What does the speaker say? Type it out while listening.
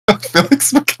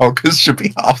Felix McCulkers should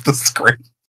be half the screen.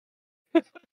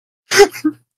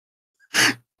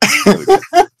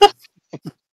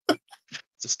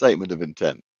 It's a statement of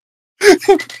intent.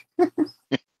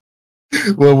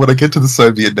 Well, when I get to the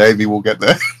Soviet Navy, we'll get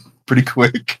there pretty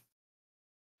quick.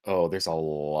 Oh, there's a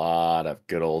lot of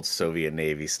good old Soviet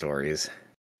Navy stories.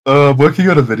 I'm working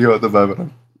on a video at the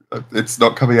moment. It's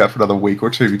not coming out for another week or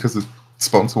two because the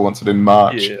sponsor wants it in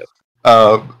March. Yeah.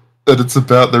 And it's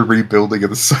about the rebuilding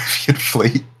of the Soviet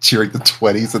fleet during the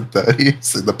 20s and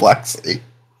 30s in the Black Sea.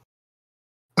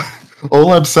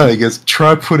 All I'm saying is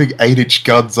try putting 8-inch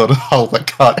guns on a hull that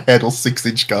can't handle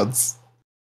 6-inch guns.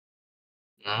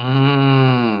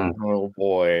 Oh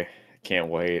boy, can't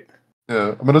wait. Yeah,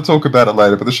 I'm going to talk about it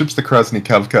later, but the ship's the Krasny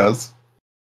Kavkaz.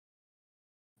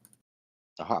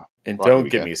 Aha. And Right, don't we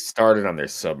get go. me started on their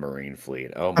submarine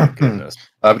fleet. Oh my goodness.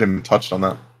 I haven't even touched on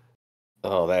that.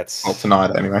 Oh, that's Well,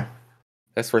 tonight, anyway.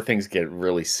 that's where things get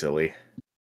really silly.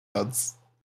 Guns.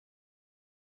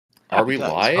 Are we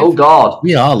Happy days. live? Oh God,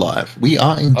 We are live. We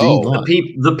are indeed Oh. live.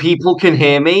 the people can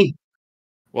hear me.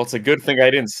 Well, it's a good thing I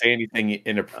didn't say anything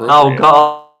inappropriate.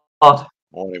 Oh God.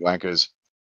 Morning, wankers.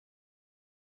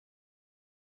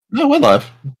 No, we're live.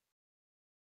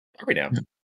 Are we now?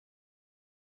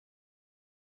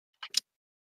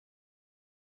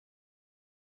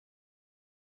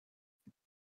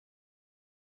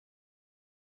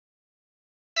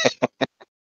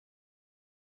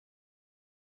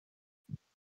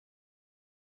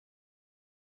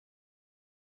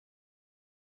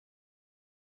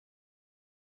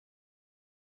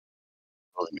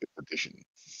 Limited edition.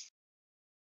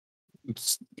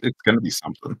 It's going to be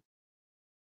something.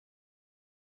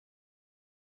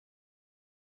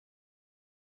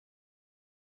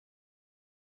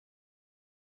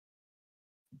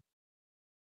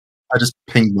 I just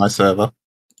pinged my server.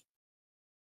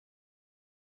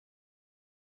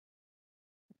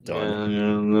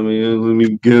 Done. Let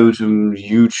me go to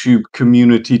YouTube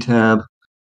community tab.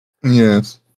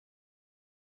 Yes.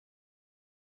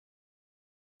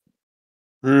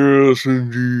 Yes,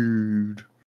 indeed.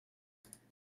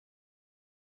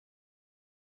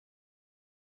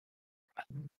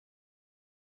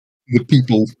 The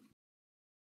people.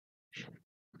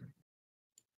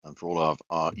 And for all of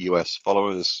our US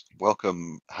followers,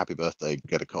 welcome, happy birthday,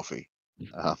 get a coffee.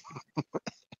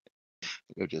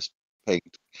 We're just pinged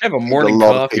I have a a morning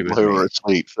lot of coffee people with who me. were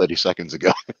asleep 30 seconds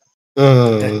ago.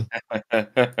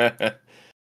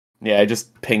 Yeah, I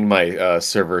just pinged my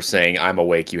server saying I'm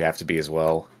awake. You have to be as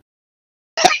well.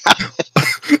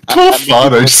 Poor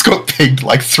Fano just got pinged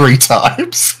like 3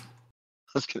 times.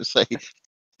 I was going to say,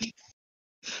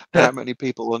 how many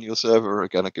people on your server are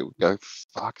going to go?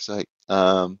 Fuck's sake.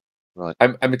 Right.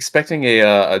 I'm expecting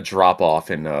a drop off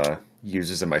in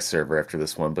users in my server after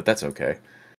this one, but that's okay.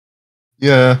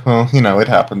 Yeah, well, it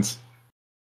happens.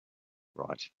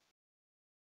 Right.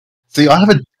 See, I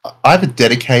have a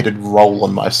dedicated role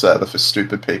on my server for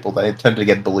stupid people. They tend to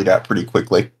get bullied out pretty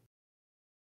quickly.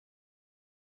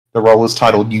 The role is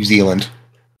titled New Zealand.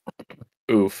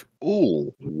 Oof.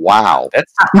 Ooh, wow.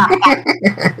 That's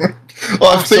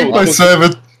Well, I've seen my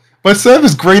server. My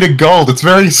server's green and gold. It's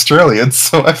very Australian,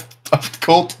 so I've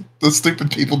called the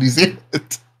stupid people New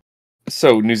Zealand.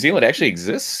 so New Zealand actually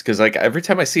exists because like every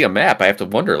time I see a map, I have to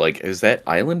wonder like, is that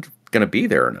island gonna be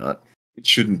there or not? It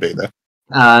shouldn't be there.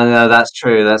 No, that's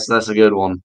true. That's a good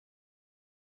one.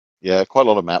 Yeah, quite a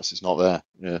lot of maps. It's not there.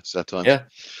 Yeah, sad times. Yeah.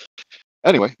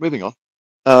 Anyway, moving on.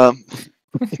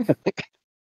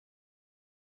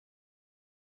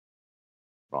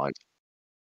 Right.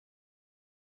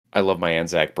 I love my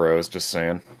Anzac bros. Just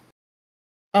saying.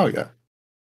 Oh yeah.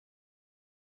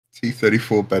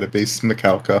 T-34 better be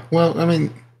Smacalca. Well, I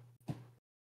mean,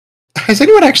 has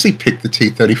anyone actually picked the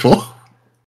T-34?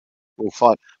 We'll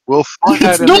find It's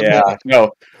out in not- a Yeah. minute.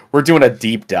 No, we're doing a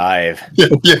deep dive.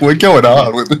 Yeah, we're going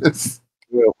hard with this.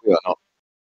 We are not.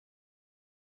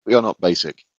 We are not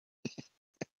basic.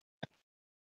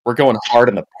 We're going hard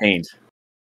in the paint.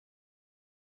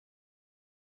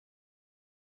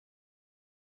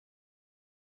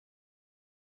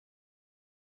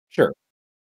 Sure.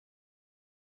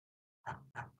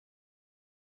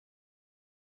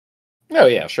 Oh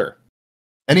yeah, sure.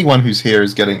 Anyone who's here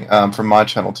is getting, from my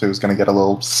channel too, is going to get a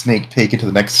little sneak peek into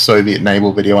the next Soviet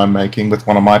naval video I'm making with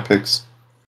one of my picks.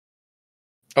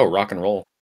 Oh, rock and roll.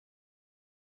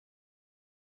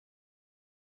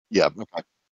 Yeah. Okay.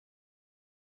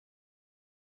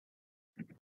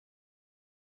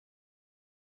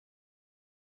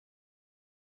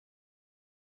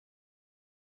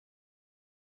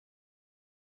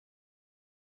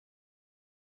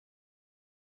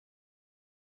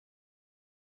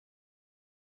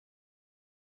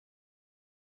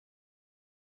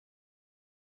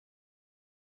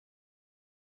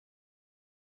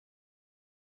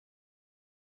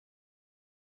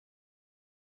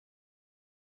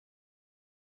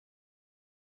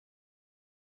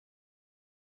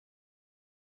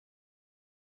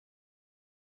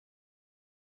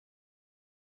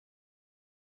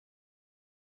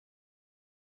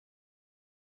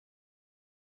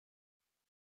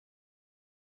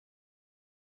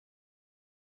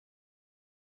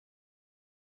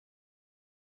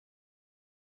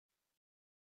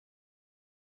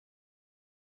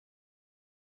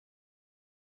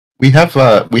 We have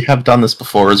done this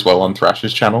before as well on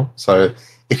Thrash's channel. So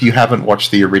if you haven't watched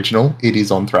the original, it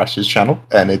is on Thrash's channel,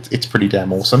 and it's pretty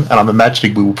damn awesome. And I'm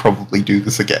imagining we will probably do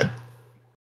this again.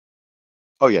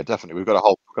 Oh yeah, definitely. We've got a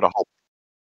whole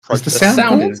Is the The sound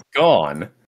sound gone? is gone.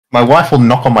 My wife will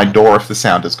knock on my door if the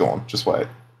sound is gone. Just wait.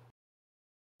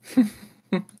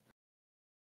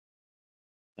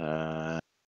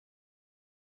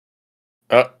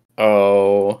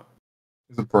 Uh-oh.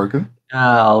 Is it broken?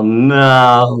 Oh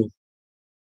no.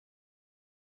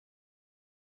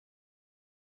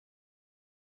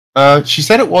 She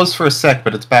said it was for a sec,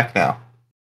 but it's back now.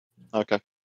 Okay.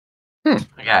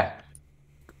 Okay.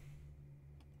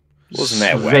 Wasn't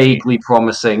that wacky? Vaguely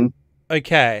promising.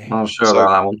 Okay. Not sure So- about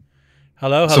that one.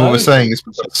 Hello, So hello. what we're saying is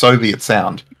we've got Soviet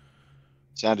sound.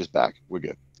 Sound is back. We're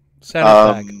good.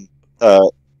 Sound is back.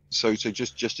 So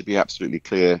just to be absolutely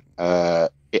clear,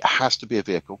 it has to be a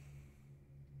vehicle,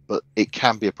 but it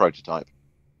can be a prototype.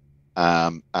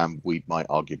 And we might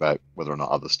argue about whether or not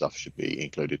other stuff should be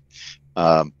included.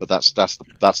 But that's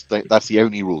the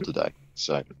only rule today.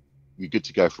 So you're good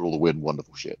to go for all the weird and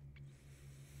wonderful shit.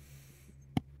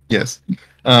 Yes.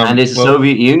 And it's well,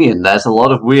 Soviet Union. There's a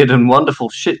lot of weird and wonderful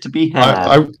shit to be had.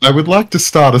 I would like to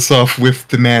start us off with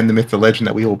the man, the myth, the legend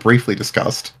that we all briefly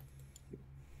discussed.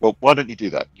 Well, why don't you do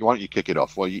that? Why don't you kick it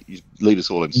off? Well, you lead us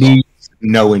all in song. Needs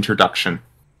no introduction.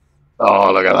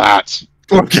 Oh, look at that!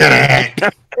 Look at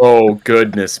it! Oh,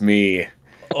 goodness me.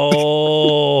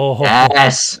 Oh.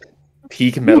 Yes.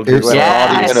 Peak Metal Gear Solid.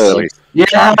 Yes. Early.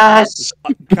 Yes.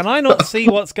 Can I not see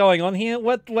what's going on here?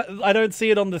 What? I don't see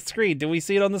it on the screen. Do we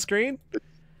see it on the screen?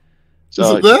 So Is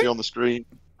it it should there? be on the screen.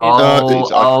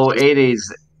 It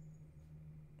is.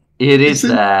 It is It's in-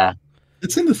 there.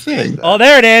 It's in the thing. Oh,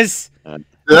 there it is.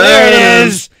 There it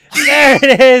is. There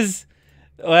it is.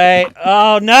 Wait.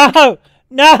 Oh no.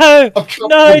 No.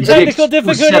 No. Technical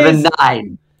difficulties.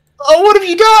 279. Oh, what have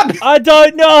you done? I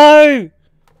don't know.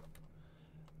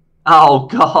 Oh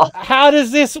god. How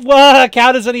does this work?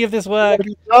 How does any of this work? What have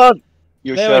you done?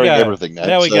 You're There we sharing go. everything now.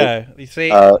 There we so, go. You see,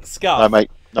 no, scuff.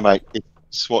 mate.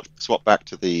 Swap back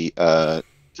to the.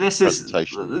 This is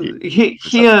Presentation.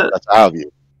 here. That's our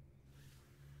view.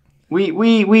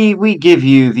 We give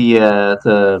you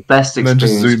the best And then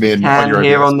just experience zoom we in on your can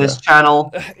here ideas, on this yeah.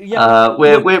 channel. Yeah.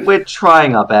 We're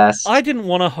trying our best. I didn't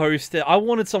want to host it. I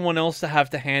wanted someone else to have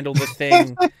to handle the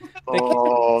thing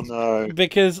Oh no!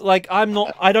 because, like, I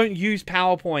don't use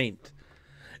PowerPoint.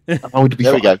 Oh, to be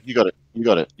There we fine. go. You got it. You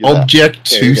got it. You're there. Object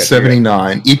There you go,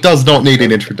 279. It does not need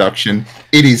an introduction.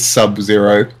 It is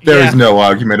Sub-Zero. There is Yeah. no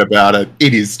argument about it.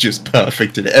 It is just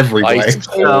perfect in every way. Ice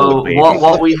cold, So baby.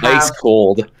 what we have. Ice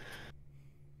cold.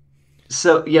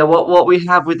 So yeah, what we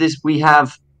have with this, we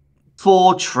have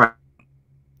 4 tracks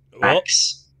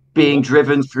being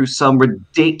driven through some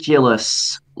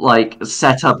ridiculous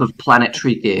setup of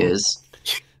planetary gears.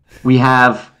 We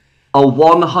have a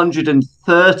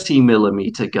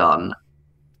 130mm gun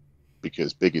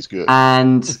Because big is good.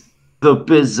 and the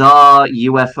bizarre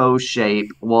UFO shape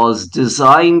was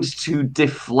designed to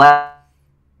deflect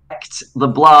the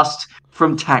blast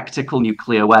from tactical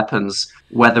nuclear weapons.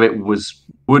 Whether it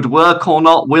would work or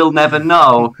not, we'll never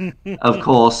know. Of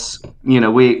course,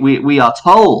 we are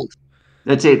told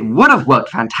that it would have worked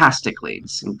fantastically.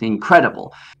 It's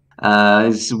incredible.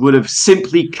 It would have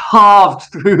simply carved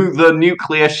through the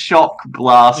nuclear shock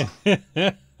blast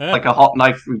like a hot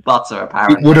knife through butter, It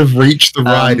apparently. would have reached the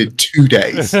ride in 2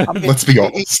 days. Let's be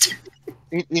honest.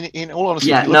 In all honesty,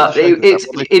 Yeah, if you no, look at the shape of it's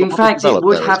that, what in they fact it developed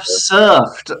would there have is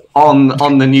surfed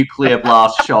on the nuclear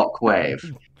blast shockwave,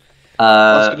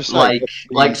 was gonna say, like that's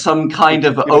the- like some kind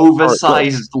of the human turret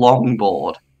oversized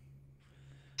longboard.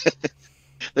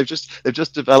 they've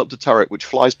just developed a turret which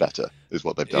flies better. Is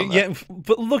what they've done. there. Yeah,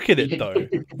 but look at it though.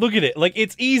 Look at it. Like,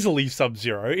 it's easily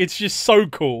Sub-Zero. It's just so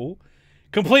cool.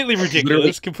 Completely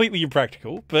ridiculous. Completely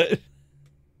impractical. But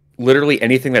Literally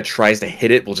anything that tries to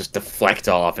hit it will just deflect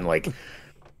off and, like,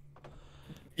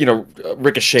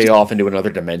 ricochet off into another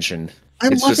dimension. I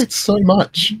It's love just- it so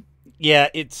much. yeah,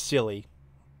 it's silly.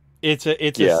 It's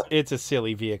Yeah. a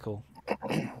silly vehicle.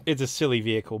 It's a silly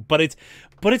vehicle, but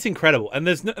it's incredible. And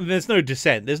there's no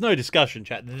dissent. There's no discussion,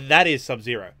 chat. That is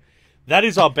Sub-Zero. That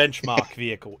is our benchmark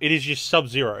vehicle. It is just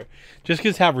Sub-Zero, just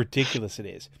because how ridiculous it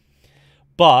is.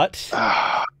 But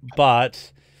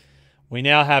we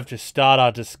now have to start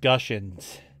our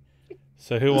discussions.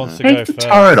 So who wants to go Take the first?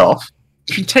 turret off.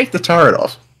 If you take the turret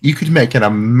off, you could make an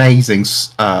amazing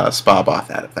spa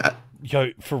bath out of that.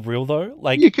 Yo, for real though,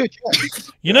 like, You could. Yeah.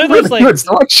 you know Really those like good, it's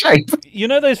not shape. you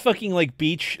know those fucking like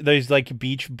beach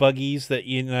buggies that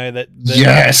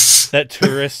Yes. that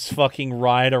tourists fucking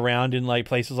ride around in like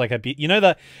places like a beach. You know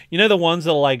the ones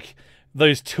that are like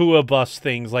those tour bus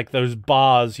things, like those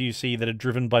bars you see that are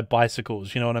driven by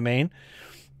bicycles. You know what I mean?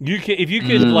 If you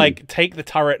could like take the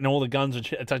turret and all the guns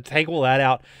and take all that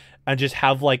out, and just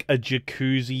have like a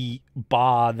jacuzzi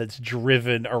bar that's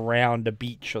driven around a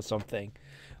beach or something,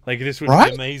 like this would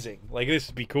be amazing. Like this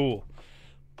would be cool.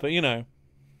 But you know,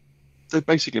 they've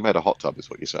basically made a hot tub, is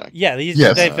what you're saying. yeah,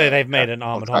 they've made an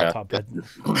armored hot tub. But...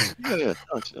 Yeah.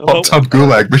 Hot tub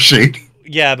gulag machine.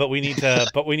 Yeah, but we need to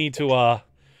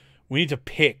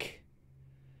pick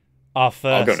our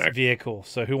first vehicle.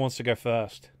 So who wants to go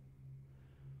first?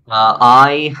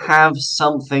 I have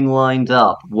something lined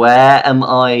up. Where am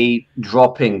I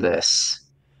dropping this?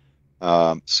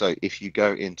 So if you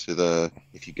go into the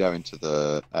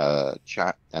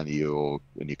chat and you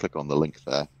click on the link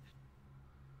there,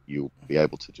 you'll be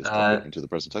able to just drop it into the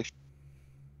presentation.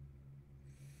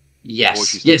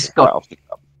 Yes, got it.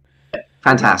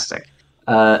 Fantastic.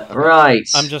 Right.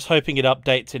 I'm just hoping it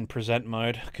updates in present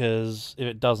mode, because if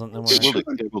it doesn't, then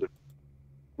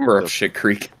we're up shit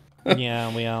creek.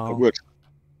 Yeah, we are.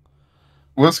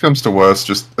 Worst comes to worst,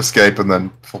 just escape and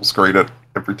then full screen it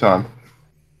every time.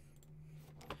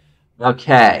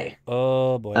 Okay.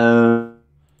 Oh boy.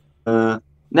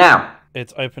 Now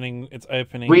it's opening.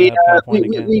 We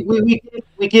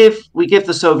give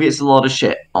the Soviets a lot of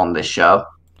shit on this show.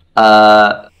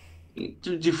 For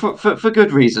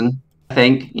good reason. I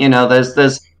think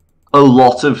there's a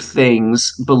lot of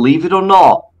things, believe it or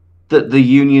not, that the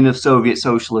Union of Soviet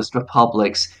Socialist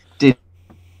Republics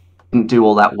didn't do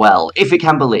all that well, if it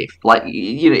can believe. Like,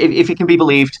 if it can be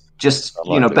believed, just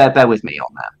bear with me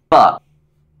on that. But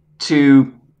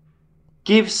to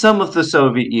give some of the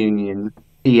Soviet Union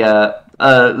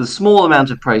the small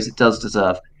amount of praise it does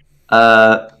deserve,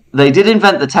 they did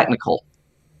invent the technical.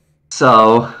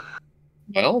 So,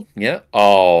 well, yeah.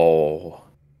 Oh,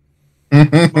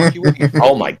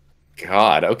 oh my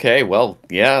God. Okay, well,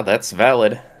 yeah, that's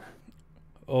valid.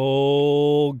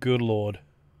 Oh, good lord.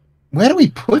 Where do we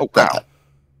put that?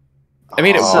 I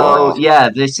mean,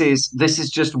 this is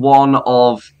just one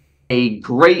of a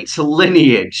great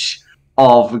lineage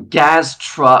of gas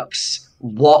trucks.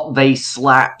 What they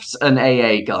slapped an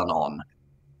AA gun on.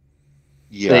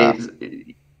 Yeah.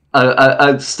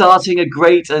 Starting a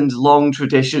great and long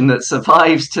tradition that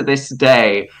survives to this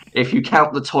day, if you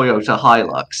count the Toyota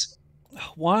Hilux.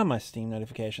 Why are my Steam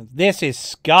notifications? This is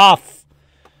scuff.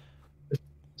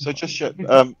 So just share,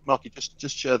 Marky,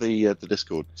 just share the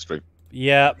Discord stream.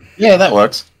 Yeah. Yeah, that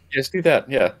works. Just do that.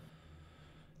 Yeah.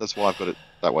 That's why I've got it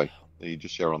that way. You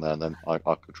just share on there, and then I'll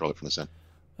control it from this end.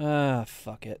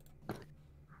 Fuck it.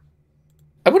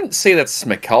 I wouldn't say that's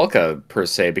Smikalka per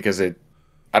se, because I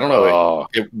don't know,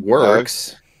 it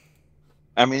works.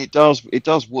 I mean, it does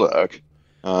work.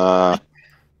 I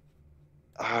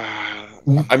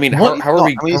mean, how are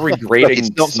we grading?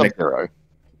 It's not Sub-Zero.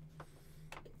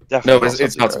 No,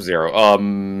 it's not Sub-Zero.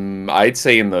 I'd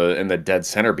say in the dead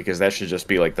center, because that should just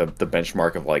be like the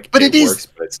benchmark of like. But it works,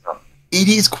 but it's not. It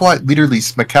is quite literally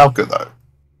Smikalka, though.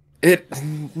 It's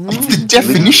the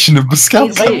definition of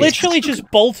Smikalka. They literally just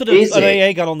bolted an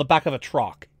AA gun on the back of a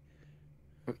truck.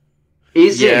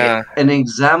 Is it an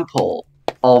example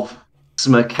of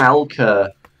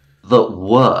Smikalka that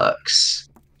works?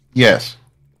 Yes.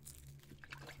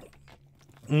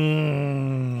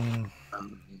 I'm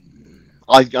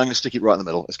going to stick it right in the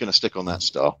middle. It's going to stick on that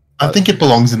star. I think it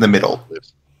belongs in the middle.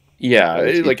 Yeah,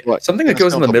 like something that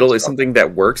goes in the middle is something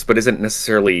that works, but isn't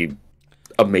necessarily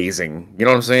amazing. You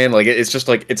know what I'm saying? Like it's just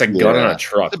like it's a gun on a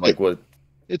truck. Like what?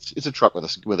 It's a truck with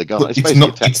a gun. It's basically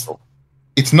not technical.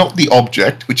 It's not the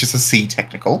object, which is a C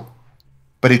technical,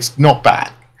 but it's not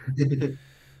bad.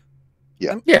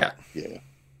 Yeah. I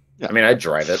mean, I'd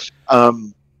drive it. So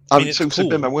cool.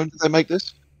 Bimbo, when did they make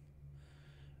this?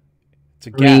 It's a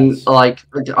gas. I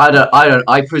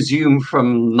presume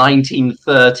from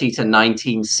 1930 to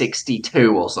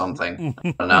 1962 or something.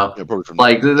 I don't know. Yeah, probably from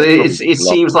it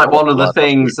seems like one of the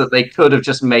things that they could have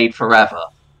just made forever.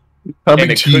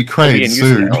 Coming to Ukraine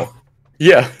soon.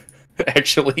 Yeah,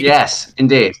 actually. Yes,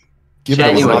 indeed. It's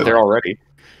not there already.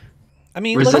 I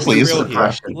mean, let's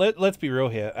be real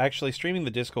here. Actually, streaming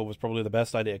the Discord was probably the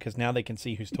best idea, because now they can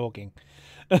see who's talking.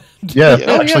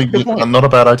 Actually, not a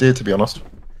bad idea, to be honest.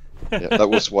 Yeah, that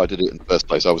was why I did it in the first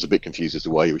place. I was a bit confused as to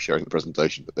why you were sharing the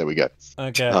presentation, but there we go.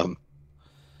 Okay.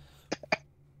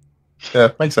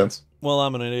 Yeah, makes sense. Well,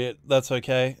 I'm an idiot. That's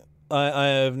okay. I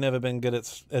have never been good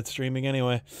at streaming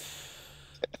anyway.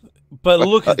 But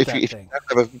look at that thing. If you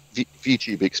have a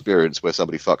YouTube experience where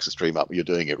somebody fucks a stream up, you're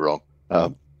doing it wrong.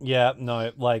 Yeah,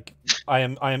 no, like I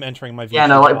am entering my. Yeah,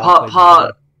 no, like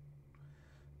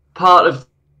part of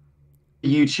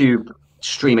YouTube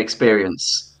stream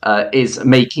experience is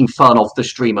making fun of the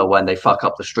streamer when they fuck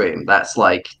up the stream. That's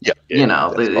like,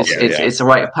 it's a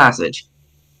rite of passage.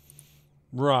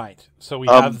 Right. So we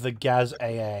have the Gaz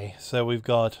AA. So we've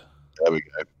got. There we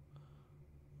go.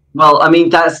 Well, I mean,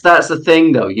 that's the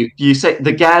thing, though. You say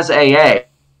the Gaz AA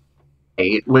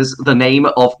was the name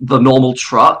of the normal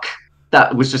truck.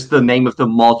 That was just the name of the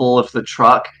model of the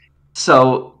truck.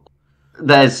 So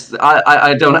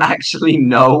I don't actually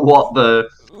know what the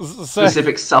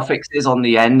specific suffix is on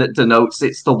the end that denotes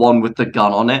it's the one with the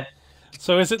gun on it.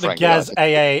 So is it the Gaz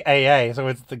AA? So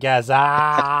it's the Gaz No,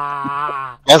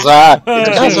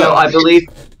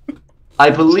 I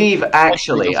believe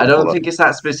actually, I don't think it's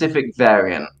that specific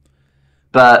variant,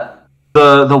 but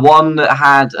the one that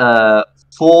had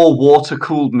 4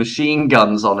 water-cooled machine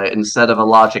guns on it instead of a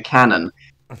larger cannon,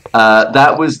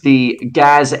 that was the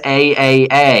Gaz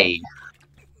AAA.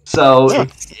 So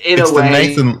in a way,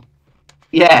 Nathan...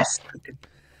 yes.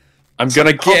 I'm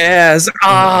gonna gas.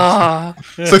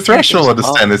 So Thrash will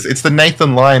understand this. It's the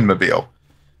Nathan Lyon mobile.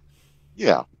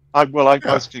 Yeah. I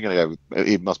was going to go with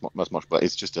it much, but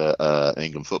it's just an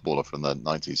England footballer from the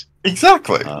 90s.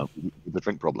 Exactly. With the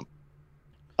drink problem.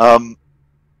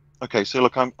 Okay, so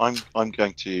look, I'm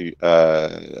going to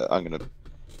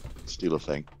steal a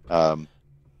thing.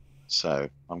 So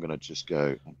I'm going to just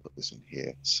go and put this in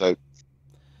here. So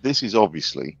this is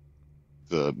obviously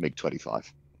the MiG-25. Right?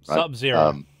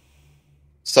 Sub-Zero.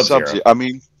 Sub-Zero. I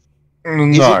mean,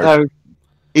 No.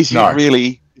 Is it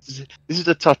really? This is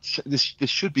a touch. This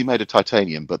should be made of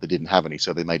titanium, but they didn't have any,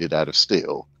 so they made it out of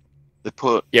steel. They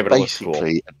put but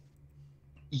basically.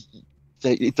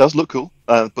 It does look cool,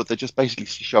 but they just basically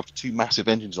shoved 2 massive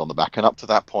engines on the back, and up to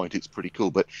that point, it's pretty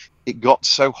cool. But it got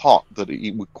so hot that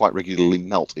it would quite regularly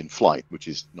melt in flight, which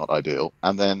is not ideal.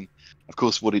 And then, of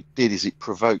course, what it did is it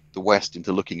provoked the West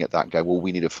into looking at that and go, well,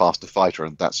 we need a faster fighter,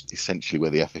 and that's essentially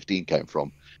where the F-15 came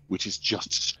from, which is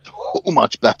just so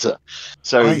much better.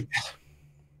 So.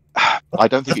 I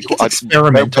don't think it's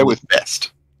experimental with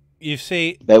best. You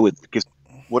see, because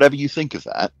whatever you think of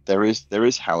that, there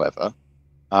is, however,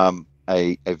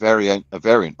 a variant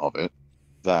of it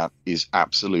that is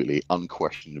absolutely,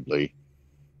 unquestionably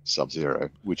Sub-Zero,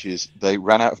 which is they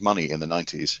ran out of money in the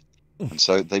 90s, and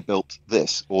so they built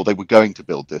this, or they were going to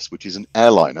build this, which is an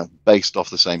airliner based off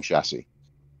the same chassis.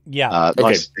 Yeah,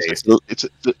 it's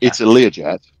a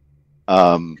Learjet.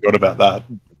 What about that?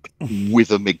 With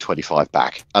a MiG-25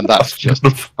 back, and that's just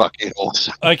fucking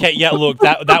awesome. Okay, yeah, look,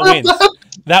 that wins.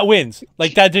 That wins.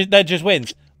 Like that just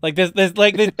wins. Like there's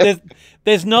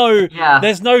no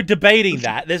debating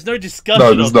that. There's no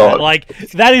discussion on that. Like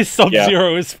that is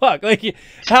Sub-Zero as fuck. Like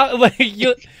how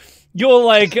you're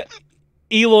like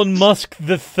Elon Musk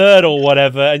the third or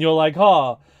whatever, and you're like,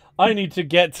 I need to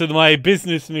get to my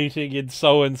business meeting in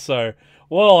so and so.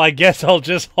 Well, I guess I'll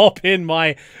just hop in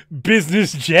my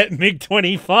business jet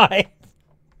MiG-25.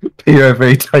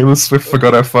 POV, Taylor Swift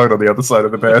forgot her phone on the other side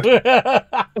of the bed.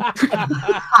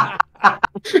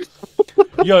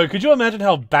 Yo, could you imagine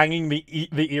how banging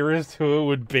the Eras tour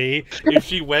would be if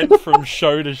she went from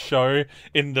show to show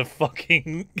in the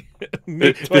fucking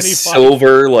MiG-25? The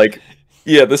silver,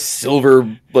 the silver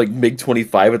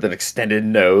MiG-25 with an extended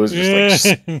nose,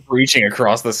 just screeching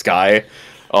across the sky.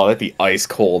 Oh, that'd be ice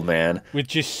cold, man. With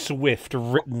just Swift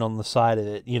written on the side of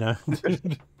it, you know.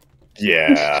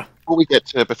 Yeah.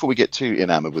 Before we get too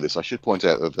enamored with this, I should point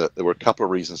out that there were a couple of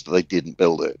reasons that they didn't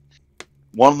build it.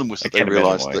 One of them was that they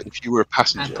realised that if you were a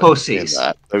passenger in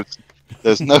that,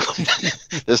 there's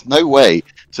no way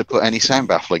to put any sound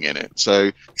baffling in it.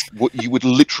 So you would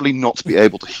literally not be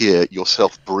able to hear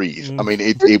yourself breathe. I mean,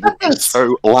 it would be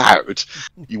so loud,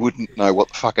 you wouldn't know what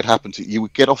the fuck had happened to you. You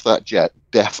would get off that jet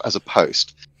deaf as a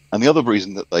post. And the other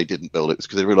reason that they didn't build it was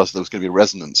because they realised there was going to be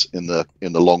resonance in the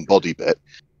long body bit.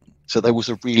 So there was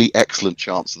a really excellent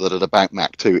chance that at about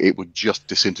Mach 2 it would just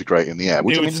disintegrate in the air.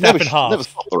 Which, it would snap in half. Never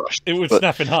stopped the rush. It would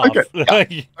snap in half.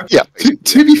 Okay, yeah.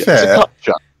 To be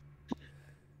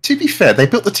fair, they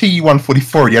built the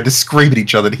Tu-144 and you had to scream at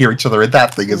each other to hear each other in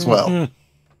that thing as well.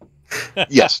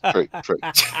 Yes, true.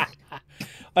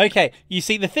 Okay, you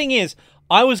see, the thing is,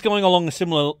 I was going along a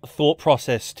similar thought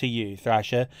process to you,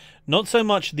 Thrasher. Not so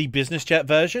much the business jet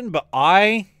version, but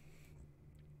I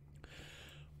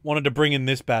wanted to bring in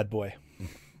this bad boy.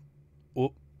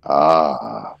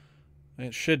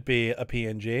 It should be a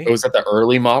PNG. Oh, is that the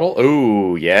early model?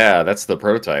 Oh, yeah, that's the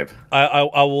prototype. I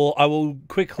will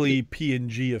quickly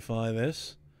PNG-ify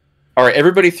this. All right,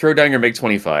 everybody throw down your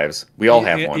MiG-25s. We all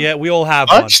have one. Yeah, we all have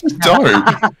I one. actually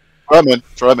don't.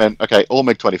 Throw them in. Okay, all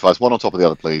MiG-25s, one on top of the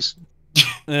other, please.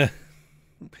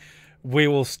 We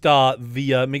will start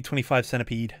the MiG-25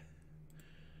 Centipede.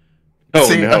 Oh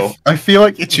See, no. I feel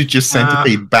like it should just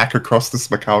centipede back across the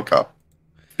Smakalka.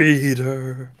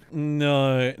 Peter.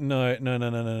 No.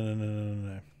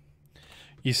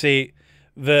 You see,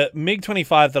 the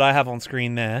MiG-25 that I have on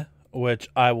screen there, which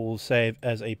I will save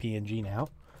as a PNG now,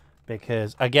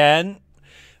 because, again,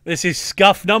 this is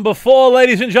scuff number 4,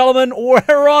 ladies and gentlemen.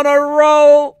 We're on a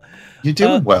roll! You're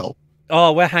doing well.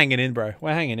 Oh, we're hanging in, bro.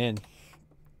 We're hanging in.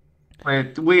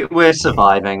 We're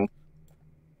surviving.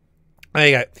 There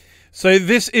you go. So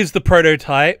this is the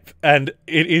prototype, and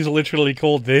it is literally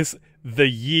called this, the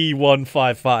Yi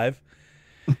 155.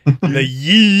 The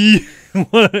Yi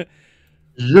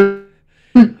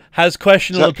has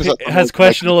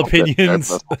questionable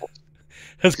opinions.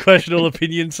 Has questionable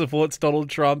opinions. Supports Donald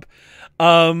Trump.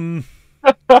 Mm.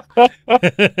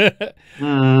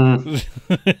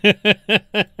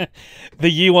 The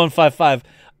Yi 155.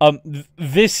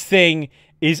 This thing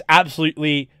is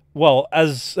absolutely, well,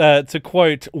 as to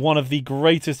quote one of the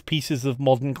greatest pieces of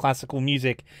modern classical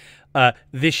music,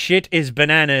 this shit is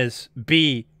bananas.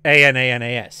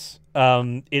 BANANAS.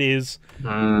 It is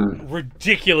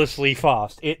ridiculously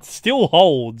fast. It still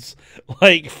holds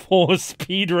like 4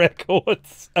 speed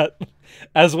records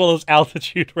as well as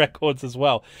altitude records as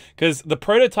well. Because the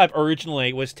prototype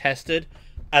originally was tested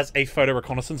as a photo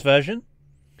reconnaissance version.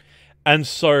 And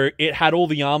so it had all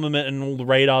the armament and all the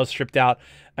radars stripped out.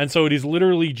 And so it is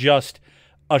literally just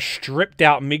a stripped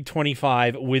out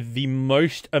MiG-25 with the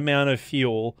most amount of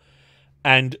fuel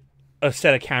and a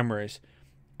set of cameras.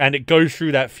 And it goes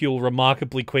through that fuel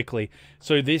remarkably quickly.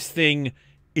 So this thing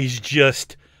is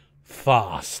just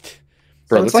fast.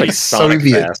 Bro, It's it's like like a Sonic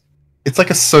Soviet- fast. It's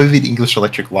like a Soviet English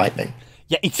Electric Lightning.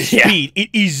 Yeah, it's speed. It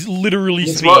is literally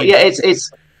speed. Well, yeah, it's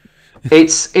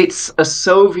a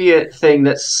Soviet thing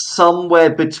that's somewhere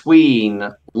between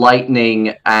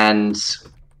Lightning and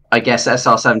I guess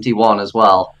SR-71 as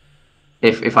well.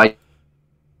 If I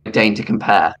deign to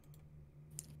compare.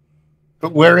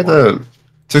 But where are the...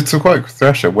 To quote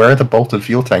Thresher, where are the bolted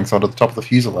fuel tanks onto the top of the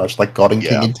fuselage like God and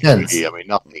King intends? I mean,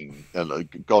 nothing.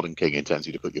 God and King intends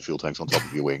you to put your fuel tanks on top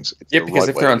of your wings. It's Yeah, the because right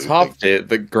if way they're to on do top, things.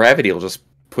 the gravity will just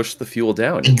push the fuel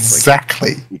down. It's like-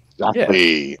 Exactly.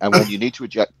 Exactly. And when you need to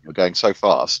eject, you're going so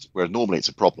fast, where normally it's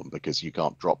a problem because you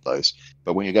can't drop those.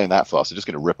 But when you're going that fast, they're just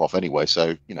going to rip off anyway.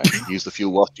 So, use the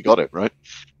fuel whilst you got it, right?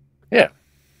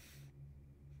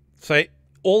 So,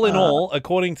 all in all,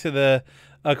 according to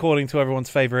everyone's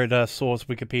favorite source,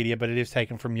 Wikipedia, but it is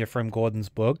taken from Ephraim Gordon's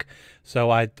book, so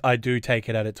I do take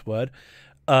it at its word.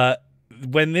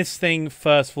 When this thing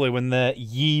first flew, when the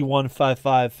Yi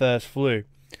 155 first flew,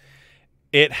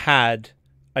 it had,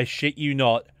 I shit you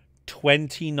not,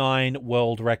 29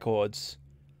 world records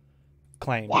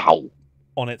claimed. Wow.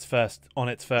 On its first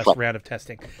round of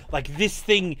testing. Like, this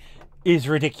thing is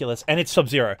ridiculous, and it's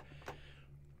Sub-Zero.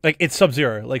 Like, it's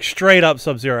Sub-Zero. Like, straight up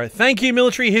Sub-Zero. Thank you,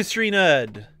 military history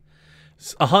nerd.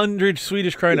 100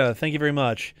 Swedish krona. Thank you very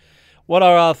much. What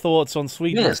are our thoughts on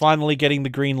Sweden finally getting the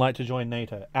green light to join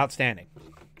NATO? Outstanding.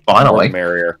 Finally.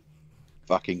 Merrier.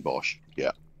 Fucking Bosch.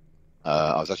 Yeah.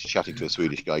 I was actually chatting to a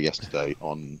Swedish guy yesterday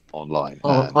online,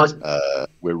 Oh, and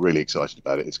we're really excited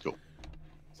about it. It's cool.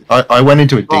 I went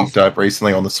into a deep dive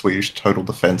recently on the Swedish Total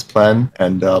Defense Plan,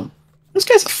 and those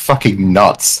guys are fucking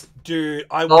nuts. Dude,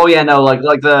 Oh yeah, no, like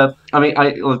the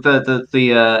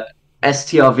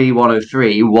STRV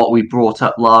 103, what we brought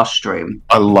up last stream.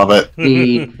 I love it.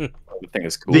 The The thing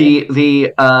is cool.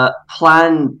 the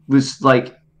plan was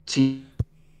like to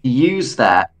use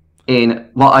that in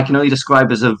what I can only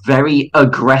describe as a very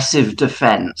aggressive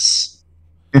defense.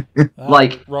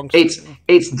 Like wrong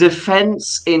it's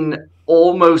defense in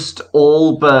almost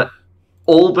all but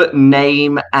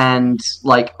name and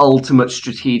like ultimate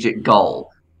strategic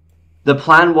goal. The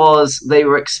plan was they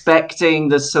were expecting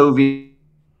the Soviets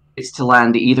to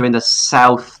land either in the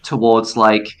south towards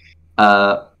like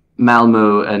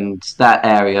Malmö and that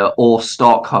area, or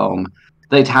Stockholm.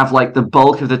 They'd have like the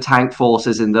bulk of the tank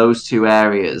forces in those two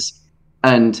areas,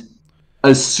 and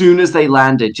as soon as they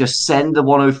landed, just send the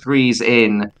 103s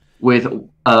in with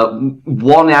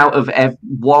one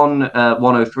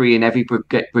 103 in every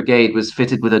brigade was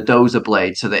fitted with a dozer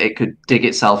blade so that it could dig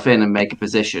itself in and make a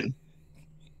position.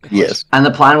 Yes. And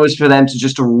the plan was for them to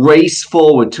just race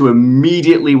forward to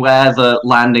immediately where the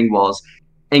landing was,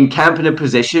 encamp in a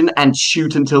position, and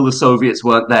shoot until the Soviets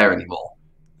weren't there anymore.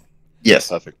 Yes.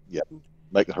 Perfect. Yeah.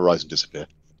 Make the horizon disappear.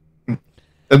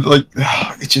 And, like,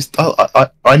 it's just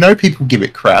I know people give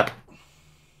it crap,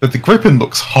 but the Gripen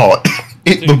looks hot.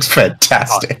 It looks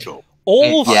fantastic. Cool.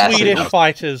 All Yes, Swedish it does.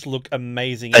 fighters look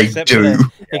amazing, They except do.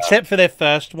 for their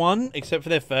first one. The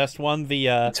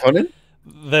Tonin?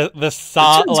 the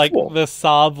Saab, Saab, cool. the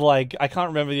Saab, like I can't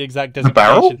remember the exact The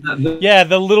barrel? designation. Yeah,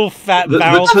 the little fat The-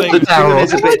 barrel the- thing. the turret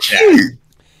is a bit- cute.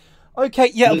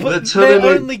 Okay, yeah, The but tournament-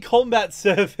 their only combat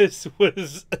service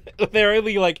was their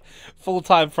only like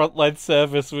full-time frontline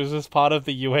service was as part of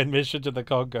the UN mission to the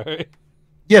Congo.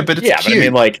 Yeah, but it's Yeah, but I cute.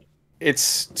 mean, like,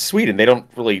 it's Sweden. They don't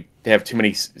really have too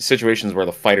many situations where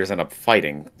the fighters end up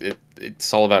fighting.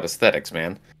 It's all about aesthetics,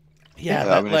 man. Yeah, I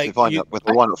but, mean, like, if they find you- out with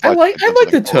the one that I fights like- against I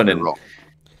like them, the Tunnen. wrong.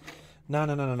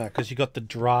 no, because you got the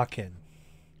Draken.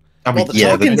 I mean, well, the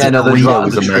yeah, Draken's- the Yeah, no, the Rio Dra-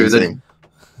 was the true- amazing.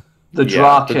 The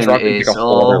Yeah, the Draken Draken is took a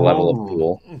whole other level of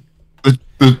cool.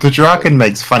 The Draken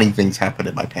makes funny things happen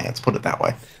in my pants. Put it that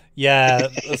way. Yeah,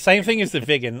 the same thing as the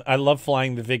Viggen. I love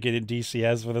flying the Viggen in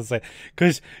DCS with a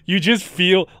because you just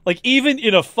feel like even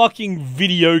in a fucking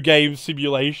video game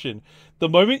simulation, the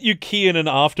moment you key in an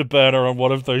afterburner on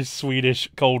one of those Swedish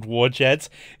Cold War jets,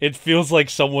 it feels like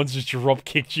someone's just drop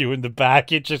kicked you in the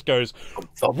back. It just goes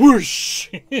whoosh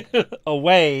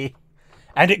away,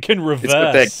 and it can got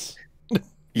reverse.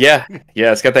 Yeah,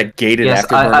 it's got that gated Yes,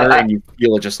 afterburner, I- and you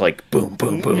feel it just like boom,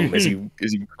 boom, boom as you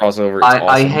cross over. It's I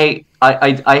awesome.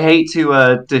 hate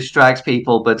to distract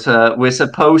people, but we're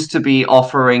supposed to be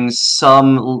offering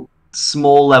some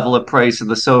small level of praise to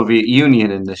the Soviet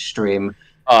Union in this stream.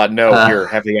 No, here,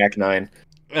 have the Act 9.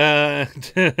 Uh,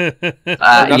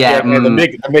 Not Yeah,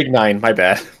 the MiG 9. My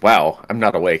bad. Wow, I'm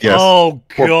not awake. Yes. Oh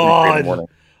 4:43 in the god! morning.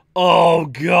 Oh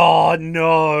god,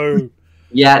 no!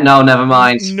 yeah, no, never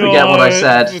mind. Forget what I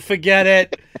said. Forget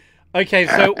it. Okay,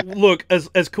 so look, as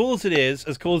cool as it is,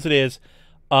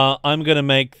 I'm gonna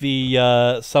make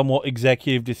the somewhat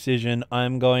executive decision.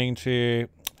 I'm going to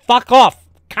fuck off,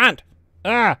 cunt.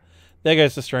 There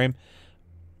goes the stream.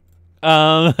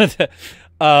 I'm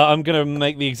gonna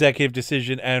make the executive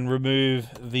decision and remove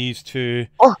these two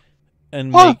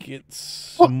and make it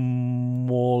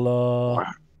smaller.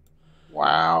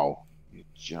 Wow. You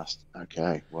just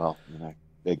okay. Well,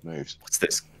 big moves. What's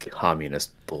this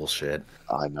communist bullshit?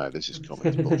 I know this is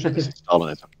communist bullshit. This is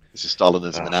Stalinism. This is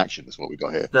Stalinism in action. Is what we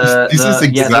got here. This is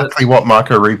exactly what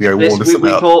Marco Rubio warned us we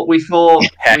about. thought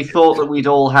that we'd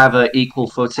all have an equal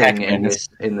footing in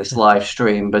this live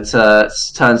stream, but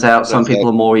turns out some people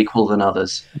are more equal than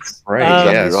others. Right.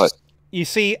 Exactly yes. right. You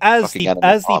see, as Fucking the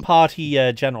animal farm.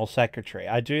 party general secretary,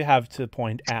 I do have to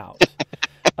point out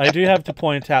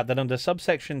that under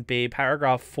subsection B,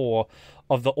 paragraph 4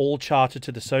 of the All Charter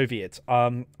to the Soviets,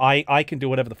 I can do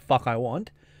whatever the fuck I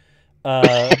want.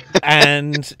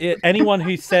 And anyone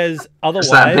who says It's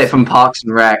that bit otherwise, from Parks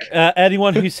and Rec.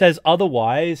 anyone who says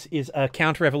otherwise is a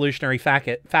counter-revolutionary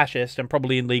fascist and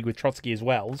probably in league with Trotsky as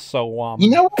well. So, You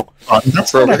know what?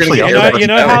 That's Bro, not we're gonna actually get you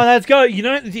know Yeah. how that's go. You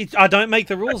know, I don't make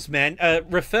the rules, man.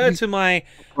 Refer to my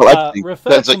Well, actually, refer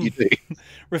turns to- out you do.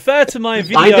 refer to my don't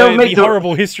video, make The the-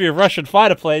 Horrible History of Russian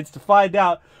Fighter Planes, to find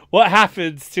out what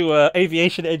happens to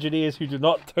aviation engineers who do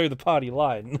not toe the party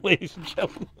line, ladies and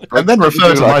gentlemen. And then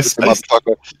refer to my space.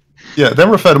 Yeah, then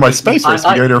refer to my space race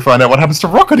video to find out what happens to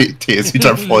rocketeers who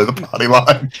don't follow the party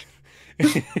line.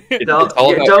 It's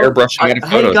all about airbrushing and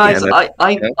Hey photos. guys,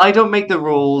 damn it. I don't make the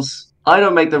rules. I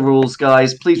don't make the rules,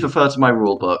 guys. Please refer to my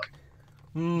rule book.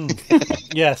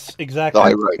 Yes, exactly.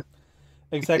 I wrote.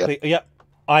 Exactly. Yep.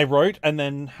 I wrote and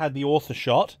then had the author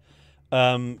shot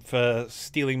for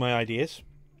stealing my ideas.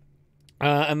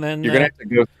 And then You're gonna have to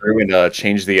go through and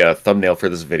change the thumbnail for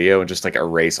this video and just like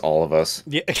erase all of us.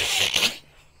 yeah.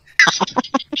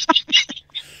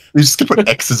 We just gonna put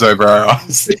X's over our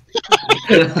eyes.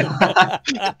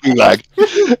 Gulag.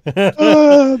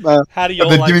 Man. How do you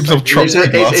And then give himself It's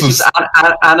Trotsky just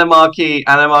Animarchy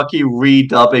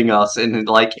redubbing us in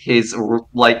like his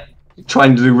like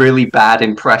trying to do really bad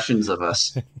impressions of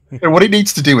us. And what he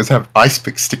needs to do is have ice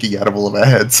picks sticking out of all of our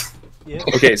heads. Yeah.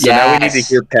 Okay, so now we need to Yes.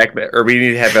 hear Pac-Man, or we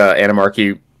need to have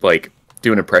Animarchy like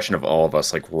do an impression of all of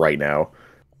us like right now.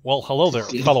 Well, hello there,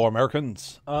 fellow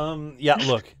Americans. Yeah,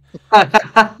 look.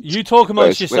 You talk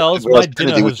amongst Wait, yourselves. wait, My wait,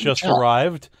 dinner Kennedy has was in just chat.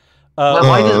 arrived.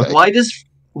 Why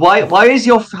is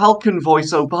your Falcon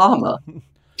voice Obama?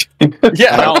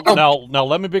 Yeah. Now,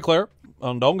 let me be clear.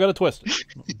 Don't get it twisted.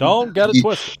 Don't get it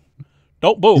twisted.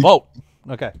 Don't boo, vote.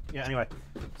 Okay. Yeah. Anyway.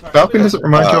 Sorry. Falcon doesn't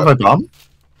remind you of Obama?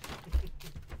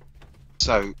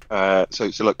 So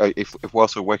look, if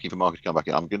whilst we're waiting for Mark to come back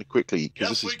in, I'm going to quickly, because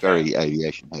this is very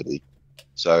aviation heavy.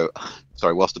 So,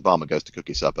 sorry, whilst Obama goes to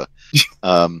cookie supper,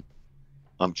 I'm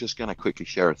just going to quickly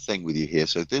share a thing with you here.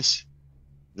 So this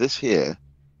here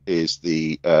is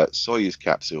the Soyuz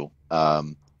capsule. Oh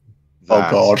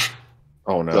god.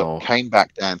 Oh no. That came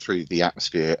back down through the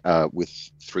atmosphere with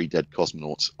 3 dead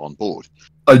cosmonauts on board.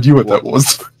 I knew what that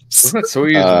was. Wasn't it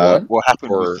Soyuz one? What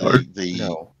happened Or- with the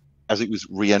No. as it was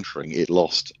re-entering, it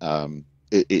lost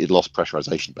it lost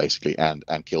pressurization basically, and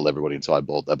killed everybody inside,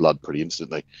 boiled their blood pretty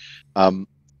instantly.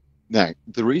 Now,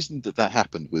 the reason that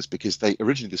happened was because they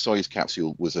originally, the Soyuz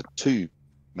capsule was a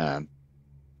 2-man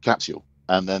capsule,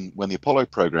 and then when the Apollo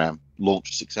program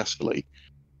launched successfully,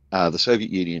 the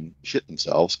Soviet Union shit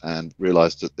themselves and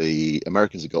realized that the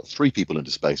Americans had got 3 people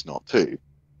into space, not 2,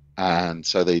 and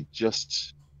so they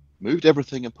just moved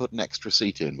everything and put an extra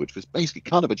seat in, which was basically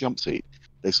kind of a jump seat.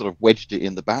 They sort of wedged it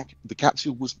in the back. The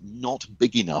capsule was not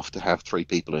big enough to have 3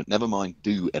 people in it, never mind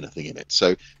do anything in it.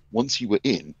 So once you were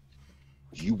in,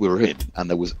 you were in, and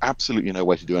there was absolutely no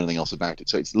way to do anything else about it.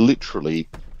 So it's literally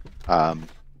a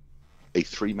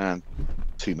 3-man,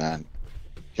 2-man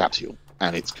capsule,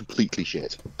 and it's completely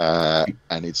shit.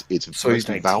 And it's Soyuz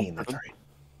 19. That's right.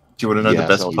 Do you want to know the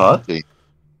best Soyuz part? 19.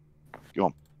 Go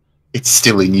on. It's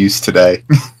still in use today.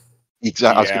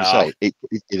 Exactly. I was going Yeah. to say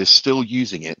it is still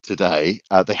using it today.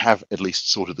 They have at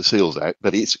least sorted the seals out,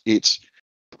 but its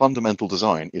fundamental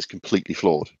design is completely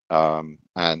flawed,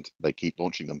 and they keep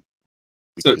launching them.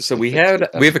 So we have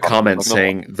a comment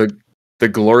saying the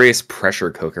glorious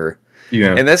pressure cooker,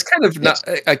 Yeah. and that's kind of not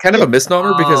kind of a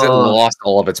misnomer because it Oh. lost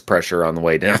all of its pressure on the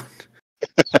way down.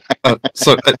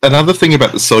 So another thing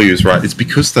about the Soyuz, right, is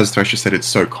because those Thresher said it's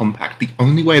so compact, the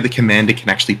only way the commander can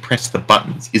actually press the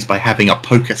buttons is by having a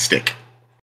poker stick.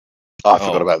 I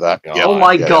forgot about that. God. Yeah, Oh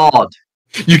my yeah. god.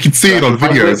 You can see it on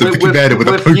videos of the commander with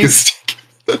a poker stick.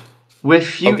 We're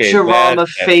Okay, Futurama that-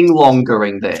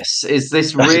 finglongering this. Is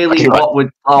this That's really exactly right. what would...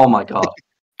 Oh my god.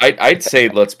 I'd say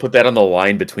let's put that on the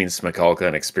line between Smakalka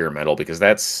and Experimental because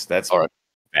that's All right.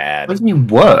 bad. Doesn't mean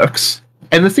works.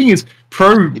 And the thing is,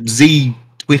 pro-Z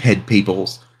Twithead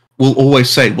peoples will always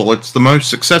say, well, it's the most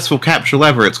successful capsule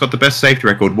ever. It's got the best safety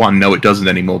record. One, no, it doesn't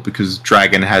anymore because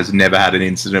Dragon has never had an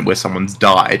incident where someone's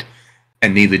died,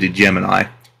 and neither did Gemini.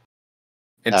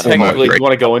 And I don't technically, know. if you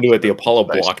want to go into it, the Apollo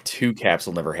Basically. Block 2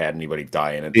 capsule never had anybody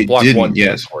die in it. It Block didn't, 1 did,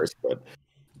 yes. of course, but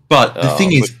But the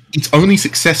thing Oh, is, it's only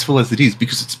successful as it is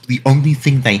because it's the only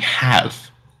thing they have.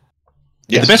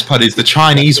 Yes. The best part is the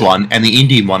Chinese one and the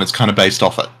Indian one is kind of based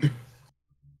off it.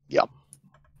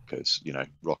 Because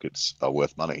rockets are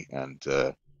worth money and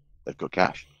they've got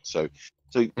cash. So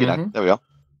there we are.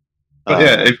 But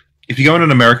yeah, if you go on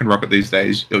an American rocket these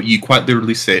days, you quite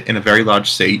literally sit in a very large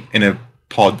seat in a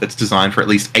pod that's designed for at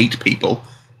least 8 people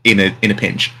in a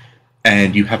pinch,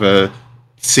 and you have a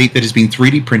seat that has been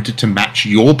 3D printed to match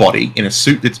your body in a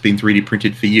suit that's been 3D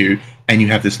printed for you, and you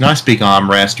have this nice big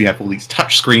armrest, you have all these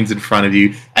touch screens in front of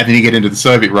you, and then you get into the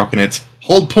Soviet rocket and it's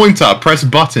hold pointer, press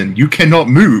button, you cannot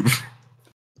move.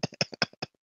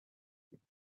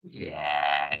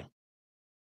 Yeah.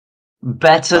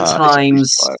 Better It's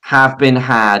times pretty have been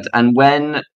had, and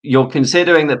when you're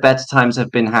considering that better times have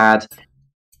been had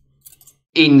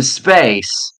in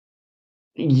space,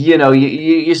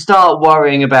 you start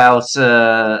worrying about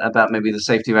maybe the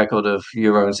safety record of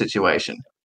your own situation.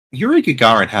 Yuri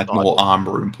Gagarin had Oh, more arm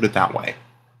room, put it that way.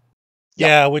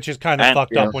 Yeah, which is kind of And-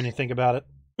 fucked yeah. up when you think about it.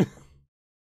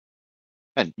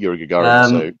 And Yuri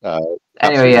Gagarin.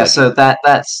 Anyway, yeah. So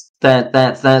that's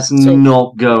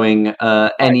not going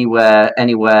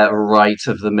anywhere right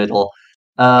of the middle.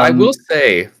 I will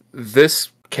say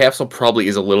this capsule probably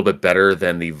is a little bit better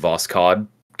than the Voskhod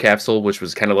capsule, which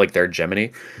was kind of like their Gemini.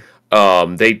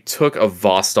 They took a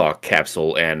Vostok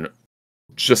capsule and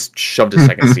just shoved a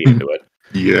second seat into it.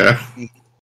 Yeah.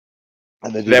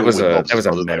 and they did That it was with a knobs that was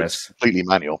as a well, though. menace. It's completely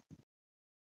manual.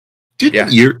 Didn't Yeah.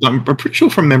 Yuri, I'm pretty sure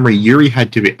from memory, Yuri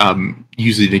had to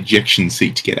use an ejection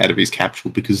seat to get out of his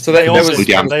capsule because So that- he that couldn't was-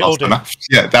 slow down they all fast did. enough.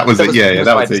 Yeah, that was That it. was- Yeah, that yeah, was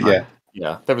that by was it. design. Yeah,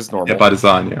 Yeah, that was normal. yeah, by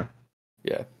design. Yeah.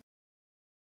 Yeah,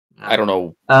 I don't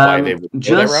know why they would go that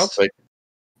just- route, but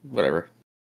whatever.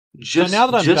 So now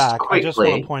that I'm back, I just want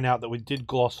quickly, to point out that we did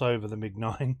gloss over the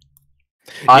MiG-9.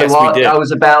 Yes, we did. I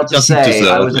was about to Doesn't say,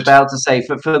 deserve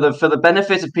it. for the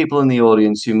benefit of people in the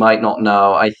audience who might not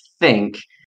know, I think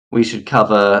we should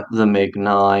cover the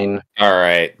MiG-9. All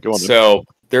right. Go on, then. So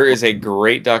there is a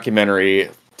great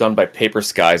documentary done by Paper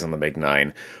Skies on the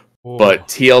MiG-9. But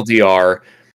TLDR,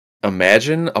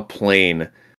 imagine a plane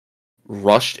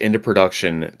rushed into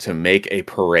production to make a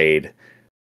parade,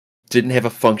 didn't have a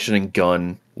functioning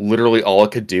gun, literally all it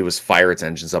could do was fire its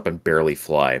engines up and barely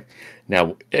fly.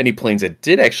 Now, any planes that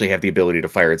did actually have the ability to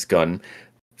fire its gun,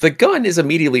 the gun is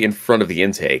immediately in front of the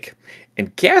intake,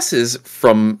 and gases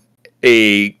from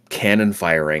a cannon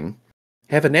firing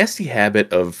have a nasty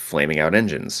habit of flaming out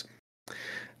engines.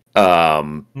 You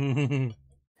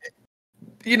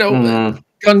know, Mm.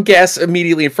 gun gas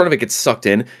immediately in front of it gets sucked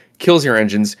in, kills your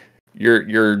engines,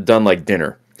 you're done like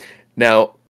dinner.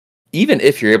 Now, even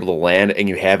if you're able to land and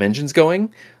you have engines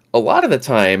going, a lot of the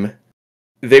time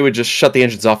they would just shut the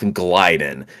engines off and glide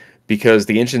in because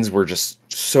the engines were just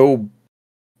so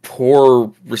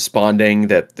poor responding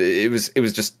that it was a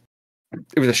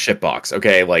shitbox.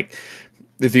 Okay, like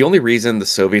the only reason the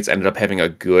Soviets ended up having a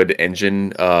good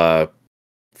engine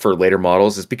for later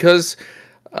models is because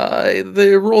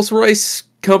the Rolls-Royce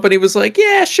company was like,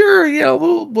 yeah, sure,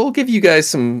 we'll give you guys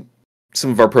some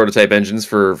of our prototype engines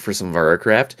for some of our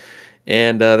aircraft.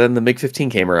 And then the MiG-15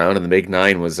 came around, and the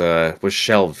MiG-9 was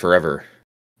shelved forever,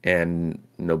 and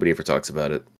nobody ever talks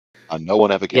about it. And no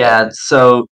one ever cared. Yeah,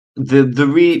 so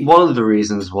one of the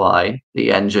reasons why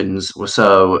the engines were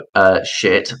so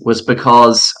shit was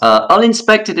because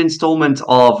uninspected installment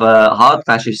of Hard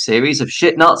Clash's series of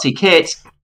shit Nazi kit.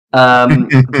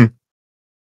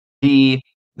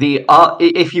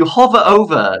 If you hover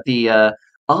over the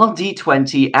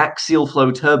RD-20 axial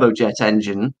flow turbojet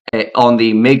engine on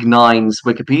the MiG-9's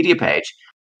Wikipedia page,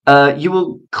 you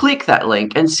will click that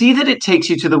link and see that it takes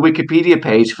you to the Wikipedia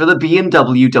page for the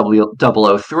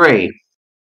BMW 003,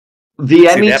 the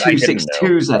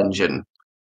ME-262's engine.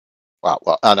 Wow,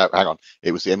 well, no, hang on.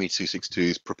 It was the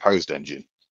ME-262's proposed engine.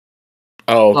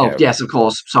 Oh, okay. Yes, of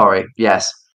course. Sorry,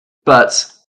 yes.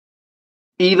 But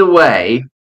either way,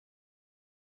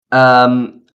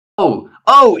 even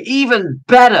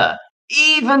better.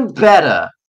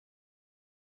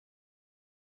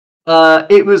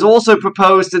 It was also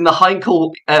proposed in the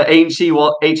Heinkel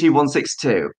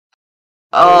HE-162.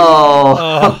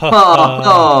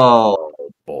 Oh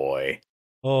boy.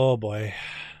 Oh boy.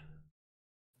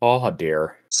 Oh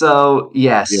dear. So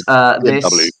yes, this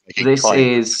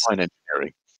is fine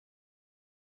engineering.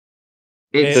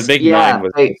 The MiG-9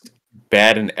 was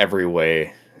bad in every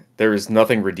way. There was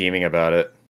nothing redeeming about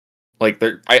it. Like,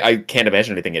 I can't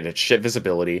imagine anything. It had shit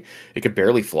visibility. It could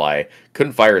barely fly.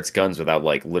 Couldn't fire its guns without,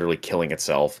 like, literally killing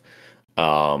itself.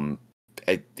 Yeah.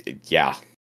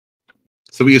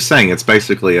 So what you're saying, it's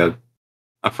basically a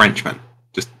Frenchman.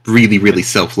 Just really, really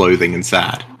self-loathing and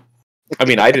sad. I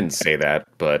mean, I didn't say that,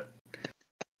 but,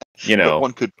 But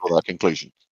one could draw that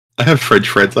conclusion. I have French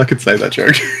friends. I could say that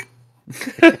joke.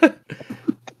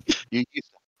 You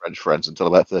used to have French friends until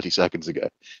about 30 seconds ago.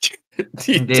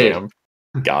 Damn.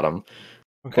 Got him.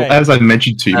 Okay. Well, as I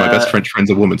mentioned to you, my best French friend's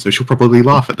a woman, so she'll probably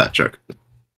laugh at that joke.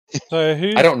 So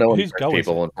I don't know any who's French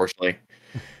people, unfortunately.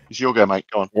 It's your go, mate.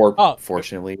 Go on. Or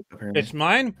fortunately, apparently. It's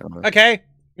mine? Okay.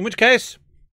 In which case,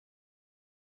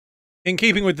 in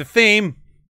keeping with the theme,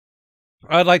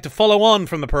 I'd like to follow on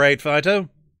from the parade fighter.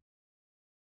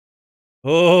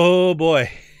 Oh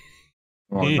boy.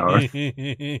 Oh no.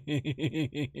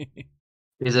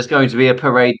 Is this going to be a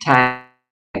parade tank?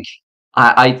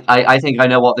 I think I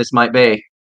know what this might be.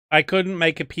 I couldn't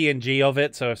make a PNG of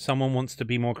it, so if someone wants to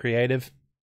be more creative,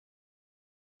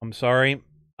 I'm sorry.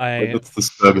 That's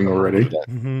disturbing already.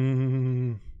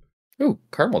 Ooh,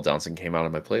 Caramel Dancing came out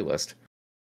on my playlist.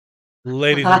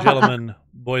 Ladies and gentlemen,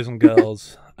 boys and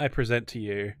girls, I present to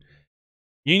you.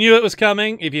 You knew it was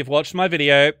coming. If you've watched my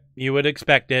video, you would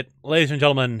expect it. Ladies and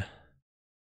gentlemen,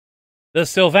 the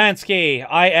Sylvansky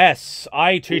IS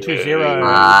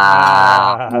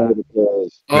I-220.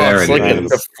 It's like a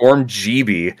deformed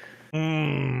GB.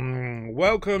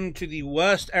 Welcome to the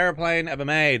worst airplane ever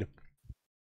made.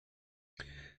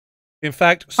 In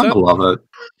fact, I love it.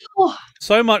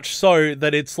 so much so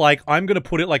that it's like I'm gonna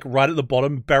put it like right at the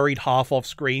bottom, buried half off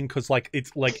screen, because like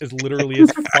it's like as literally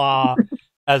as far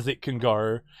as it can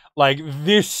go. Like,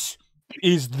 this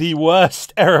is the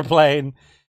worst airplane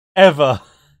ever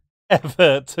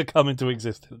to come into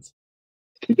existence.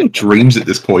 Even dreams at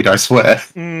this point, I swear.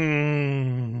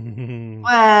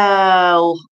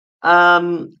 Well,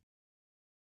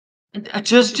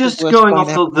 just going off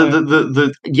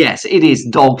the yes, it is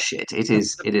dog shit. It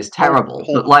is terrible.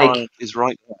 But like, is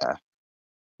right there.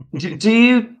 Do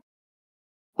you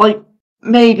like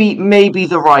maybe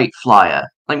the Wright Flyer?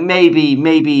 Like maybe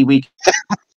we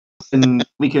can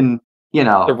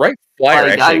The Wright Flyer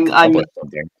like, actually I'm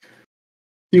something.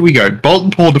 Here we go.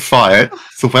 Bolton Paul to fire.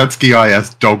 Sylvansky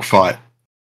IS dogfight.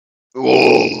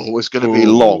 Oh, it's going to be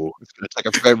long. It's going to take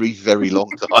a very, very long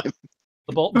time.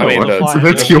 The Bolton I mean, Paul so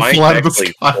that's Defiant, your Defiant fly to the actually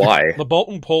sky. fly. the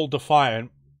Bolton Paul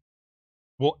Defiant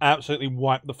will absolutely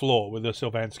wipe the floor with the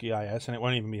Sylvansky IS, and it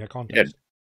won't even be a contest.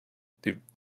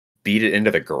 Beat it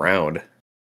into the ground.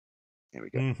 Here we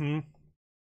go. Mm-hmm.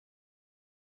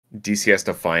 DCS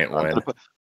Defiant win.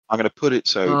 I'm going to put it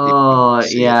so. Oh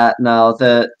yeah, no.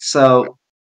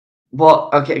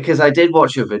 Okay, because I did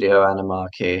watch your video,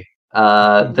 Animarchy.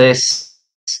 This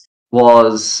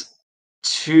was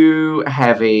too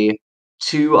heavy,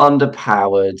 too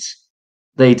underpowered.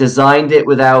 They designed it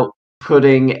without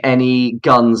putting any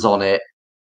guns on it.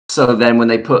 So then when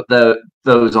they put the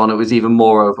those on, it was even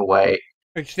more overweight.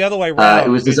 It's the other way round. It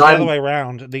was It's the other designed- way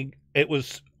round. It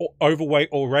was overweight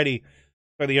already,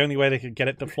 so the only way they could get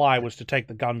it to fly was to take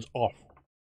the guns off.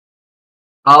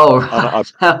 Oh, I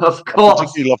of I course.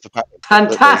 particularly love the fact that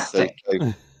Fantastic.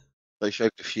 they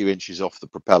shaved a few inches off the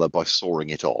propeller by sawing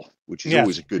it off, which is Yes.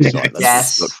 always a good sign. That's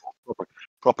Yes. good for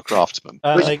proper craftsmen.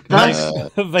 Which-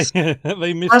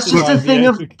 They missed That's just a thing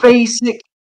of basic.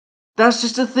 That's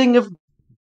just a thing of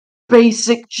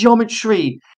basic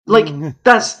geometry. Like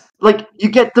that's like you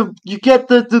get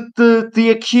the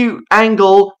acute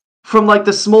angle from like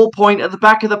the small point at the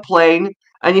back of the plane,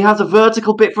 and you have the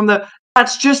vertical bit from the.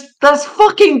 That's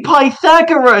fucking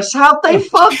Pythagoras. How'd they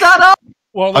fuck that up?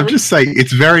 Well, I'm just saying,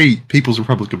 it's very People's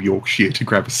Republic of Yorkshire to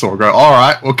grab a saw and go, all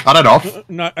right, we'll cut it off.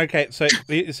 no. Okay, so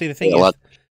you see the thing Yeah, is.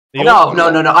 the No,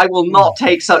 awkward- no. I will not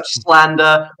take such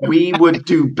slander. We would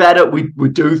do better. We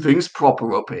would do things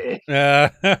proper up here.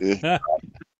 the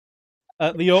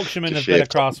Yorkshiremen have Just better shave.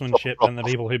 craftsmanship than the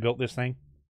people who built this thing.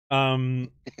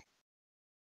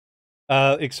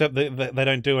 Except that they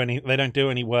don't do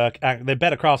any work. They're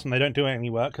better craftsmen. They don't do any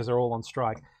work because they're all on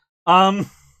strike.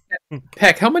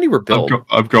 Peck, how many were built?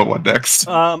 I've got one next.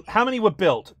 How many were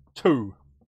built? 2.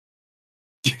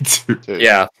 Two,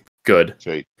 Yeah, good.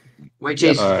 three, Which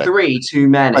is Alright. 3 too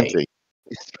many. 20.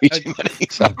 Three too many.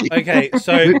 Exactly. Okay,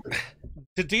 so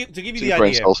to give you Two the brain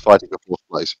idea. cells fighting for fourth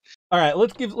place. All right,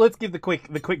 let's give the quick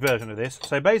version of this.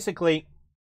 So basically,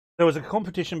 there was a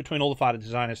competition between all the fighter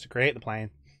designers to create the plane.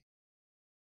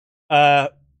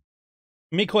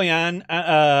 Mikoyan,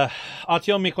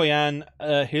 Artyom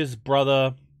Mikoyan, his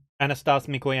brother Anastas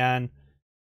Mikoyan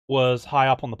was high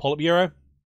up on the Politburo,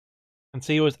 and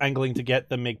so he was angling to get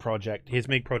the MiG project. His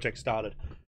MiG project started.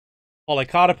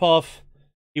 Polikarpov,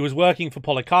 he was working for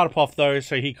Polikarpov though,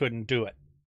 so he couldn't do it.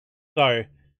 So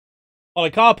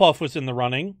Polikarpov was in the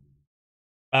running,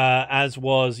 as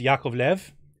was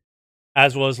Yakovlev,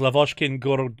 as was Lavochkin,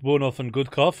 Gorbunov, and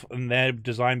Gudkov and their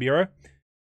design bureau.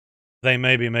 They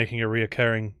may be making a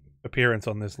reoccurring appearance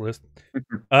on this list.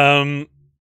 And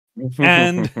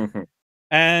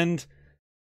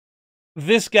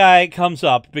this guy comes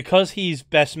up because he's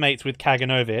best mates with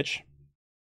Kaganovich,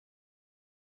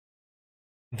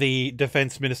 the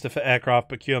defense minister for aircraft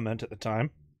procurement at the time.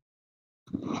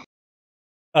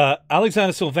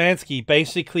 Alexander Sylvansky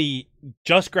basically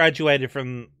just graduated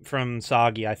from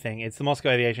SAGI, I think. It's the Moscow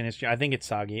Aviation Institute. I think it's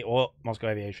SAGI or Moscow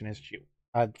Aviation Institute.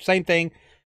 Same thing.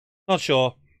 Not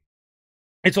sure.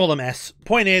 It's all a mess.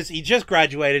 Point is, he just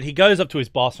graduated. He goes up to his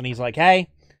boss and he's like, hey,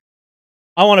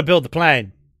 I want to build the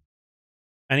plane.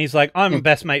 And he's like, I'm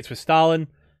best mates with Stalin.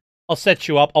 I'll set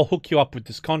you up. I'll hook you up with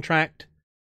this contract.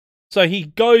 So he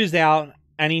goes out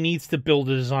and he needs to build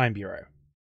a design bureau.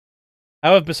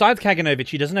 However, besides Kaganovich,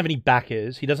 he doesn't have any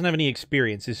backers. He doesn't have any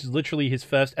experience. This is literally his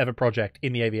first ever project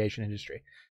in the aviation industry.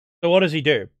 So what does he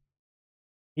do?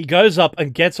 He goes up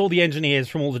and gets all the engineers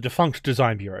from all the defunct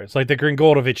design bureaus, like the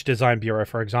Grigorovich Design Bureau,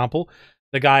 for example.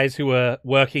 The guys who were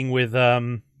working with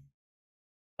the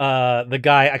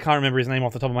guy, I can't remember his name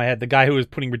off the top of my head, the guy who was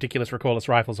putting ridiculous recoilless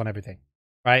rifles on everything,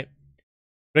 right?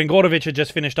 Grigorovich had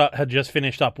just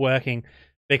finished up working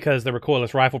because the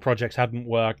recoilless rifle projects hadn't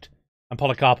worked, and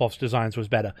Polikarpov's designs was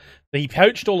better. So he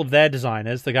poached all of their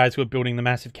designers, the guys who were building the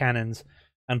massive cannons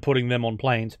and putting them on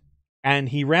planes, and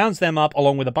he rounds them up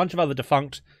along with a bunch of other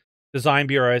defunct design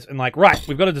bureaus and like, right,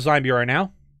 we've got a design bureau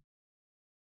now.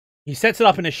 He sets it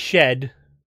up in a shed,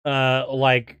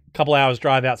 like a couple hours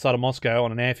drive outside of Moscow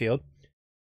on an airfield,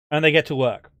 and they get to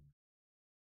work.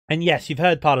 And yes, you've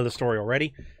heard part of the story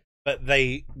already, but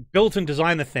they built and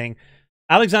designed the thing.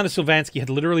 Alexander Sylvansky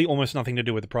had literally almost nothing to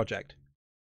do with the project.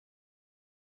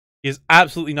 He has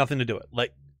absolutely nothing to do with it.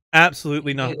 Like,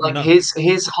 absolutely nothing. Like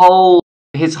his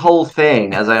whole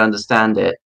thing, as I understand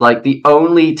it, like the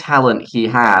only talent he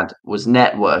had was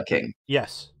networking.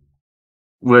 Yes.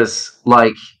 Was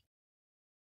like,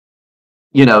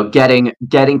 you know,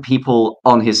 getting people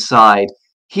on his side.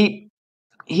 He's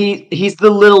the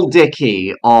Lil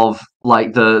Dicky of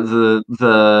like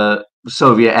the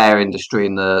Soviet air industry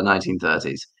in the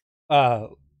 1930s.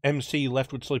 MC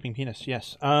Leftward Sleeping Penis,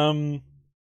 yes.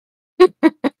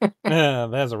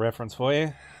 There's a reference for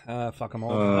you. Fuck them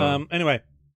all. Anyway,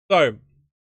 so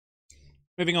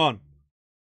moving on.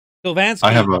 Sylvansky.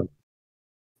 I have a.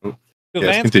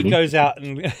 Sylvansky continue.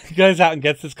 goes out and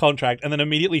gets this contract, and then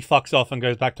immediately fucks off and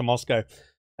goes back to Moscow,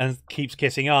 and keeps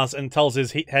kissing ass, and tells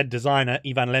his head designer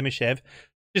Ivan Lemishev,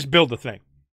 just build the thing.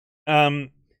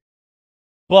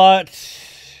 But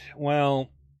well,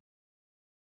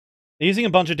 they're using a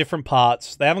bunch of different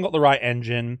parts. They haven't got the right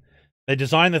engine. They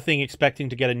design the thing expecting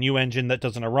to get a new engine that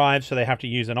doesn't arrive, so they have to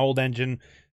use an old engine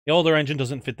The older engine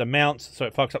doesn't fit the mounts, so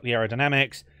it fucks up the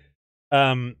aerodynamics.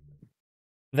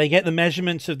 They get the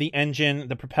measurements of the engine,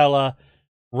 the propeller,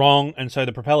 wrong, and so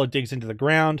the propeller digs into the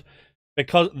ground.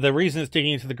 Because the reason it's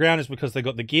digging into the ground is because they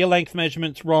got the gear length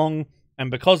measurements wrong, and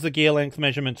because the gear length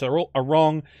measurements are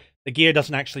wrong, the gear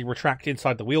doesn't actually retract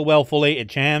inside the wheel well fully, it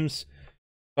jams.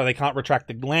 So they can't retract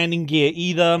the landing gear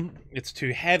either. It's too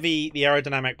heavy. The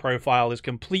aerodynamic profile is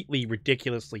completely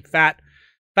ridiculously fat.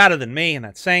 Fatter than me, and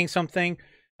that's saying something.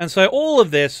 And so all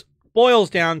of this boils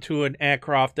down to an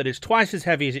aircraft that is twice as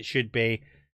heavy as it should be.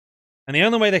 And the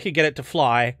only way they could get it to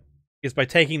fly is by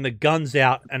taking the guns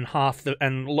out and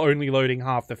only loading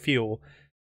half the fuel.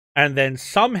 And then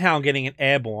somehow getting it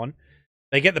airborne.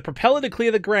 They get the propeller to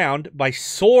clear the ground by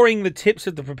sawing the tips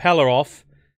of the propeller off.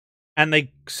 And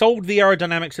they solved the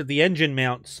aerodynamics of the engine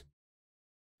mounts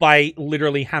by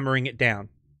literally hammering it down.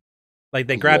 Like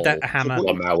they grabbed that hammer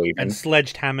and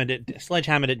sledgehammered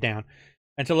it down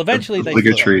until eventually they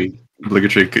obligatory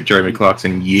Jeremy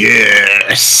Clarkson.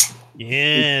 Yes,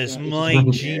 my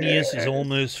genius is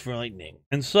almost frightening.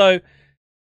 And so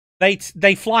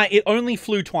they fly. It only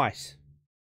flew twice.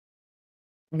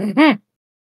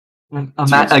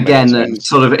 Again,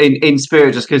 sort of in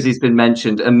spirit, just because he's been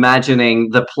mentioned, imagining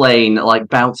the plane like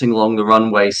bouncing along the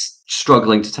runway,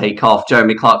 struggling to take off.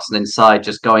 Jeremy Clarkson inside,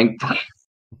 just going.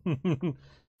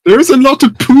 There's a lot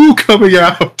of poo coming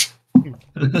out.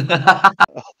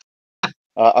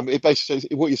 I mean,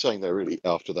 basically, what you're saying there, really,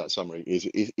 after that summary, is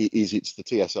it's the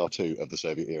TSR-2 of the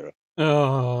Soviet era.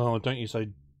 Oh, don't you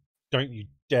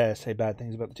dare say bad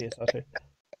things about the TSR-2.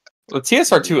 The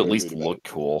TSR-2 at least looked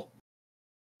cool.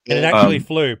 And it actually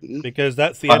flew, because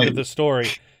that's the end of the story.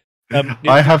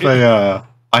 I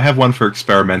have one for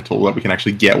experimental that we can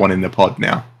actually get one in the pod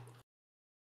now.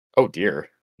 Oh dear.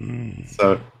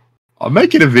 So I'm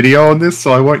making a video on this,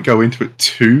 so I won't go into it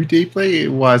too deeply.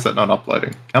 Why is that not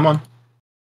uploading? Come on.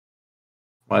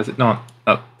 Why is it not?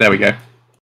 Oh, there we go.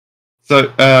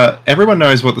 So everyone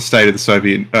knows what the state of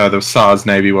the SARS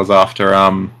Navy was after,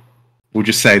 we'll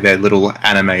just say their little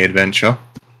anime adventure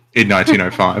in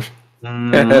 1905.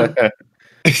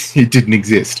 It didn't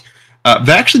exist.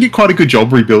 They actually did quite a good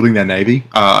job rebuilding their navy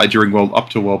during up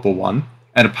to World War I,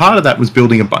 and a part of that was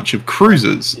building a bunch of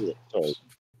cruisers.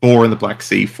 4 in the Black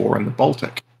Sea, 4 in the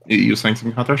Baltic. You were saying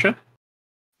something, Hathrasher?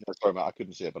 No, sorry, Matt, I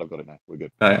couldn't see it, but I've got it now. We're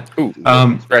good.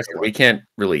 We can't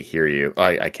really hear you.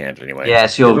 I can't anyway.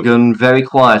 Yes, you're going very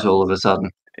quiet all of a sudden.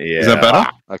 Yeah. Is that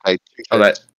better? Okay. Oh,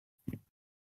 that.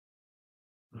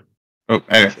 Oh,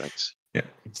 anyway. Yeah.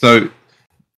 So.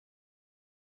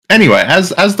 Anyway,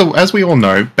 as we all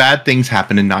know, bad things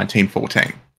happen in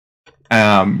 1914,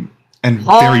 and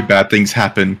very bad things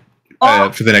happen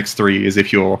for the next 3 years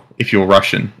if you're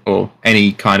Russian or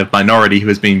any kind of minority who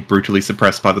has been brutally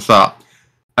suppressed by the Tsar.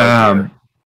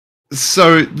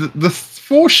 So the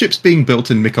 4 ships being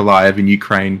built in Mykolaiv in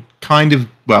Ukraine, the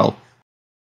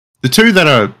 2 that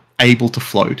are able to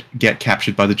float get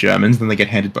captured by the Germans, then they get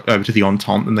handed over to the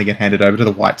Entente, then they get handed over to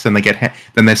the Whites, then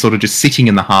they're sort of just sitting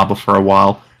in the harbour for a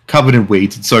while, covered in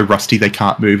weeds and so rusty they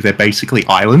can't move. They're basically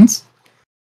islands.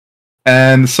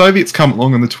 And the Soviets come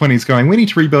along in the 1920s going, we need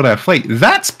to rebuild our fleet.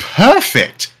 That's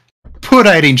perfect! Put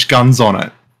 8-inch guns on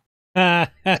it.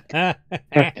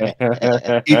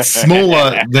 It's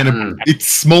smaller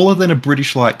than a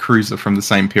British light cruiser from the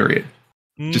same period.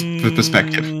 Just for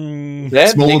perspective.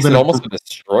 That makes it almost a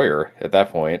destroyer at that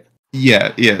point.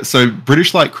 Yeah. So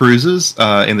British light cruisers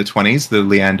in the 1920s, the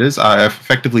Leanders, are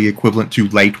effectively equivalent to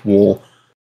late war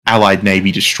Allied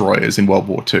Navy destroyers in World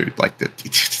War II.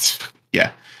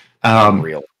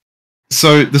 Unreal.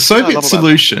 So the Soviet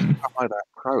solution.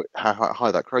 How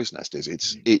high that crow's nest is.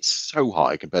 It's so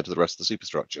high compared to the rest of the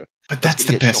superstructure. But that's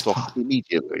the best part.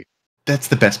 Immediately. That's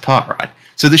the best part, right?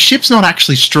 So the ship's not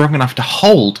actually strong enough to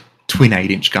hold twin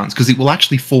 8-inch guns because it will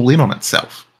actually fall in on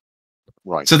itself.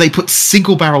 Right. So they put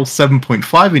single barrel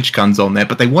 7.5-inch guns on there,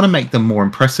 but they want to make them more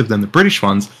impressive than the British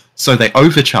ones, so they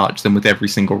overcharge them with every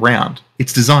single round.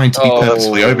 It's designed to be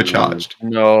purposely overcharged.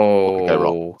 No. Okay,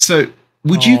 wrong. So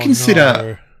would you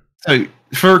consider... So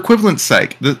for equivalence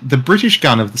sake, the British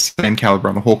gun of the same caliber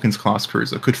on the Hawkins class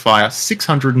cruiser could fire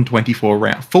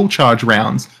 624 full charge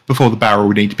rounds before the barrel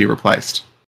would need to be replaced.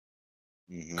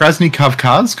 Krasny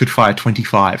Kavkaz could fire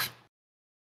 25.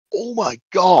 Oh my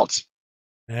god!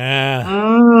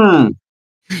 Yeah.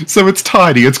 So it's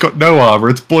tiny, it's got no armor,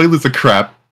 its boilers are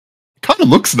crap. Kind of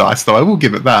looks nice though, I will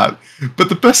give it that. But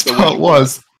the best part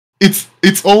was,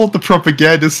 it's all the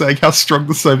propaganda saying how strong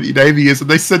the Soviet Navy is, and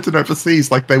they sent it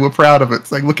overseas like they were proud of it,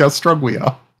 saying, look how strong we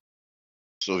are.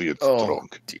 Soviet strong.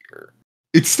 Dear.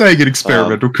 It's staying in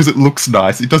experimental because it looks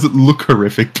nice. It doesn't look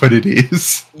horrific, but it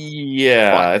is.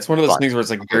 Yeah, Fine, it's one of those fine. things where it's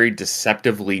like very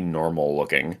deceptively normal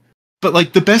looking. But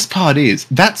like the best part is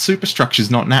that superstructure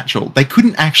is not natural. They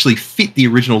couldn't actually fit the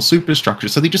original superstructure,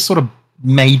 so they just sort of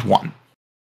made one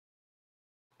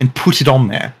and put it on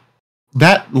there.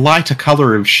 That lighter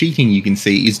color of sheeting you can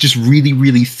see is just really,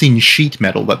 really thin sheet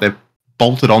metal that they've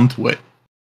bolted onto it.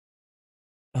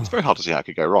 It's very hard to see how it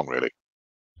could go wrong, really.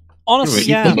 Honestly, It's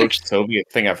yeah. The most Soviet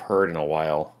thing I've heard in a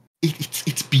while.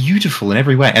 It's beautiful in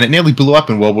every way, and it nearly blew up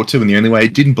in World War II, and the only way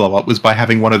it didn't blow up was by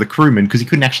having one of the crewmen, because he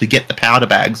couldn't actually get the powder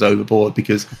bags overboard,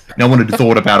 because no one had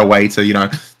thought about a way to,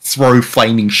 throw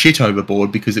flaming shit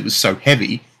overboard because it was so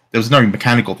heavy. There was no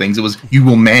mechanical things. It was, you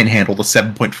will manhandle the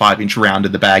 7.5-inch round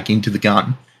in the bag into the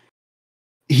gun.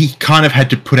 He kind of had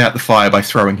to put out the fire by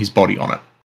throwing his body on it.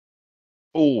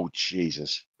 Oh,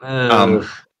 Jesus.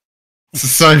 It's the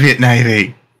Soviet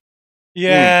Navy.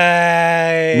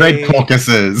 Yay! Red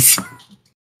Caucasus.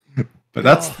 But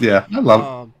that's, I love it.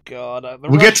 Oh god,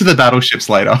 We'll get to the battleships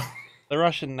later. the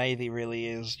Russian Navy really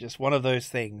is just one of those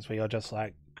things where you're just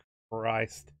like,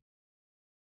 Christ.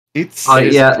 It's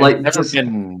It's like never just-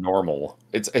 been normal.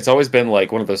 It's always been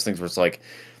like one of those things where it's like,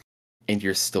 and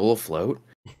you're still afloat,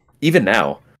 even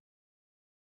now.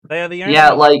 They are the only.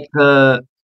 Yeah, like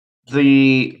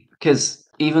because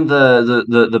even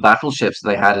the battleships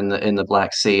they had in the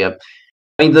Black Sea.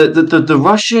 I mean, the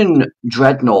Russian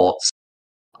dreadnoughts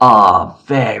are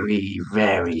very,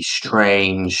 very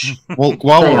strange. Well,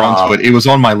 while They we're onto are. it was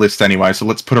on my list anyway, so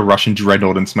let's put a Russian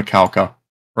dreadnought in Smakalka.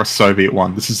 Or a Soviet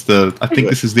one. This is the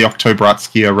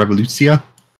Oktobratskaya Revoluция.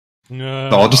 No.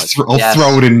 So I'll just Yes.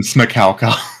 throw it in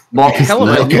Smakalka. What, Hell of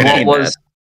a look at name, it. what was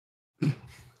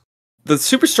The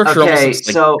superstructure Okay, almost looks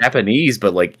like so- Japanese,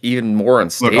 but like even more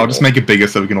unstable. Look, I'll just make it bigger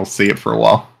so we can all see it for a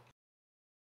while.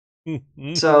 so?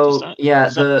 Does that- Yeah,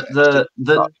 does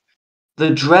that- the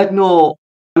dreadnought.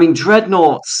 I mean,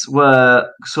 dreadnoughts were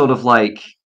sort of like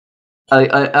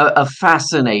a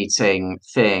fascinating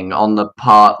thing on the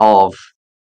part of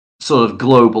sort of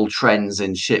global trends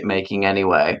in shipmaking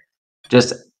anyway.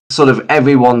 Just sort of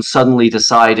everyone suddenly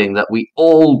deciding that we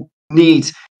all need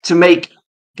to make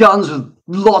guns with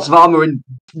lots of armor and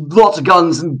lots of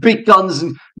guns and big guns,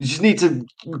 and you just need to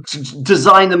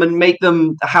design them and make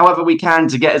them however we can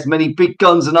to get as many big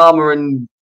guns and armor and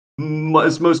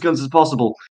as most guns as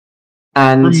possible.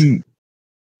 And From-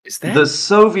 Is that the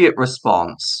Soviet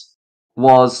response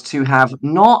was to have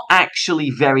not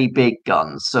actually very big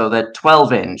guns. So they're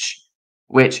 12-inch,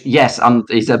 which, yes,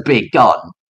 is a big gun,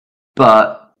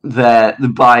 but they're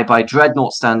by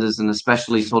dreadnought standards, and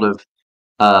especially sort of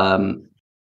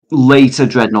later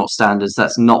dreadnought standards,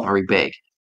 that's not very big.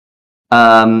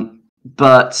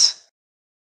 But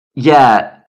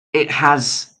yeah, it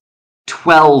has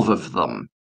 12 of them.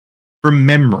 From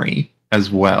memory as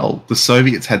well, the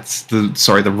Soviets had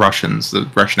the Russians, the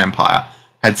Russian Empire,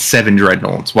 had 7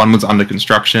 dreadnoughts. One was under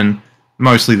construction.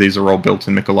 Mostly these are all built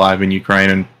in Mykolaiv in Ukraine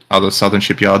and other southern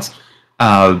shipyards.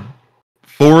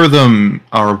 4 of them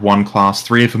are of one class,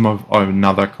 3 of them of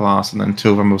another class, and then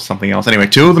 2 of them of something else. Anyway,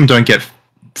 2 of them don't get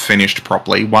finished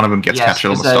properly. One of them gets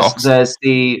captured on the stocks. There's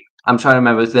the I'm trying to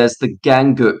remember. There's the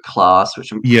Gangut class,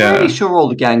 which I'm Yeah. pretty sure all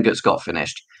the Ganguts got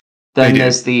finished. Then They did.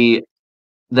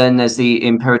 there's the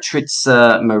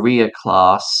Imperatrica Maria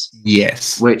class,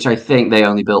 Yes. which I think they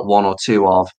only built 1 or 2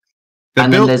 of. They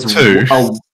and built then there's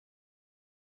 2.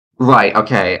 Right,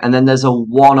 okay. And then there's a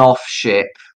one-off ship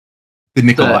The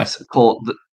Nikolai. that's called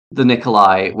the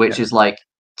Nikolai, which is like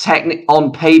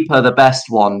on paper the best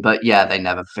one, but yeah, they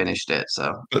never finished it.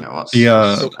 So you know what's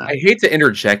So I hate to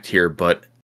interject here, but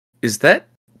is that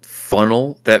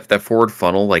funnel, that forward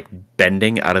funnel, like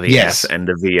bending out of the Yes. S end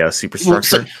of the Well,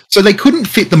 superstructure? so they couldn't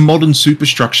fit the modern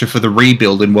superstructure for the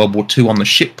rebuild in World War II on the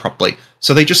ship properly.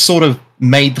 So they just sort of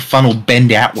made the funnel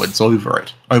bend outwards over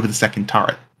the second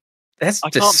turret. That's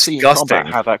I can't see in combat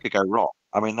disgusting. how that could go wrong.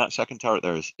 I mean, that second turret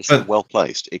there is so well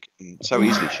placed. It can so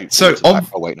easily shoot. So forwards and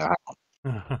back. Oh wait, no, hang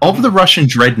on. Of the Russian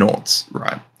dreadnoughts,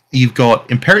 right, you've got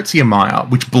Imperatrica Maya,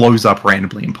 which blows up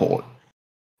randomly in port.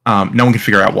 No one can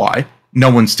figure out why. No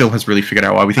one still has really figured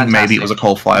out why. We think maybe it was a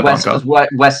coal fire bunker.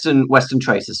 Western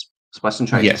traces. It's Western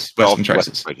traces. Yes, Western Oh, traces.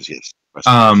 Western Traces, yes.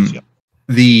 Western Traces, yeah.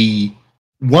 The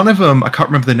one of them, I can't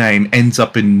remember the name, ends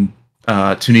up in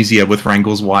Tunisia with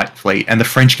Wrangel's White Fleet, and the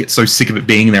French get so sick of it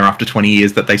being there after 20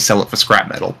 years that they sell it for scrap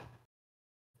metal.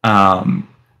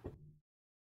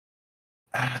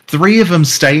 3 of them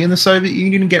stay in the Soviet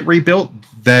Union and get rebuilt.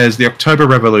 There's the October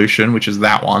Revolution, which is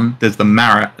that one. There's the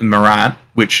Marat,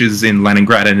 which is in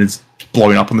Leningrad and is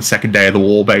blown up on the second day of the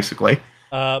war, basically.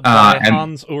 By and-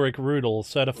 Hans Ulrich Rudel,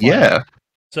 certified Yeah.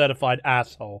 certified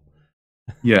asshole.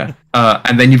 Yeah,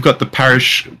 and then you've got the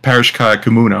Parishka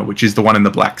Kumuna, which is the one in the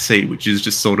Black Sea, which is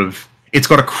just sort of it's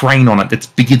got a crane on it that's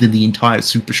bigger than the entire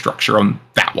superstructure on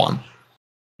that one.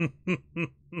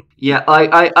 Yeah,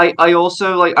 I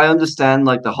also like I understand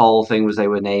like the whole thing was they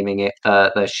were naming it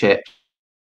their ships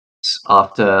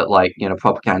after like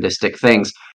propagandistic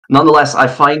things. Nonetheless, I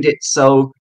find it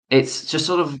so it's just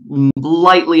sort of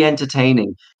lightly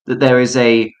entertaining that there is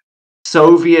a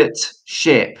Soviet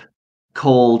ship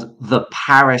called the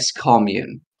Paris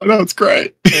Commune. I know, it's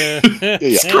great.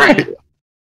 It's great.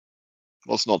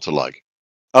 What's not to like?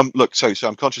 Look, so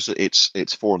I'm conscious that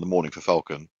it's 4 a.m. for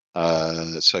Falcon.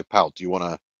 So Pal, do you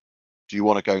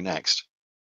wanna go next?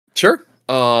 Sure.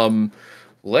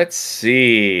 Let's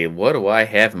see. What do I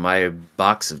have in my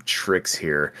box of tricks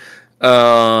here?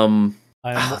 I'm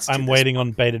let's do I'm this. waiting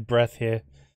on bated breath here.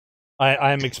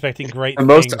 I'm expecting great. The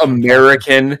most things from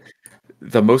American.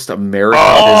 The most American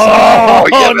Oh,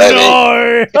 yeah, baby.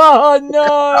 no! Oh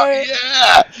no!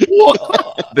 Yeah.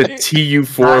 the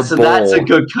TU4 So bowl. that's a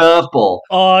good curveball.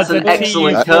 Oh, That's the an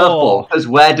excellent TU4. curveball. Because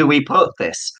where do we put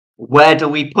this? Where do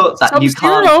we put that?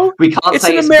 Sub-Zero. We can't It's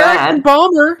say an it's American bad.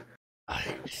 bomber.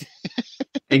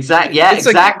 Exactly. Yeah, It's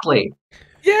like- exactly.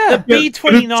 Yeah. The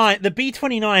B-29. The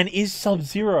B-29 is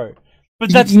Sub-Zero, but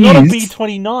It that's not a is.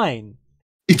 B-29.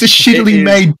 It's a shittily It is-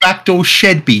 made backdoor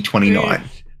shed B-29.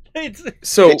 It's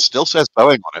So It still says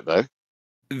Boeing on it though.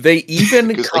 they even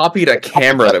Because they- copied a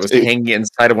camera that was too. hanging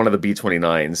inside of one of the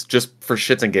B-29s just for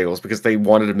shits and giggles because they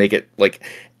wanted to make it like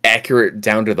accurate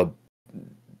down to the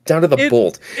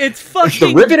bolt. it's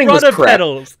fucking riveting was rudder crap.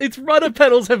 pedals. Its rudder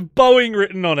pedals have Boeing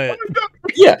written on it.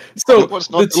 Yeah. So What's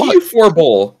the not to like? TU4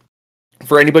 bowl,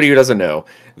 for anybody who doesn't know,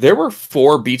 there were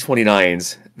 4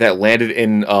 B-29s that landed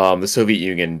in the Soviet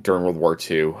Union during World War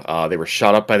II. They were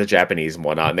shot up by the Japanese and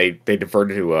whatnot, and they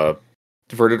diverted to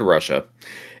Russia,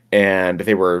 and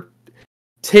they were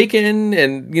taken,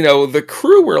 and the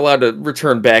crew were allowed to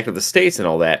return back to the States and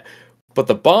all that, but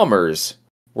the bombers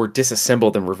were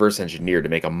disassembled and reverse engineered to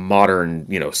make a modern,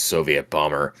 Soviet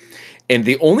bomber. And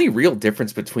the only real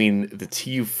difference between the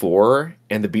TU4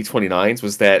 and the B-29s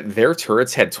was that their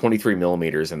turrets had 23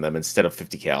 millimeters in them instead of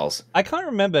 50 cals. I can't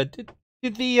remember.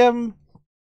 Did the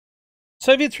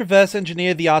Soviets reverse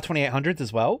engineer the R-2800s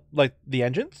as well, like the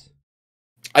engines?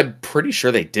 I'm pretty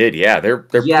sure they did. Yeah, they're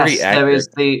Yes, pretty accurate. there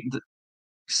is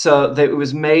so it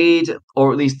was made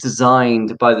or at least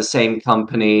designed by the same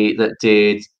company that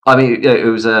did. I mean, it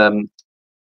was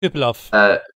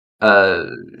Tupolev.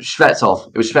 Shvetsov.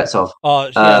 It was Shvetsov, Oh,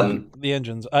 yeah, the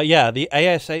engines. Yeah, the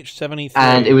ASH-73.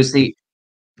 and it was the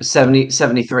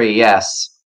 73. Yes,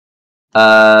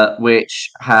 which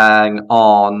hang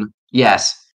on.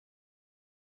 Yes.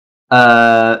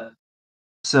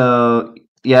 So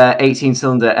yeah,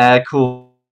 18-cylinder air cooled.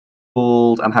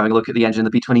 I'm having a look at the engine, the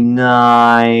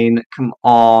B-29. Come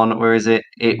on, where is it?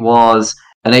 It was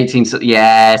an 18.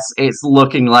 Yes, it's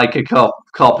looking like a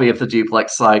copy of the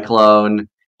Duplex Cyclone.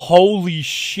 Holy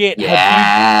shit!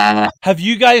 Yeah. Have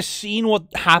you guys seen what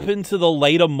happened to the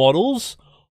later models?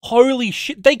 Holy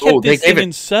shit! They kept they this gave thing it-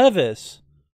 in service.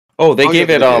 Oh, they Oh, gave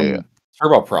yeah, it yeah.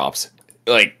 turboprops.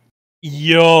 Like,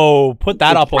 Yo, put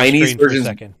that The up on Chinese screen for a versions-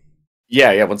 second.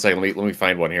 yeah. One second. Let me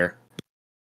find one here.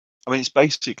 I mean, it's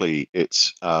basically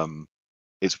it's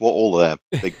what all their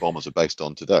big bombers are based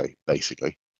on today.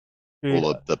 Basically,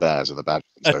 all of the Bears and the Badgers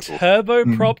A and so forth.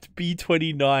 turbopropped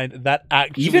B-29 that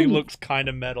actually Even- looks kind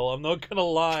of metal. I'm not gonna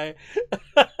lie.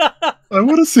 I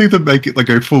want to see them make it like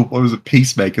go full, what was it,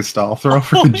 Peacemaker style. Throw a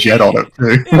freaking jet on it too.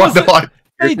 It Why was- not?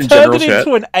 They Here's the turned general it chat.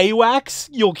 into an AWACS?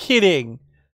 You're kidding.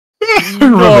 I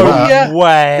remember No that. yeah.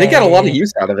 way. They got a lot of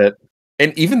use out of it,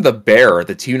 and even the Bear,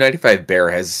 the Tu-95 Bear,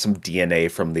 has some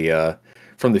DNA from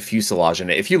the fuselage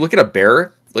in it. If you look at a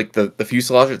Bear, like the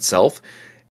fuselage itself,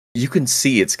 you can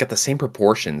see it's got the same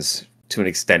proportions to an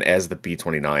extent as the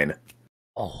B-29.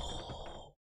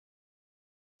 Oh.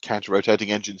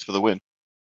 Counter-rotating engines for the win.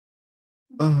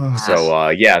 Oh, So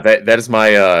yeah, that is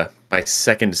my my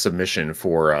second submission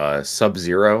for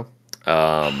Sub-Zero.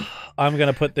 I'm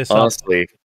gonna put this up. Honestly,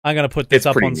 I'm gonna put this it's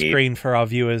up pretty on neat. screen for our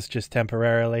viewers just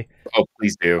temporarily. oh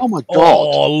please do. Oh my god!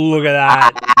 Oh, look at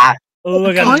that!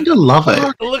 Look I at kind of love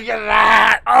it. Look at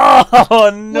that!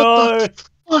 Oh no! What the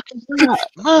fuck is that,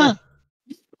 man?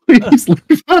 Please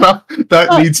leave that up. That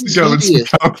That needs to go in is some hideous.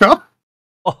 cover.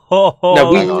 Oh,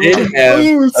 Now we hang on. did have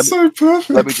Oh, it's so perfect.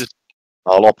 Let me just.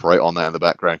 I'll operate on that in the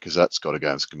background because that's got to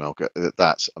go in Skamelka.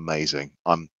 That's amazing.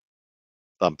 I'm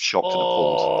shocked and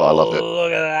appalled, but I love it.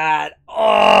 Look at that!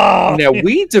 Oh, Now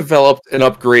we developed an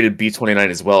upgraded B-29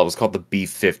 as well. It was called the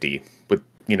B-50 with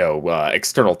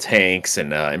external tanks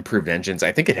and improved engines.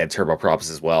 I think it had turboprops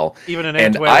as well. Even an And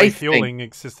end-to-end I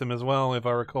refueling system as well, if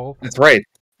I recall. That's right.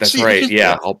 That's See, right. it-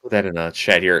 Yeah, I'll put that in a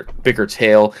chat here. Bigger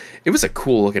tail. It was a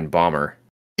cool looking bomber.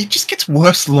 It just gets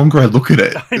worse the longer I look at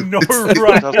it. I know, It's-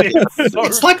 right? it's- so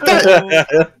it's like cool.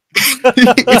 that-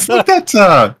 it's like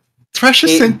that. Thrasher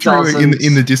It sent through doesn't-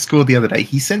 in the Discord the other day.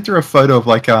 He sent through a photo of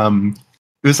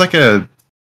it was like a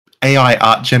AI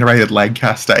art generated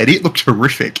Lancaster, and it looked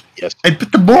horrific. Yes.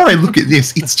 But the more I look at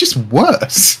this, it's just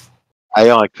worse.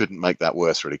 AI couldn't make that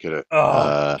worse, really, could it?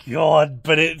 Oh god,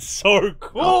 but it's so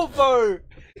cool though.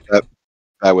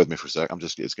 Bear with me for a sec.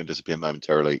 It's going to disappear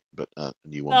momentarily, but a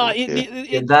new one. No, will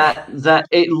appear. That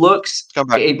it looks Come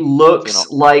back. it looks You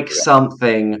know, like yeah.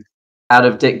 something out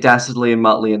of Dick Dastardly and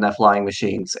Muttley and their flying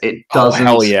machines. It Oh, doesn't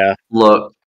hell yeah.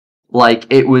 look like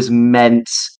it was meant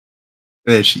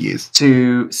There she is.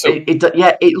 to. So-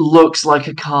 It looks like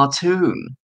a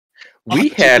cartoon. We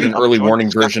Oh, had an I'm early trying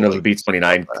warning to version of the speculate. Beats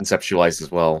 29 conceptualized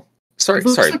as well. Sorry, It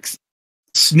looks sorry. like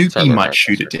Snoopy Sorry about might that.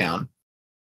 shoot it down.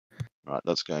 Right,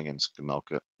 that's going in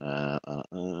Skamelka. I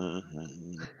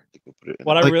think we'll put it in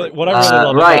What I the- really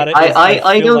love Right, about it is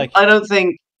I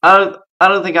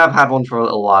don't think I've had one for a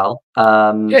little while.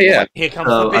 Yeah. here comes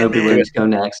So the I'll bit be man. willing to go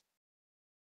next.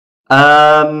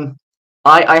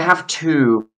 I have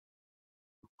two.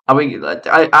 We've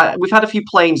had a few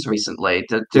planes recently.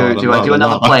 Do I do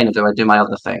another plane or do I do my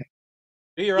other thing?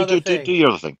 Do your Do other do thing. your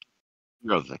other thing.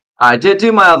 Your other thing. I did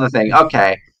do my other thing.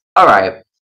 Okay. All right.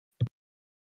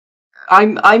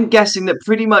 I'm guessing that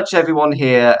pretty much everyone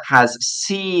here has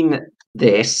seen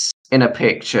this in a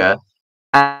picture,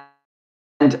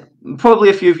 and probably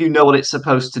a few of you know what it's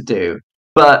supposed to do.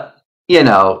 But it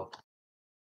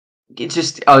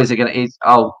just is it gonna? It's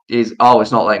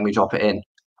not letting me drop it in.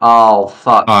 Oh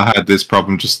fuck! I had this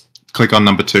problem. Just click on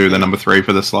number 2, then number 3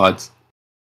 for the slides.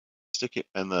 Stick it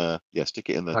in the Okay.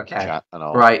 chat, and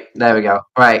I'll. Right, there we go.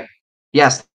 Right,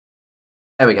 yes,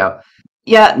 there we go.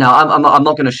 Yeah, no, I'm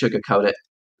not going to sugarcoat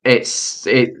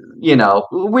it.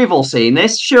 We've all seen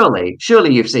this. Surely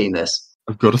you've seen this.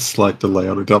 I've got a slight delay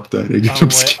on it updating.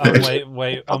 I'm scared. I'm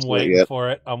Not waiting yet.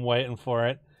 for it. I'm waiting for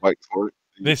it. Wait for it.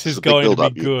 This It's is a big going to be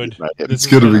build-up. good. This This It's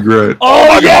is gonna be great.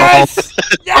 Oh yes!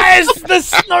 Yes! The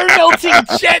snow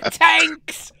melting jet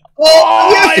tanks!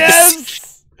 Oh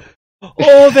yes!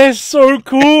 Oh, they're so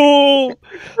cool!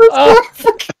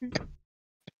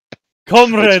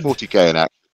 Comrade, 40k in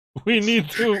action. we need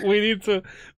to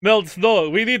melt snow.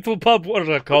 We need to pump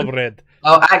water, comrade.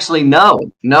 Oh, actually, no.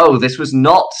 This was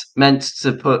not meant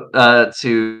to put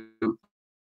to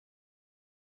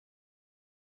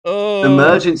Oh,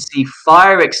 emergency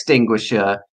fire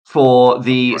extinguisher for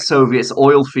the Soviets'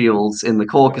 oil fields in the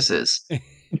Caucasus.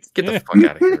 Get the fuck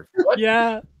out of here. What?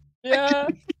 yeah.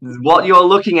 What you're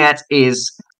looking at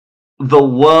is the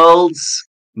world's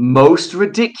most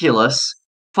ridiculous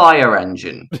fire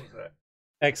engine.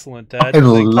 Excellent, Dad. I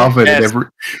love it. That's It's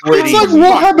pretty like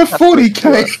Warhammer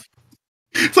 40k.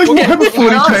 It's like Warhammer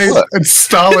 40k and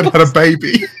Stalin had a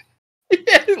baby.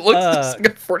 Yeah, it looks just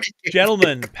like a 40.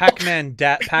 Gentlemen, Pac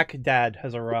Dad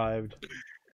has arrived.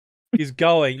 He's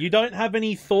going. You don't have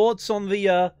any thoughts on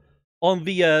the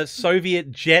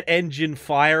Soviet jet engine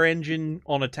fire engine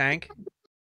on a tank?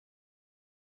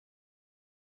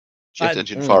 Jet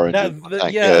engine, fire engine.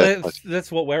 tank,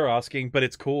 That's what we're asking, but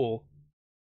it's cool.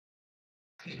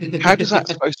 How does that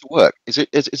supposed to work? Is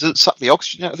it suck the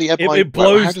oxygen out of the air? It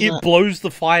blows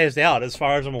the fires out, as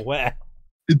far as I'm aware.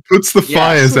 It puts the Yeah.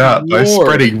 fires out by Lord.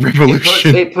 spreading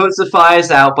revolution. It puts the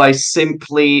fires out by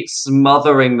simply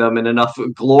smothering them in enough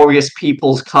glorious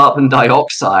people's carbon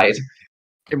dioxide.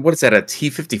 And what is that, a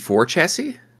T-54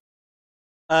 chassis?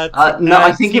 No,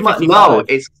 I think it might. No,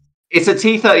 it's a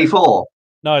T-34.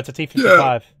 No, it's a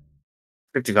T-55.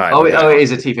 55. Oh, it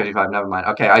is a T-55. Never mind.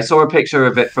 Okay, I saw a picture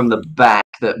of it from the back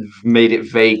that made it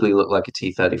vaguely look like a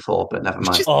T-34, but never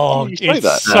mind. Oh, You say it's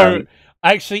that. so.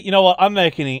 Actually, you know what? I'm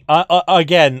making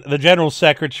again. The general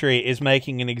secretary is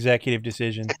making an executive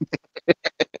decision.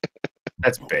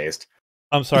 That's based.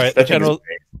 I'm sorry, the That thing is general.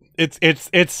 based.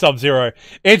 It's Sub-Zero.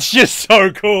 It's just so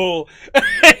cool.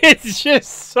 It's just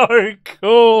so We'll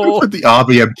cool. put the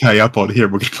RBMK up on here.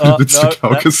 We're going to put Oh, this no, to that's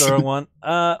Caucasus. the wrong one.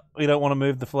 We don't want to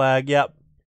move the flag. Yep,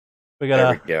 we There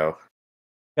gotta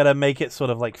we go. make it sort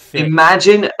of like fit.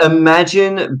 Imagine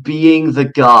being the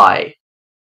guy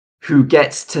who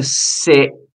gets to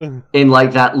sit in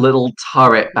like that little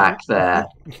turret back there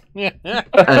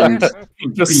and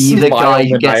Just be the smile guy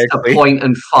who gets to maniacally. point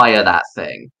and fire that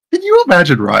thing. Can you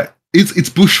imagine, right? It's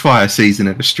bushfire season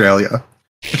in Australia.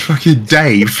 Fucking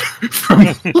Dave from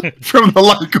the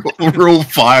local rural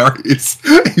fire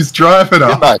is driving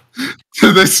up Goodbye.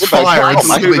 to this Goodbye. fire in Oh,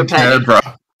 my Southern goodness.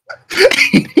 Canberra.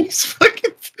 He's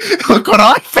fucking look what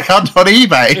I found on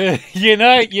eBay. you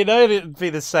know it'd be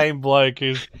the same bloke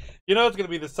who's. You know it's gonna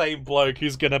be the same bloke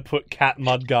who's gonna put cat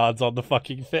mud guards on the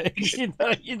fucking thing.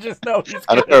 You just know he's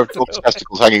And a gonna pair of do corpse it.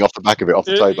 testicles hanging off the back of it, off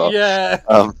the tow bar. Yeah.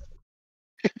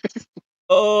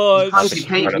 Oh, Fancy it's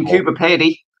Pete and incredible. Cooper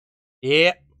Pedy.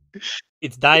 Yeah.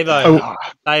 It's Davo. Oh.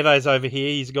 Davo's over here.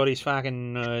 He's got his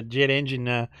fucking jet engine.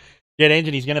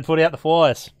 He's going to put out the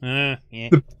fires. Yeah.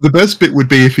 The best bit would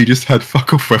be if he just had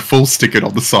 "fuck off, we're full" stickered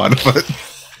on the side of it.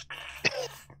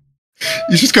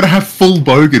 He's just gonna have full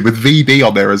bogan with VB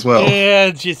on there as well. Yeah,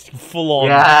 just full on.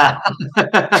 Yeah.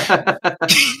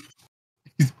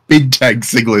 He's big tag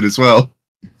singlet as well.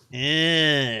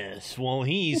 Yes. While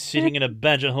he's sitting in a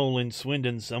badger hole in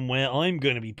Swindon somewhere, I'm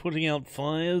going to be putting out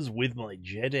fires with my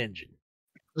jet engine.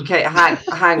 Okay,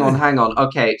 hang on.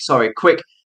 Okay, sorry, quick.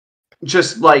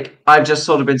 Just I've just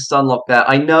sort of been stunlocked there.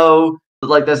 I know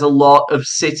that there's a lot of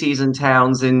cities and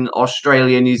towns in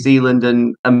Australia, New Zealand,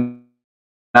 and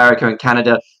America and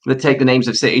Canada that take the names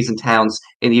of cities and towns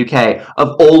in the UK. Of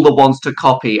all the ones to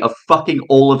copy, of fucking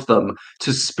all of them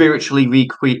to spiritually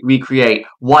recreate,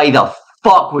 why the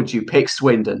fuck would you pick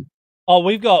Swindon? Oh,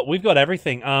 we've got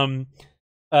everything.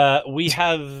 We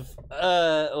have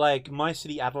my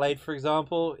city, Adelaide, for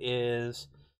example, is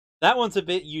that one's a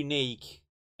bit unique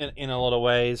in a lot of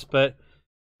ways, but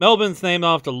Melbourne's named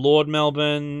after Lord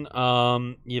Melbourne.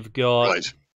 You've got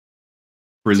Right.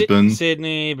 Brisbane.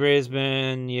 Sydney,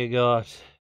 Brisbane. You got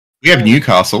We have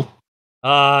Newcastle.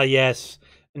 yes.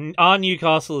 Our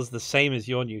Newcastle is the same as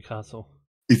your Newcastle.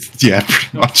 It's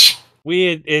pretty much.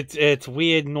 Weird. It's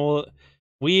weird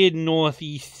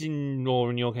northeastern, or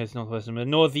in your case northwestern, but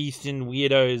northeastern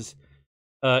weirdos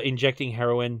injecting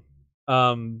heroin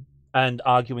and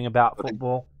arguing about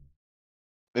football.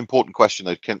 Important question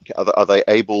though: are they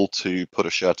able to put a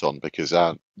shirt on? Because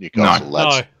our Newcastle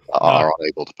lads are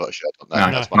unable to put a shirt on.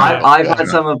 No. That's my I've had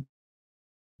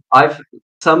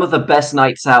some of the best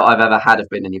nights out I've ever had have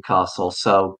been in Newcastle.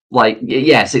 So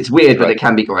yes, it's weird, but it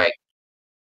can be great.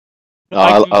 No,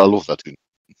 I love that tune.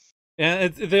 Yeah,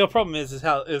 the problem is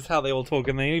how they all talk,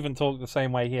 and they even talk the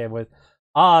same way here. With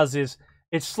ours is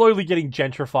it's slowly getting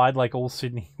gentrified, like all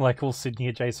Sydney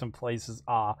adjacent places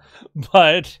are,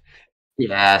 but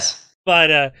Yes.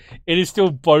 it is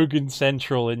still Bogan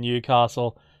Central in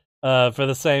Newcastle, for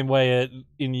the same way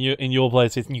in your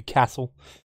place it's Newcastle.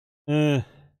 You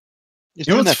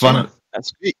know what's fun?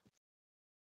 That's great.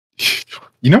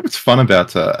 You know what's fun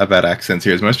about accents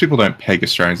here is most people don't peg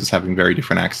Australians as having very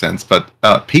different accents, but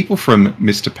people from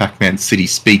Mr. Pac-Man City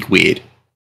speak weird.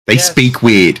 They Yes. speak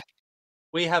weird.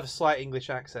 We have a slight English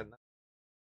accent.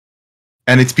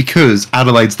 And it's because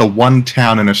Adelaide's the one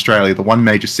town in Australia, the one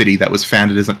major city that was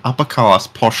founded as an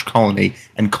upper-caste posh colony,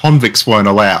 and convicts weren't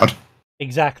allowed.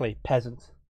 Exactly,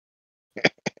 peasants.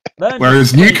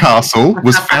 Whereas Newcastle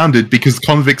was founded because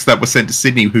convicts that were sent to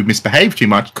Sydney who misbehaved too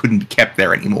much couldn't be kept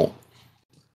there anymore.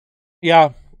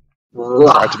 Yeah.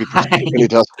 Right, to be precise, it really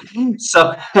does.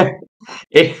 So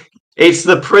it's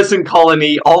the prison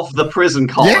colony of the prison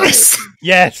colony. Yes!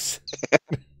 Yes.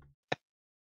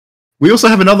 We also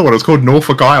have another one. It's called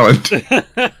Norfolk Island.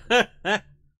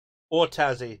 Or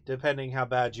Tassie, depending how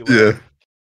bad you are. Yeah.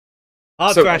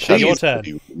 Hard So, Thrasher, your turn.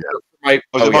 Right.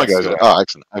 Oh, Oh, my yes, goes. go ahead. Oh,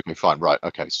 excellent. Okay, fine. Right.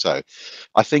 Okay. So,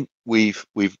 I think we've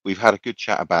had a good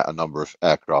chat about a number of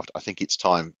aircraft. I think it's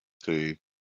time to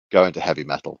go into heavy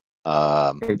metal.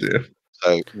 Oh dear.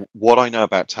 So, what I know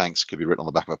about tanks could be written on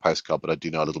the back of a postcard, but I do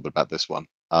know a little bit about this one.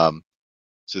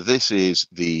 So, this is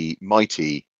the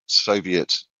mighty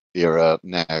Soviet era,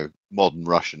 now modern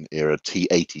Russian era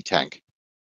T-80 tank.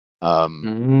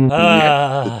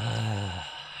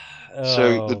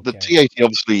 So the T-80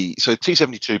 obviously, so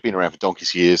T-72 been around for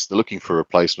donkey's years. They're looking for a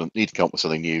replacement, need to come up with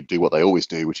something new, do what they always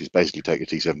do, which is basically take a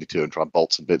T-72 and try and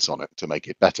bolt some bits on it to make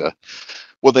it better.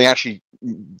 What they actually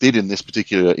did in this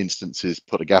particular instance is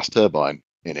put a gas turbine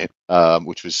in it,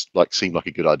 which was seemed like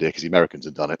a good idea because the Americans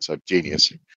had done it, so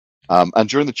genius. And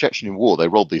during the Chechen War, they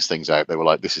rolled these things out. They were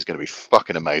like, this is going to be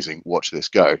fucking amazing. Watch this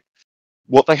go.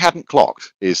 What they hadn't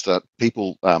clocked is that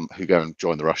people who go and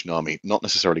join the Russian army not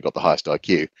necessarily got the highest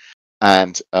IQ.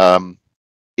 And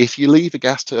if you leave a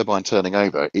gas turbine turning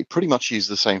over, it pretty much uses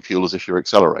the same fuel as if you're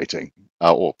accelerating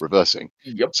or reversing.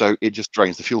 Yep. So it just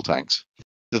drains the fuel tanks.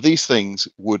 So these things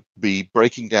would be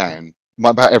breaking down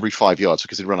about every 5 yards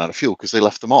because they'd run out of fuel because they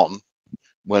left them on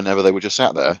whenever they were just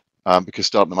sat there because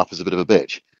starting them up is a bit of a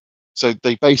bitch. So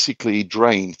they basically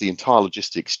drained the entire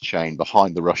logistics chain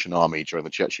behind the Russian army during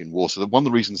the Chechen War. So one of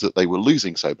the reasons that they were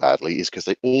losing so badly is because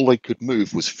all they could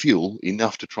move was fuel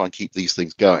enough to try and keep these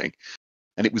things going.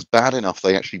 And it was bad enough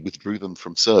they actually withdrew them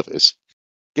from service.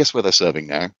 Guess where they're serving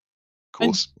now? Of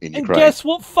course, in And Ukraine. guess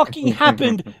what fucking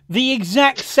happened the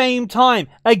exact same time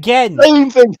again? Same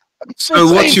thing.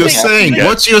 So what you're saying, Yeah.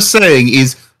 what you're saying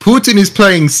is Putin is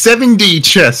playing 7D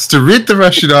chess to rid the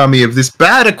Russian army of this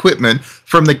bad equipment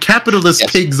from the capitalist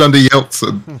Yes. pigs under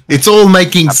Yeltsin. It's all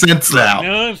making sense now.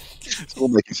 No. It's all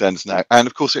making sense now. And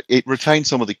of course, it retains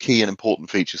some of the key and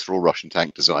important features for all Russian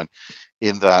tank design,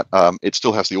 in that it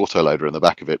still has the autoloader in the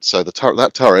back of it. So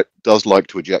that turret does like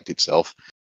to eject itself.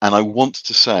 And I want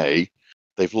to say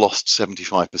they've lost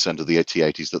 75% of the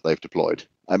T-80s that they've deployed.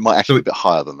 It might actually be a bit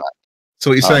higher than that.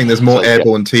 So what you're saying, there's more so, yeah.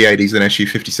 airborne T-80s than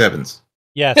Su-57s?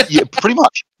 Yes. Yeah, pretty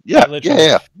much. Yeah,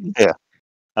 Literally.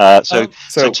 yeah. So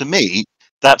So to me,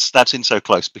 that's in so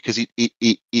close, because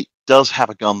it does have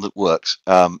a gun that works.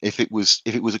 If it was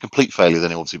a complete failure,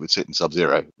 then it obviously would sit in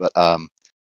Sub-Zero. But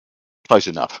close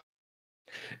enough.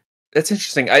 that's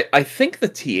interesting. I think the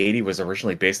T-80 was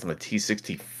originally based on the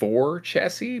T-64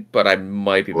 chassis, but I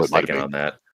might be Well, it might have mistaken on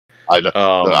that. I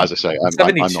don't, as I say, I'm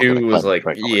not gonna 72 was claim like,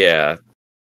 correct on it. yeah.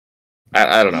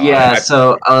 I don't know. Yeah,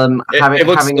 so It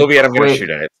looks having Soviet. I'm going to quick- shoot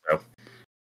at it. So.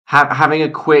 having a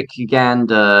quick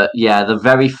gander, the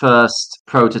very first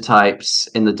prototypes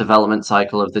in the development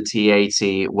cycle of the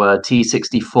T-80 were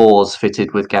T-64s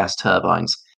fitted with gas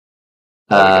turbines.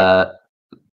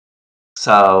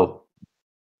 So,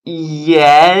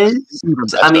 yes. Even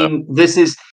I better. mean,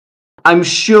 I'm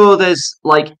sure there's,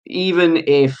 like, even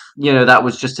if, that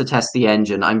was just to test the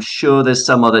engine, I'm sure there's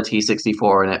some other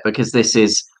T-64 in it, because this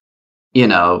is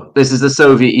the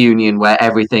Soviet Union, where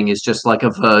everything is just like a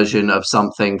version of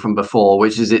something from before,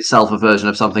 which is itself a version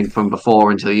of something from before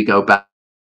until you go back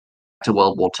to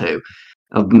World War II.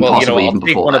 Possibly I'll even take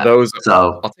before one that. of those.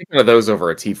 So, I'll take one of those over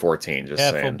a T-14. Just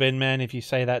Careful, saying. Bin Man, if you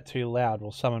say that too loud,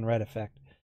 we'll summon Red Effect.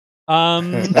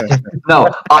 no,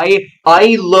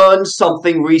 I learned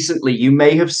something recently. You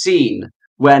may have seen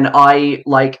when I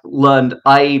learned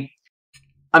I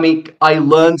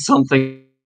learned something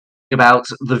about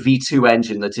the V2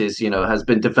 engine that is, has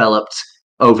been developed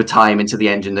over time into the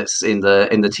engine that's in the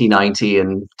T90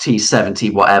 and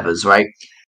T70 whatevers, right?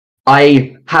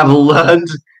 I have learned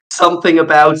something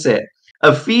about it.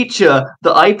 A feature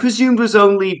that I presumed was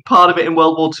only part of it in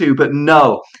World War II, but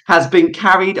no, has been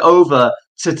carried over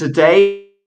to today,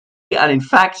 and in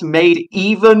fact made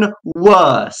even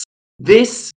worse.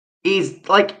 This is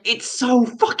it's so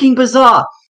fucking bizarre.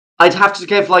 I'd have to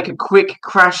give a quick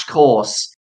crash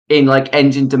course in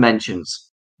engine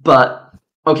dimensions. But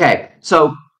okay,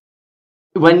 so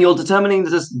when you're determining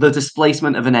the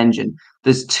displacement of an engine,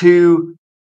 there's two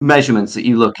measurements that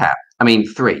you look at. I mean,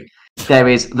 three. There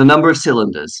is the number of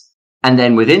cylinders, and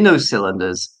then within those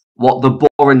cylinders, what the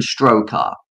bore and stroke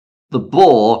are. The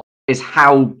bore is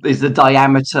the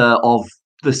diameter of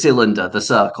the cylinder, the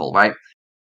circle, right?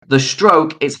 The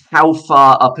stroke is how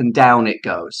far up and down it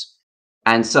goes.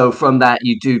 And so from that,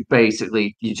 you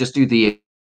just do the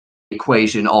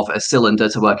equation of a cylinder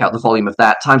to work out the volume of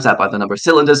that, times that by the number of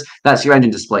cylinders. That's your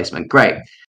engine displacement. Great.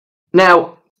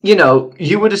 Now,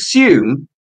 you would assume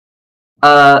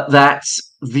that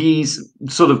these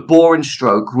sort of bore and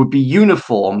stroke would be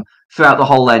uniform throughout the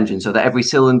whole engine, so that every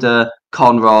cylinder,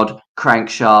 conrod,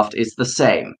 crankshaft is the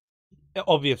same.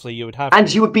 Obviously, you would have And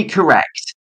to. you would be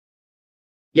correct.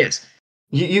 Yes.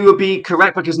 You would be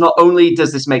correct, because not only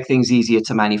does this make things easier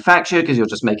to manufacture, because you're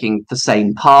just making the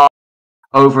same part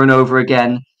over and over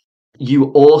again, you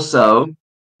also,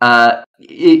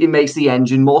 it makes the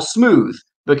engine more smooth,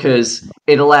 because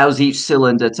it allows each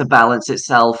cylinder to balance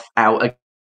itself out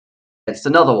against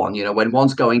another one. When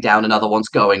one's going down, another one's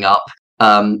going up,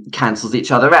 cancels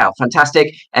each other out.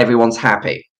 Fantastic. Everyone's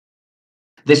happy.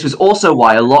 This was also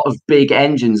why a lot of big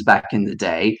engines back in the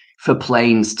day, for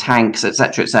planes, tanks,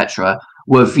 etc.,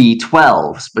 were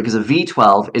V12s, because a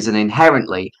V12 is an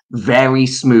inherently very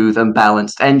smooth and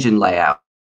balanced engine layout,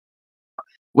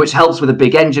 which helps with a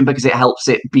big engine because it helps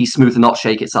it be smooth and not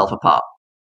shake itself apart.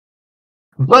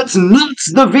 But not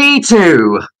the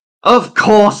V2! Of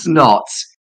course not!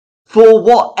 For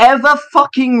whatever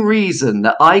fucking reason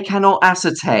that I cannot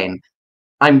ascertain,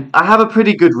 I have a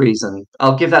pretty good reason,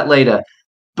 I'll give that later,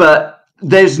 but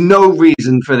there's no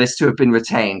reason for this to have been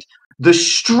retained. The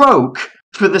stroke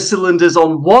for the cylinders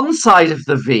on one side of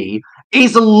the V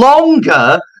is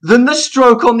longer than the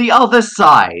stroke on the other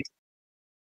side.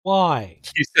 Why?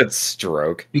 You said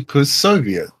stroke. Because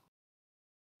Soviet.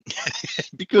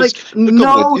 Because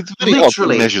No, it's very odd to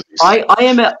literally. measure this. I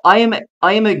am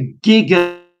a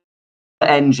giga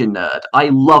engine nerd. I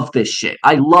love this shit.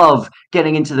 I love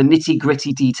getting into the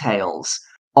nitty-gritty details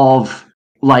of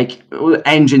like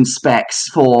engine specs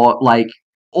for like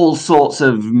all sorts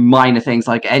of minor things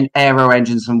like aero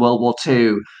engines from World War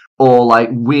II, or like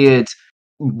weird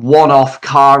one-off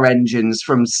car engines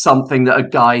from something that a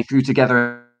guy threw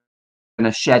together in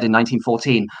a shed in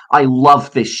 1914. I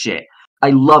love this shit.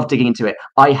 I love digging into it.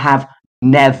 I have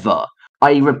never,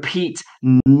 I repeat,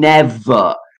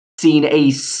 never seen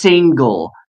a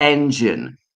single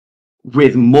engine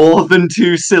with more than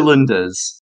 2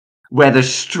 cylinders where the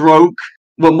stroke,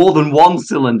 well, more than 1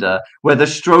 cylinder, where the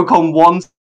stroke on one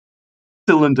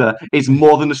cylinder is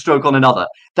more than the stroke on another.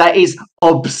 That is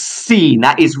obscene.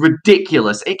 That is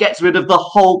ridiculous. It gets rid of the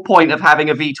whole point of having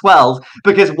a V12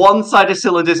 because one side of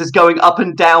cylinders is going up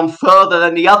and down further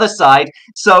than the other side.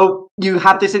 So you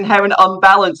have this inherent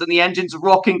unbalance and the engine's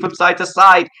rocking from side to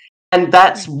side. And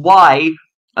that's why,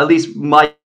 at least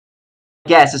my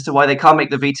guess as to why they can't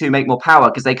make the V2 make more power,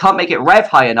 because they can't make it rev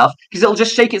high enough, because it'll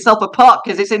just shake itself apart,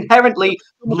 because it's inherently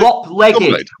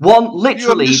lop-legged.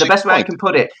 Literally, the best way I can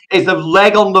put it is the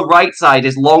leg on the right side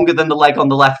is longer than the leg on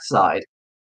the left side.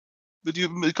 But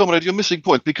comrade, you're missing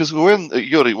point, because when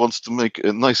Yuri wants to make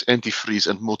a nice antifreeze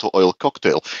and motor oil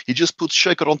cocktail, he just puts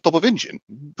shaker on top of engine.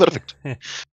 Perfect.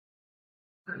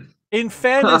 In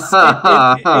fairness,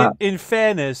 in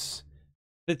fairness,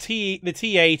 the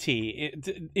T80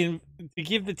 to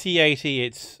give the T80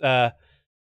 its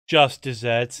just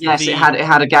desserts. Yes, it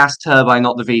had a gas turbine,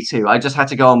 not the V2. I just had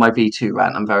to go on my V2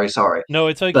 rant. I'm very sorry. No,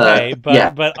 it's okay,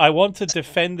 but I want to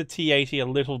defend the T80 a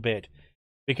little bit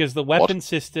because the weapon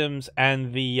systems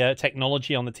and the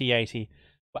technology on the T80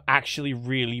 were actually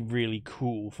really, really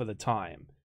cool for the time.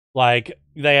 Like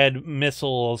they had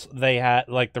missiles, they had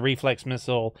like the reflex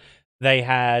missile, they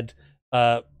had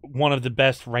one of the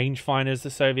best rangefinders the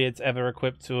Soviets ever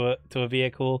equipped to a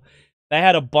vehicle. They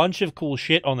had a bunch of cool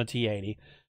shit on the T-80.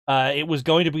 It was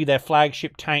going to be their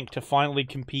flagship tank to finally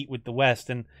compete with the West,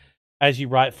 and as you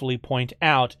rightfully point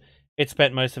out, it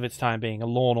spent most of its time being a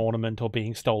lawn ornament or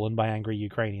being stolen by angry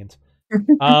Ukrainians.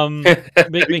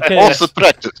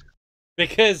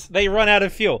 Because they run out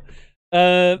of fuel.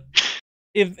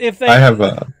 If they I have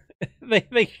a...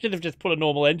 They should have just put a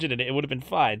normal engine in it. It would have been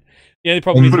fine. The only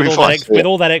problem is with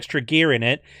all that extra gear in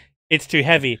it, it's too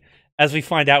heavy, as we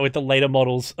find out with the later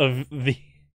models of the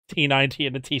T90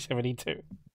 and the T72.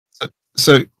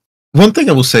 So one thing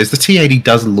I will say is the T80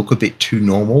 does look a bit too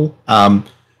normal.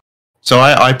 So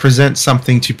I present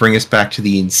something to bring us back to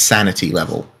the insanity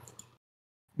level.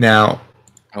 Now...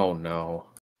 Oh no.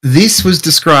 This was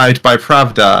described by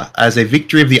Pravda as a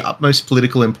victory of the utmost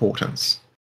political importance.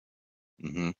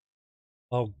 Mm-hmm.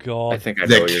 Oh god. I think I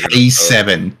know the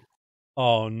K7.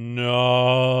 Oh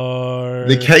no.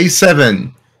 The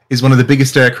K7 is one of the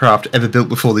biggest aircraft ever built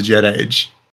before the jet age.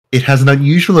 It has an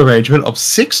unusual arrangement of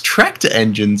 6 tractor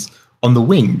engines on the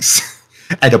wings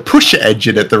and a pusher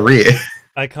engine at the rear.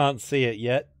 I can't see it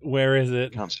yet. Where is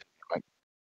it?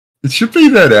 It should be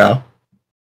there now.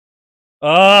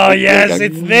 Oh yes,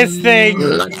 it's this thing.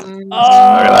 Oh,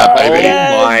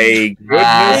 my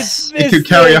goodness! It could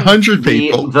carry 100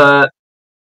 people.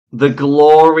 The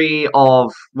glory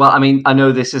of, well, I mean, I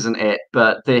know this isn't it,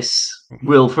 but this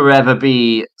will forever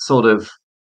be sort of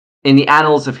in the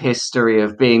annals of history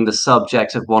of being the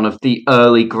subject of one of the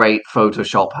early great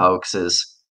Photoshop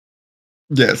hoaxes.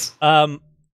 Yes. Oh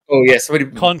yeah,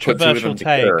 somebody controversial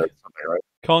take. Right?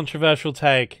 Controversial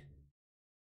take.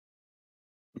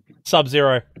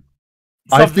 Sub-Zero.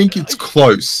 I think it's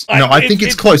close. I think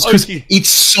it's close because it's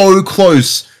so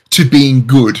close to being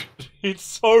good. It's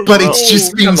so but it's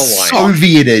just been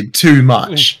Sovieted too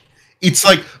much. It's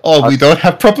like, oh, we don't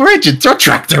have proper engine. Throw a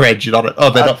tractor engine on it. Oh,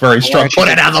 they're not very strong. Put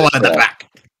another one in the back.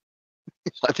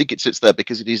 I think it sits there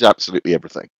because it is absolutely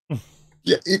everything.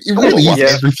 Yeah, it really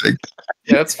is everything.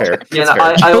 Yeah, that's fair. Yeah,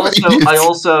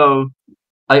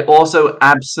 I also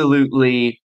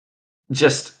absolutely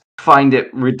just find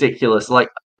it ridiculous. Like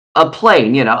a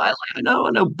plane, I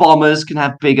know bombers can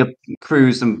have bigger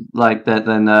crews than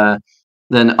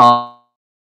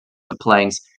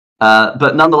planes.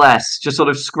 But nonetheless, just sort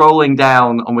of scrolling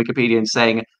down on Wikipedia and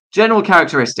saying general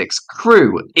characteristics: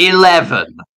 crew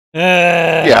 11.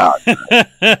 Yeah,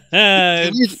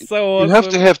 it's so awesome. You have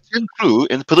to have 10 crew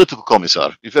and political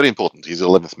commissar. It's very important. He's the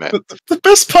 11th man. The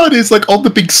best part is, like, on the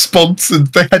big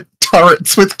sponsons, they had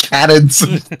turrets with cannons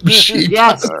and machine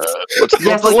guns. Under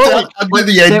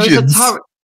the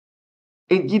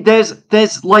engines.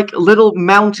 There's like little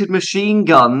mounted machine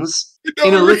guns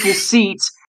in a little seat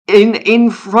in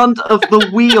front of the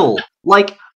wheel,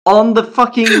 like on the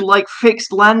fucking like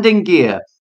fixed landing gear.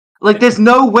 Like there's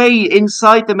no way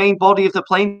inside the main body of the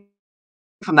plane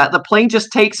from that. The plane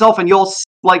just takes off, and you're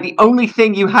like the only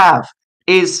thing you have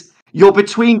is you're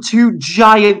between two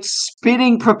giant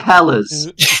spinning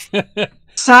propellers,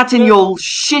 sat in your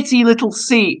shitty little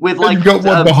seat with like. You've got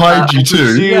one behind you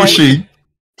too, machine.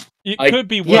 It could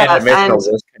be worse. Yeah, and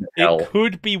it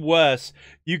could be worse.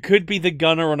 You could be the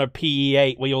gunner on a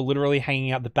PE-8 where you're literally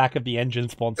hanging out the back of the engine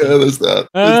sponsor. Yeah, there's that.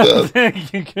 There's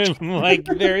that. You can, like,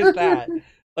 there is that.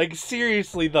 Like,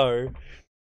 seriously, though.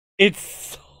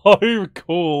 It's so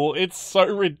cool. It's so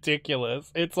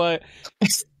ridiculous. It's like...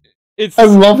 I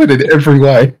love it in every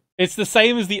way. It's the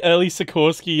same as the early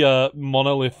Sikorsky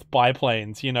monolith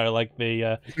biplanes, you know, like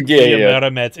the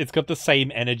Muromets. It's got the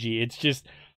same energy. It's just...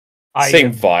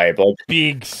 Same vibe, like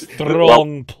big,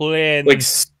 strong plane, like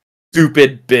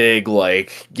stupid big,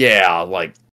 like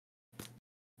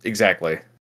exactly.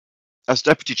 As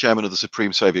deputy chairman of the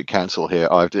Supreme Soviet Council here,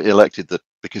 I've elected that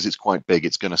because it's quite big,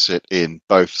 it's going to sit in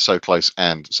both So Close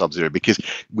and Sub-Zero, because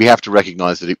we have to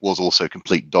recognise that it was also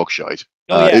complete dog shite.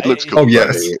 It looks cool. Oh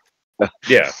yes,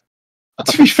 yeah.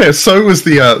 To be fair, so was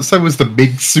the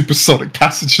big supersonic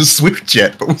passenger Swift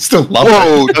jet, but we still love it.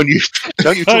 Whoa!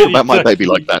 Don't you talk about my baby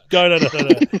like that? No.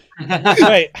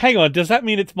 Wait, hang on. Does that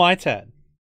mean it's my turn?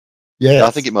 Yeah, I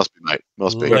think it must be, mate.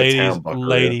 Must be.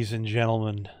 Ladies and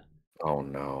gentlemen. Oh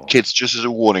no, Kids! Just as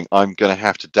a warning, I'm going to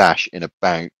have to dash in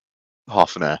about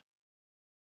half an hour.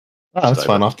 Oh, that's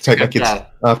fine. I have to take my kids. I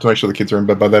have to make sure the kids are in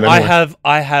bed by then. Anyway.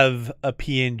 I have a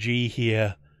PNG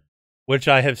here, which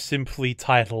I have simply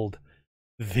titled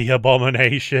The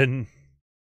Abomination.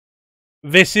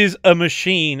 This is a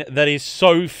machine that is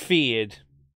so feared,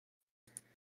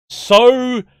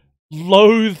 so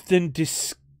loathed and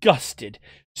disgusted,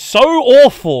 so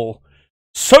awful,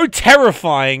 so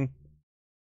terrifying.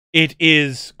 It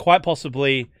is quite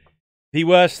possibly the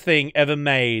worst thing ever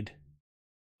made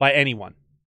by anyone.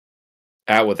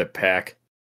 Out with it, Pack.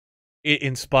 It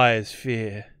inspires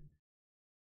fear.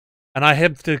 And I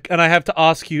have to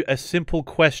ask you a simple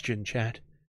question, chat.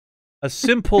 A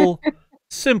simple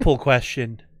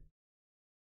question.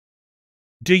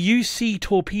 Do you see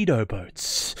torpedo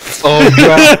boats? Oh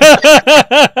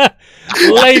god.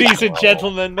 Ladies and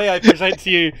gentlemen, may I present to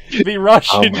you the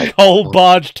Russian coal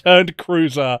barge turned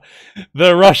cruiser,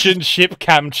 the Russian ship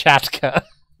Kamchatka.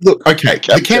 Look, okay,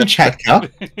 the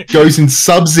Kamchatka goes in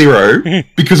Sub-Zero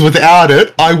because without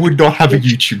it, I would not have a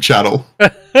YouTube channel.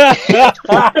 That's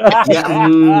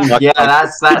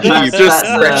You just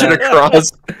stretch it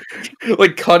across,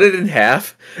 like cut it in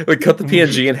half, like cut the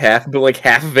PNG in half, but like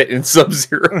half of it in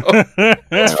Sub-Zero.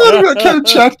 What's funny about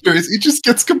Kamchatka is it just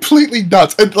gets completely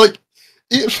nuts, and like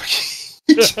it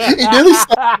nearly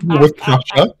started with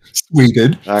Russia,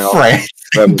 Sweden, France,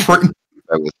 and Britain.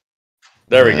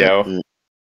 There we go.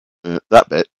 That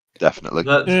bit definitely.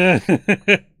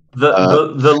 The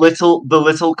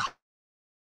little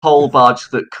coal barge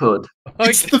that could.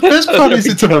 It's the best part is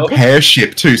it's a repair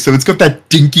ship too, so it's got that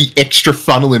dinky extra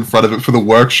funnel in front of it for the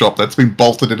workshop that's been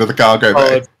bolted into the cargo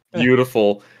bay. It's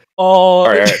beautiful. All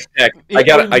right. Pack. I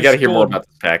gotta hear more about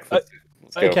this, Pack.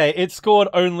 Okay, it scored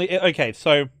only. Okay,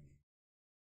 so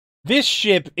this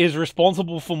ship is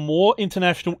responsible for more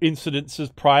international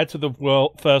incidences prior to the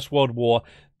First World War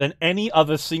than any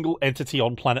other single entity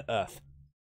on planet Earth.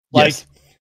 Like,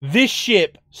 this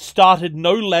ship started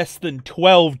no less than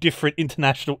 12 different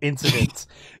international incidents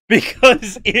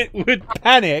because it would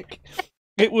panic.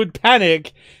 It would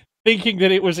panic thinking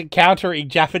that it was encountering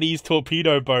Japanese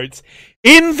torpedo boats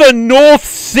in the North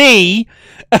Sea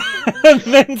and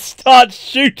then start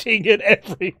shooting at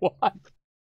everyone.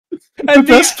 And the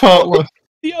best part was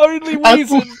the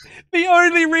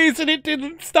only reason it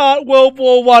didn't start World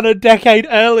War I a decade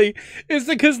early is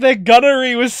because their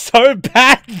gunnery was so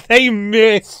bad they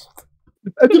missed.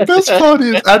 And the best part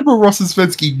is Admiral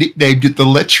Rossensvensky nicknamed it the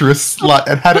lecherous slut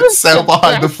and had it sail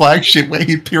behind the flagship where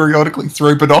he'd periodically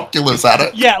throw binoculars at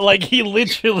it. Yeah, like he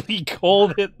literally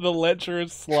called it the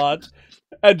lecherous slut,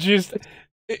 and just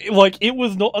like it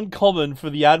was not uncommon for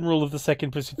the Admiral of the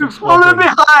 2nd Pacific Squadron.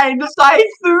 Follow behind as I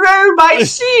throw my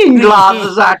seeing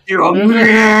glasses at you.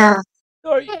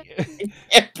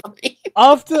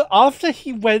 After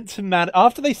he went to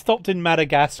after they stopped in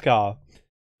Madagascar,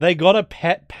 they got a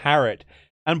pet parrot,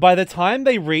 and by the time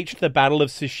they reached the Battle of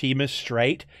Tsushima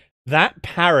Strait, that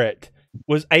parrot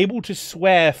was able to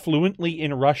swear fluently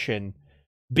in Russian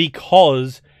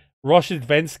because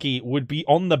Rossensvensky would be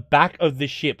on the back of the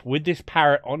ship with this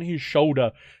parrot on his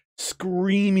shoulder,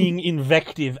 screaming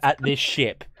invective at this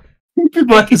ship. He did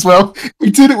that as well.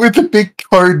 He did it with a big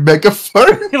code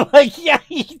megaphone. Like, yeah,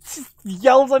 he just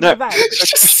yells under that.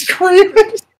 Just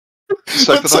screaming.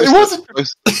 So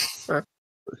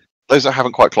those that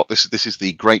haven't quite clocked this is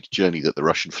the great journey that the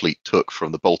Russian fleet took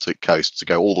from the Baltic coast to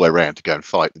go all the way around to go and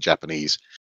fight the Japanese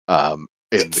in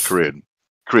the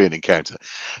Korean encounter.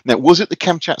 Now, was it the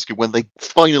Kamchatka when they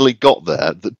finally got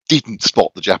there that didn't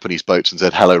spot the Japanese boats and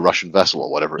said "Hello, Russian vessel"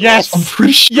 or whatever it Yes! was? I'm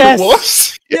pretty sure Yes! it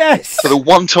was. Yes. For the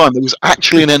one time there was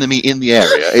actually an enemy in the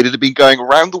area, it had been going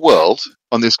around the world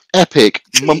on this epic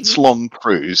months-long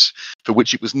cruise for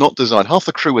which it was not designed. Half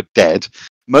the crew are dead.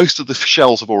 Most of the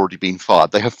shells have already been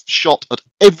fired. They have shot at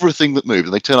everything that moved,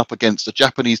 and they turn up against a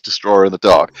Japanese destroyer in the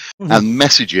dark and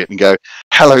message it and go,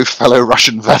 "Hello, fellow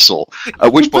Russian vessel."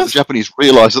 At which point the Japanese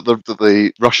realise that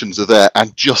the Russians are there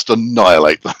and just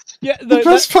annihilate them. Yeah, The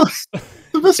best part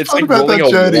It's like about rolling that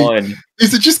a journey 1.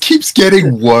 is it just keeps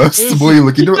getting worse the more you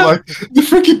look into it. Like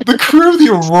the crew of the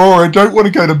Aurora don't want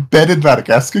to go to bed in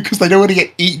Madagascar because they don't want to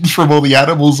get eaten from all the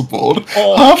animals aboard.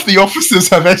 Oh. Half the officers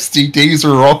have STDs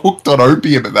or are all hooked on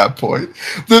opium at that point.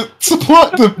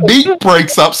 The meat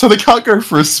breaks up, so they can't go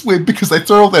for a swim because they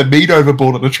throw all their meat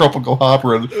overboard in a tropical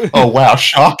harbour. And oh wow,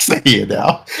 sharks are here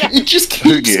now. It just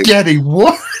keeps getting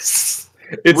worse.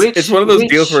 It's one of those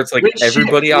deals where it's like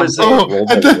everybody on board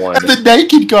rolled and a 1. the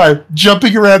naked guy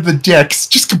jumping around the decks,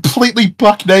 just completely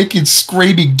buck naked,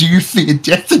 screaming, "Do you fear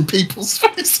death?" in people's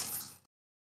faces.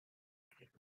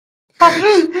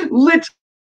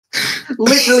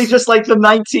 Literally just like the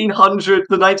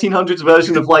 1900s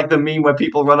version of like the meme where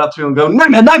people run up to him and go,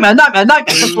 "Nightmare, nightmare, nightmare,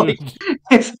 nightmare." Like,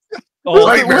 it's, Oh,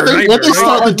 When they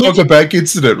start the Dogger Bank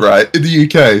incident, right, in the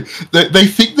UK, they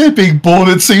think they're being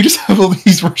boarded, so you just have all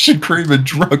these Russian crewmen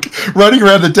drunk, running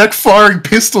around the deck, firing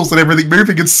pistols and everything,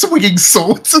 moving and swinging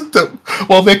swords at them,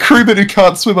 while their crewmen who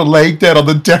can't swim are laying down on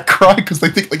the deck crying because they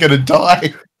think they're going to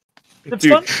die.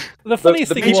 The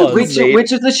funniest thing people was...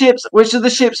 which of the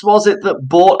ships was it that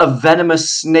bought a venomous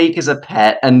snake as a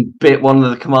pet and bit one of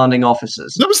the commanding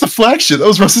officers? That was the flagship. That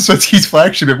was Rossisvetsky's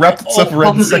flagship. It wrapped itself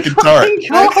around the second turret.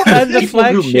 And the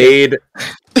flagship...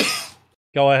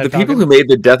 Go ahead. The people who made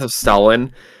The Death of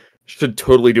Stalin should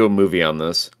totally do a movie on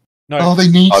this. No, Oh, they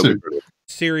need to.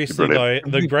 seriously Brilliant.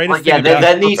 though, the greatest Like, yeah, thing there, about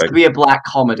there needs to be a black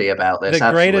comedy about this. the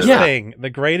greatest absolutely. thing,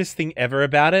 the greatest thing ever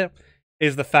about it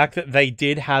is the fact that they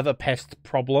did have a pest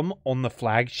problem on the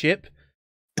flagship,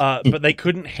 but they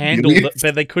couldn't handle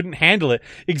it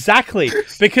exactly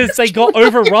because they got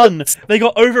overrun. They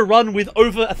got overrun with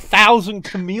over 1,000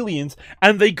 chameleons,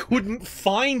 and they couldn't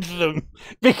find them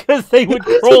because they would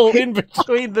crawl in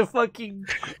between the fucking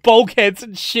bulkheads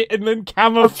and shit, and then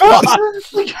camouflage.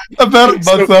 About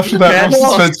a month after that,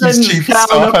 Rossisvetsky's chief of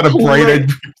staff had a brain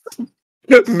injury.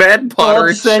 Mad Potter God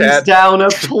in sends chat. down a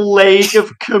plague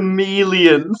of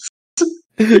chameleons.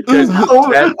 Mad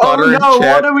Oh Potter in no,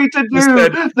 chat what are we to just do?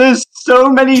 said- There's so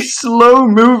many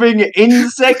slow-moving,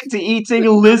 insect-eating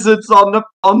lizards on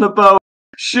the boat.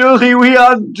 Surely we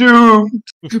are doomed.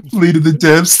 Fleet of the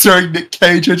Damned starring Nick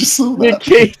Cage. I just saw that. Nick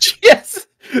Cage, yes.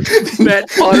 Mad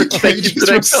Potter, Nick thank you Cage for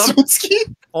that is comment.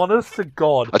 Rossisvetsky. Honest to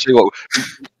God. I tell you what,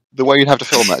 the way you'd have to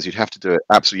film that is you'd have to do it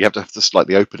absolutely. You have to have this like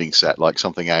the opening set, like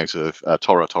something out of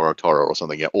Tora or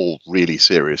something. Yeah, all really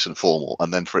serious and formal,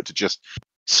 and then for it to just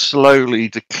slowly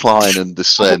decline and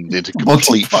descend into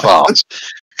complete farce.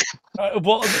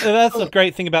 Well, that's the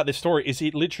great thing about this story is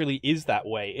it literally is that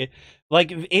way.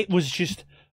 It was just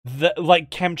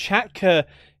Kamchatka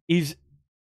is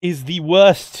the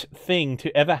worst thing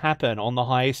to ever happen on the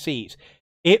high seas.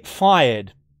 It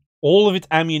fired all of its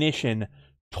ammunition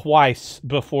twice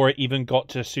before it even got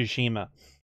to Tsushima,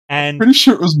 and Pretty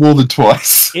sure it was more than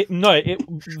twice. I think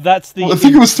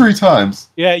it was 3 times.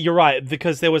 Yeah, you're right,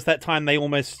 because there was that time they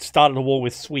almost started a war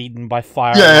with Sweden by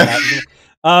firing.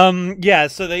 Yeah.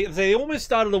 So they almost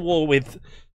started a war with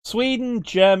Sweden,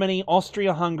 Germany,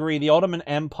 Austria-Hungary, the Ottoman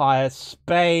Empire,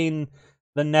 Spain,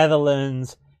 the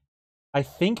Netherlands, I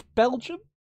think Belgium?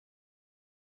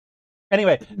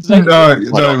 Anyway. No,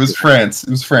 it was France. It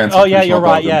was France. Oh, yeah, you're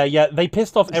right. Yeah. They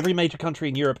pissed off every major country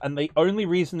in Europe, and the only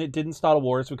reason it didn't start a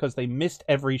war is because they missed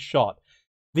every shot.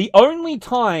 The only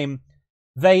time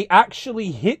they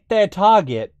actually hit their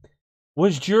target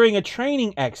was during a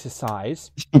training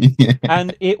exercise, Yeah.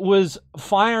 and it was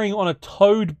firing on a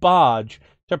towed barge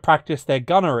to practice their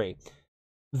gunnery.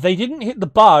 They didn't hit the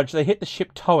barge, they hit the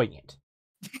ship towing it.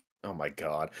 Oh my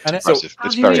god! And It's it, impressive. How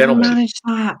It's do you very even gentlemen. manage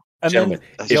that? and Gentlemen, then,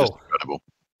 That's yo, just incredible.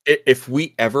 If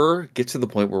we ever get to the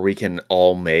point where we can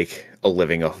all make a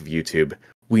living off of YouTube,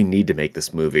 we need to make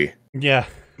this movie. yeah.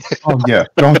 Oh yeah,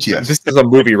 don't you? This is a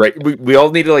movie, right? We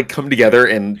all need to like come together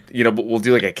and we'll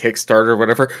do like a Kickstarter or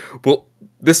whatever. Well,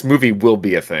 this movie will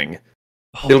be a thing.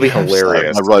 It'll be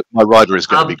hilarious. My rider is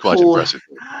going to be quite Cool. impressive.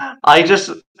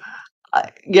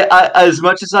 As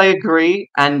much as I agree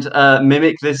and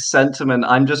mimic this sentiment,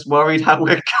 I'm just worried how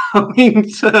we're going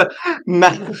to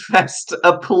manifest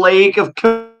a plague of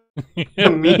chameleons.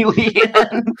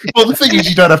 Well, the thing is,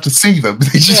 you don't have to see them.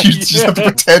 You just have to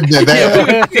pretend they're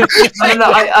there.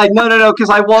 No, because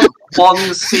I want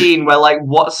one scene where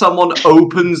someone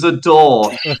opens a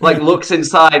door, looks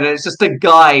inside, and it's just a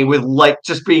guy with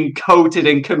just being coated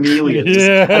in chameleons,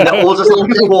 and they're all just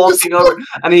walking over,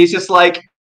 and he's just like,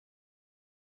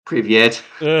 "Привет."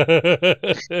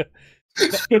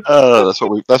 That's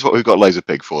what we've got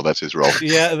Laserpig for. That's his role.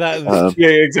 Yeah, yeah,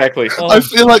 exactly. I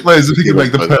feel like Laserpig could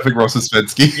make the perfect Ross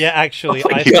Uspensky. Yeah, actually,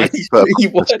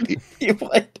 He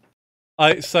would.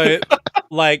 So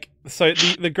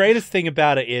the greatest thing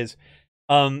about it is,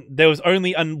 there was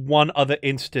only one other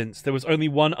instance. There was only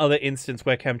one other instance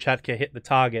where Kamchatka hit the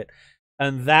target,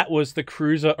 and that was the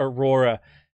cruiser Aurora,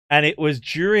 and it was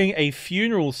during a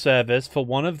funeral service for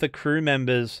one of the crew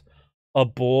members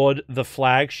aboard the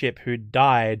flagship who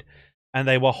died, and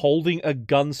they were holding a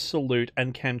gun salute,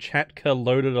 and Kamchatka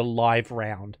loaded a live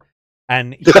round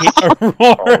and hit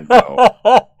Aurora. Oh,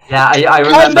 no. Yeah, I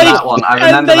remember that one. I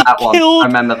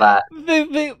remember that.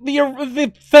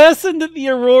 The person that the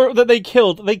Aurora that they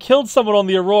killed someone on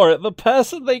the Aurora. The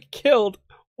person they killed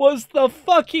was the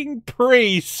fucking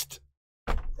priest.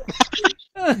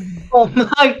 Oh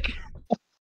my.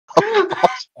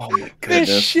 Oh my goodness.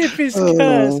 This ship is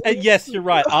cursed. And yes, you're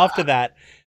right. After that,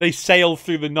 they sail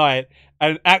through the night,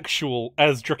 and actual,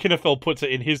 as Drakinafel puts it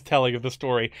in his telling of the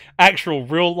story, actual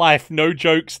real life, no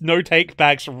jokes, no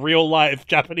take-backs, real life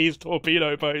Japanese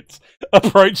torpedo boats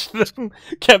approach them.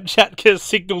 Kamchatka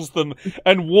signals them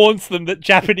and warns them that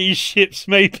Japanese ships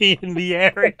may be in the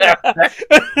area.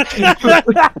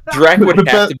 Drac would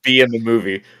have to be in the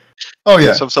movie. Oh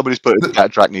yeah. So if somebody's put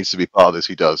that Drac needs to be part of this.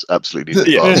 He does absolutely need to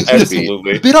be part of this.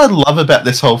 Absolutely. The bit I love about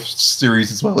this whole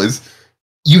series as well is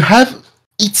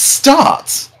it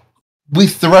starts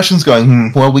with the Russians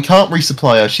going, well, we can't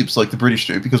resupply our ships like the British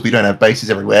do because we don't have bases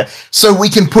everywhere, so we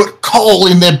can put coal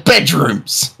in their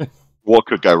bedrooms. What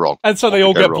could go wrong? And so they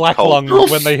all get black lung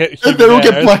when they hit. And they all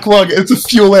get black lung. It's a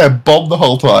fuel air bomb the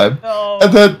whole time. Oh.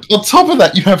 And then on top of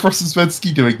that, you have Ross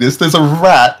Uspensky doing this. There's a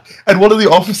rat, and one of the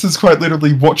officers quite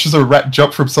literally watches a rat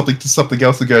jump from something to something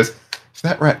else and goes, if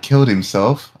that rat killed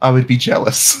himself, I would be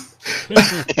jealous.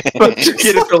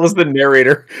 Drakinafel is the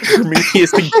narrator.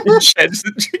 Prometheus and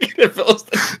Drakinafel is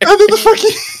the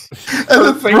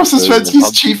And then Ross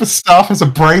Uspensky's chief of staff has a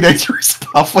brain aneurysm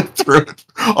halfway through it.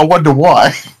 I wonder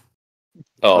why.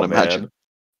 Oh, imagine. man.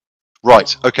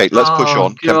 Right, okay, let's push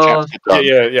on.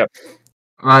 Yeah.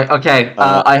 Right, okay.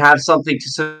 I have something to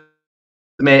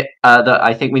submit that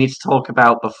I think we need to talk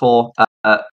about before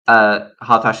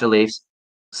Harthasha leaves.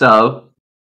 So,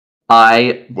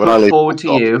 I put forward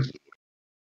to you.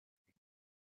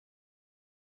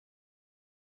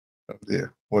 Oh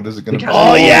dear. What is it going to be?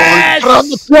 Oh, yes!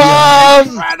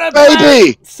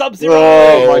 Baby! Sub-Zero!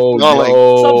 Oh, my darling.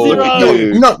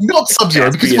 Sub-Zero! No, not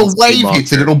Sub-Zero, because if a wave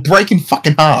hits it, it'll break in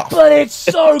fucking half. But it's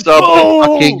so cool!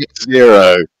 Fucking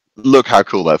Zero. Look how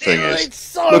cool that thing is. It's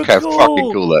so Look how cool.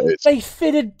 fucking cool that is. They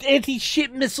fitted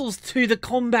anti-ship missiles to the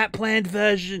combat planned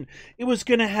version. It was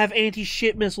going to have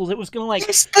anti-ship missiles. It was going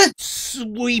to,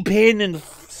 sweep in and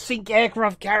sink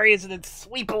aircraft carriers and then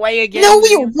sweep away again. No,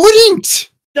 it wouldn't!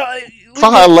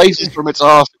 Fire lasers from its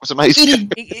ass. It was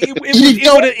amazing.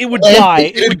 It would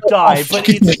die. It would die. But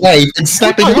wave and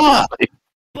snap in half.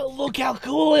 But look how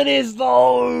cool it is,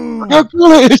 though. How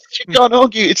cool it is! You can't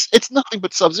argue. It's nothing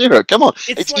but Sub-Zero. Come on,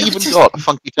 it's even got a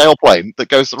funky tailplane that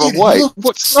goes the wrong way.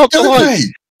 What's not right?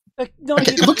 No,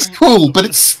 it looks cool, but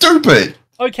it's stupid.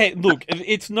 Okay, look,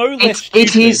 it's no less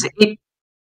stupid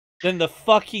than the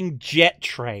fucking jet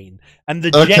train, and the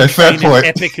jet train is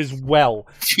epic as well.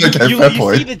 You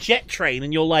see the jet train,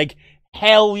 and you're like,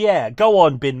 hell yeah, go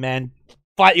on, Bin Man,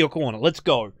 fight your corner, let's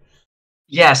go.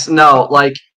 Yes, no,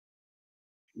 like,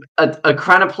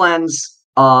 Kranoplans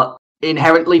are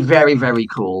inherently very, very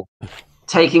cool.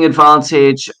 Taking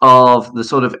advantage of the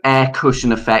sort of air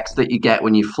cushion effects that you get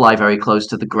when you fly very close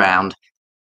to the ground.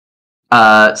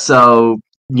 So,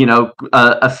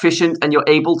 efficient, and you're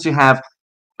able to have...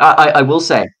 I will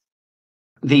say,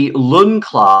 the Lun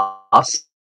class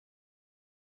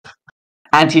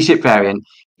anti-ship variant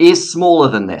is smaller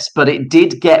than this, but it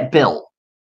did get built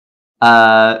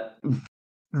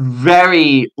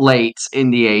very late in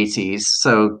the 80s,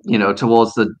 so,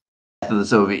 towards the death of the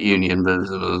Soviet Union,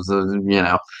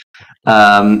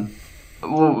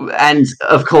 and,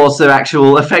 of course, their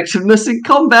actual effectiveness in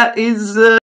combat is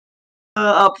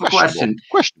up for question.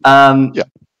 Yeah.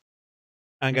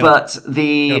 But I'm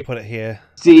gonna put it here.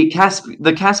 The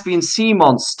Caspian Sea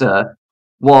Monster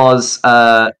was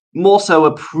more so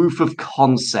a proof of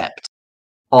concept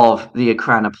of the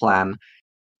Ekranoplan.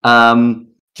 Can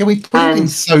we put it in And-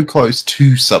 so close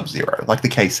to Sub-Zero, like the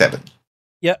K7?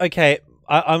 Yeah, okay.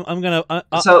 I'm gonna.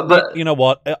 But you know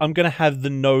what? I'm gonna have the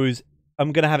nose.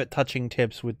 I'm gonna have it touching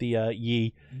tips with the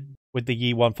Yi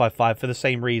 155 for the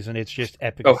same reason. It's just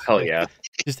epic. Oh hell yeah!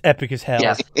 Just epic as hell.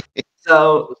 yes.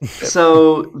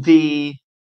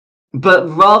 But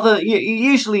rather,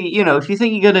 usually, if you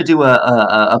think you're going to do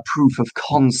a proof of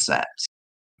concept,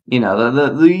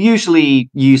 usually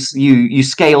you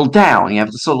scale down. You have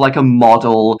sort of like a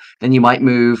model, then you might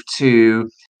move to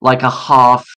like a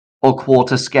half or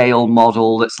quarter scale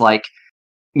model that's like,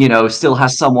 still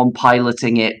has someone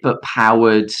piloting it but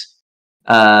powered,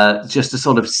 just to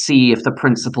sort of see if the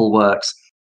principle works.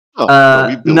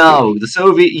 No, the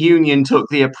Soviet Union took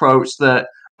the approach that,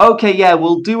 okay, yeah,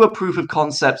 we'll do a proof of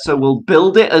concept, so we'll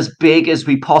build it as big as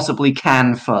we possibly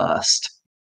can first.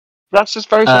 That's just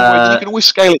very simple. You can always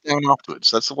scale it down afterwards.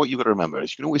 That's what you've got to remember.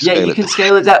 Is you can always scale it. Yeah, you can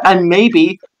scale it down, and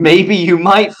maybe you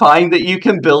might find that you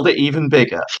can build it even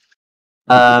bigger.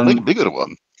 Make a bigger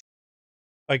one.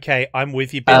 Okay, I'm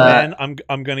with you, Bitman.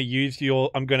 I'm gonna use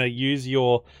your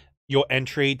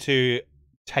entry to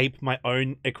tape my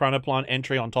own Ekranoplan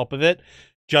entry on top of it,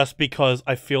 just because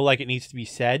I feel like it needs to be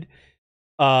said.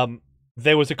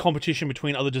 There was a competition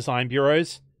between other design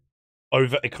bureaus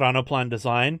over Ekranoplan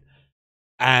design,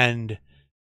 and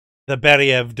the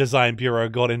Beriev Design Bureau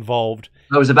got involved.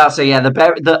 I was about to say, yeah, I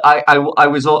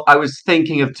was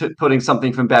thinking of putting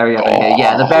something from Beriev in here.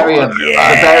 Yeah, the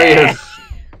Beriev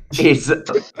is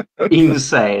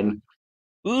insane.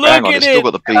 Look Hang on, at it's still it.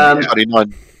 got the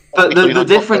B29. But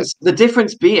the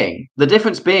difference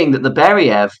being that the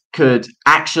Beriev could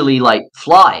actually like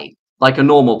fly like a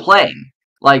normal plane.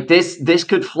 Like this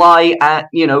could fly at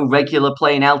regular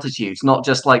plane altitudes, not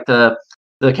just like the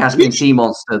Caspian Sea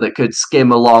Monster that could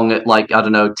skim along at like, I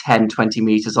don't know, 10, 20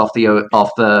 meters off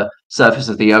the surface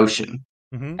of the ocean.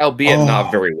 Mm-hmm. Albeit not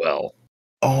very well.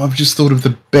 Oh, I've just thought of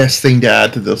the best thing to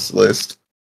add to this list.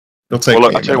 It'll take Well,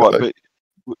 me look, I tell you what,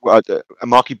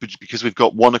 Marky, because we've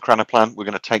got one Ekranoplan, we're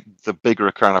going to take the bigger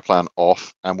Ekranoplan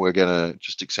off, and we're going to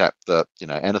just accept that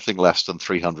anything less than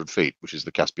 300 feet, which is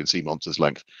the Caspian Sea Monster's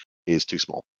length, is too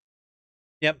small.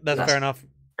 Yep, that's fair enough.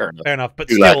 Fair enough, but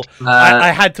Too still, late.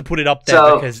 I had to put it up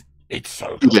there because it's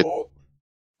so cool.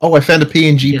 Oh, I found a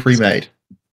PNG Yes. pre-made.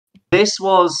 This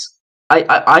was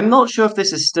I'm not sure if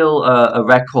this is still a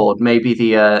record. Maybe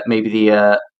the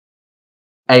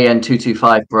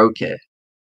AN225 broke it.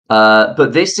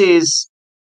 But this is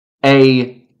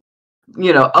a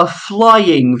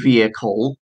flying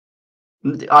vehicle.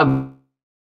 I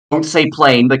won't say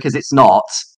plane because it's not,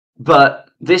 but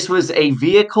this was a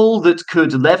vehicle that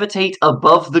could levitate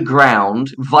above the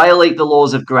ground, violate the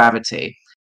laws of gravity,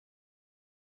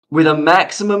 with a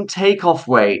maximum takeoff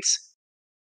weight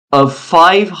of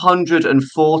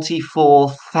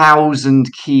 544,000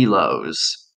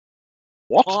 kilos.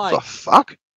 What My the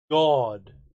fuck?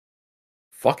 God,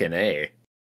 Fucking A.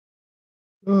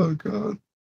 Oh god.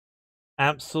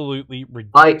 absolutely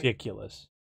ridiculous.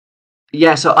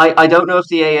 Yeah, so I don't know if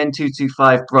the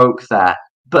AN225 broke that,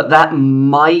 but that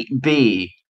might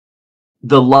be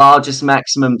the largest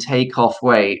maximum takeoff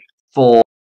weight for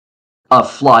a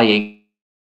flying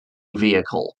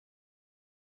vehicle.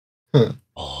 Oh,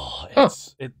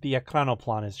 the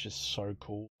Ekranoplan is just so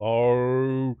cool.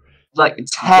 Oh, Like That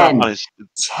 10 one is-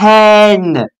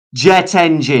 jet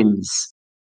engines.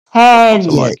 10!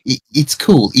 So, like- It's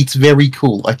cool. It's very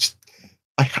cool. The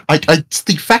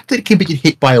fact that it can be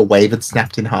hit by a wave and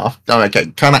snapped in half, okay,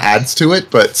 kind of adds to it,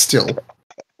 but still.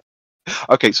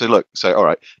 Okay, so look, all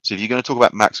right. So if you're going to talk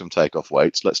about maximum takeoff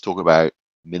weights, let's talk about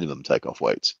minimum takeoff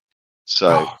weights.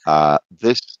 So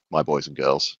this, my boys and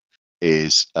girls,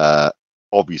 is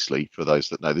obviously, for those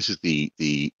that know, this is the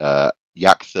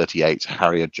Yak-38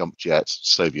 Harrier jump jet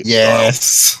Soviet style.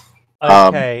 Yes.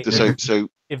 okay. So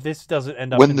if this doesn't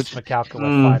end up when in the-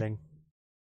 Smacalcula fighting,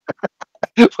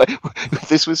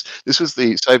 this was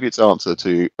the Soviets' answer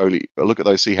to only look at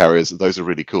those Sea Harriers. Those are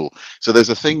really cool. So there's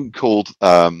a thing called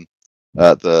the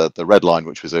Red Line,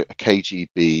 which was a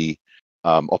KGB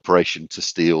operation to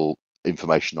steal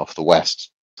information off the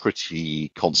West pretty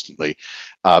constantly.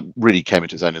 Really came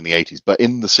into its own in the 80s, but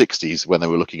in the 60s, when they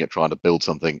were looking at trying to build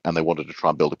something and they wanted to try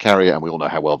and build a carrier, and we all know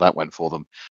how well that went for them.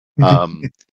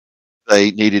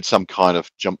 They needed some kind of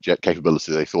jump jet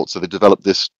capability, they thought, so they developed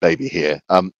this baby here.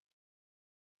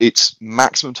 Its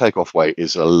maximum takeoff weight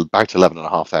is about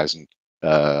 11,500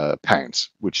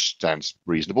 pounds, which sounds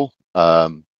reasonable.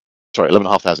 Sorry,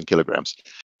 11,500 kilograms.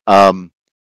 The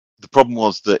problem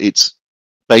was that it's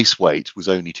base weight was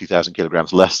only 2,000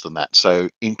 kilograms less than that. So,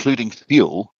 including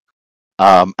fuel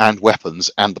and weapons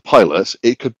and the pilot,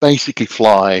 it could basically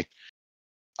fly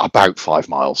about 5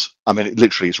 miles. I mean,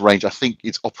 its range, I think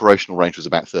its operational range was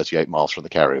about 38 miles from the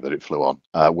carrier that it flew on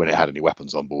when it had any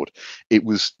weapons on board. It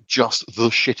was just the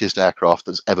shittest aircraft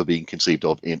that's ever been conceived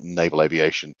of in naval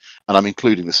aviation. And I'm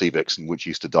including the Sea Vixen, which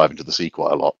used to dive into the sea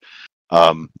quite a lot.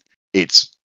 It's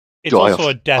also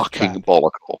a death fucking trap.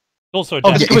 bollockable. Also a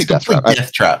Oh, death yeah, trap. complete death trap.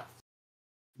 Death trap.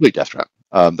 Complete death trap.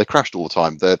 They crashed all the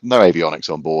time. There are no avionics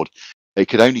on board. It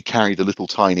could only carry the little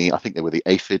tiny, I think they were the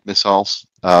aphid missiles.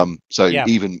 So Yeah.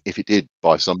 even if it did,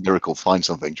 by some miracle, find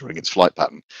something during its flight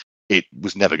pattern, it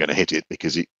was never going to hit it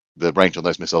because the range on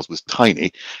those missiles was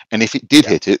tiny. And if it did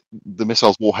hit it, the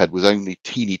missile's warhead was only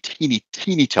teeny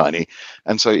tiny.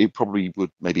 And so it probably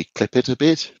would maybe clip it a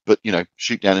bit. But,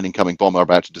 shoot down an incoming bomber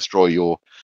about to destroy or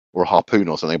a harpoon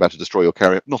or something about to destroy your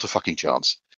carrier, not a fucking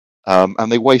chance.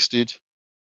 And they wasted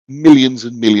millions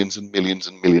and millions and millions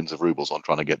and millions of rubles on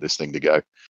trying to get this thing to go.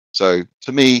 So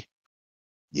to me,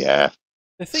 yeah.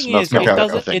 The thing Smells is, like a-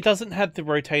 I it think. doesn't have the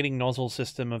rotating nozzle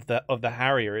system of the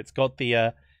Harrier. It's got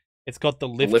the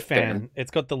lift lift fan. fan.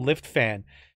 It's got the lift fan,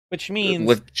 which means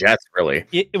With jets, really.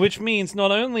 which means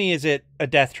not only is it a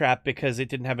death trap because it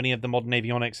didn't have any of the modern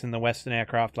avionics in the Western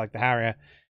aircraft like the Harrier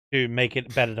to make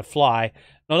it better to fly.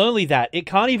 Not only that, it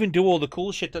can't even do all the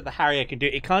cool shit that the Harrier can do.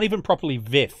 It can't even properly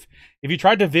VIF. If you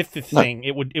tried to VIF this thing,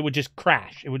 it would just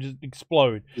crash. It would just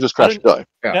explode. You just crash and die.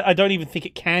 Yeah. I don't even think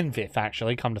it can VIF.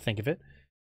 Actually, come to think of it.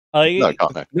 No, it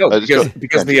can't. No. No, It's got-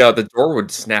 because the door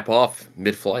would snap off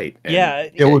mid-flight. and Yeah,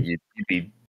 it would- you'd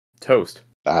be toast.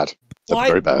 bad. That's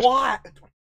very bad. Why?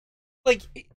 Like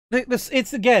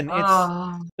it's again.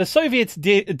 The Soviets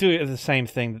did do the same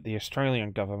thing that the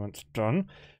Australian government's done,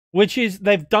 which is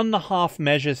they've done the half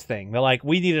measures thing. They're like,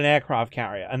 we need an aircraft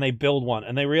carrier, and they build one,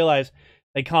 and they realize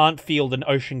they can't field an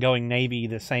ocean-going navy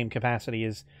the same capacity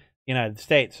as the United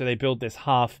States, so they build this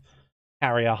half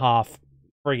carrier, half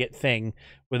frigate thing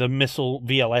with a missile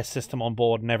VLS system on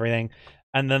board and everything,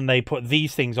 and then they put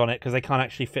these things on it because they can't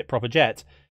actually fit proper jets,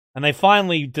 and they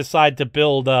finally decide to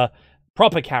build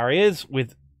proper carriers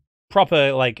with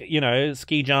proper,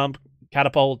 ski jump,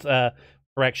 catapult,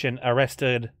 correction,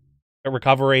 arrested,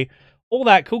 recovery, all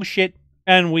that cool shit,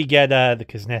 and we get the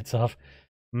Kuznetsov.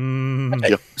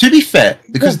 To be fair,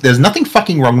 because there's nothing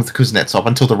fucking wrong with the Kuznetsov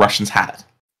until the Russians had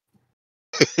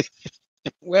it.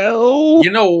 Well,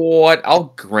 You know what?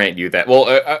 I'll grant you that. Well,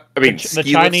 I mean, the ski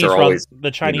lifts Chinese are run always.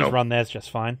 the Chinese run theirs just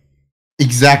fine.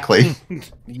 Exactly.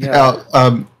 Yeah.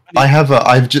 I had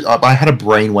a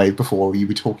brainwave before you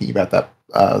were talking about that,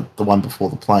 the one before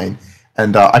the plane,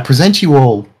 and I present you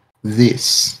all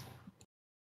this.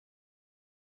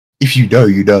 If you know,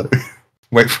 you know.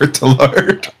 Wait for it to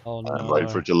load. Oh I'm no! waiting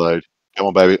for it to load. Come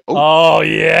on, baby. Oh, Oh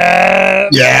yeah!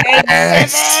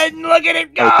 Yes! Evan, look at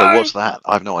it go! okay. What's that?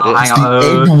 I have no idea. hang It's on.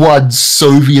 the N1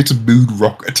 Soviet moon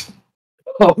rocket.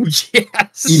 Oh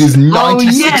yes. It is 96 Oh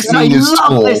yes, I meters love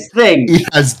tall. this thing.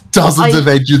 It has dozens I- of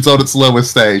engines on its lower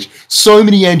stage. So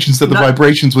many engines that the No.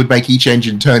 vibrations would make each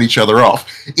engine turn each other off.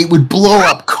 It would blow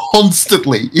up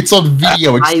constantly. It's on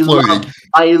video exploding.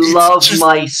 I love just-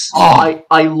 my. Oh.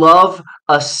 I love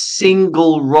a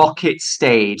single rocket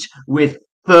stage with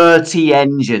 30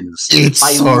 engines. It's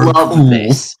I so love cool.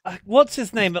 this. What's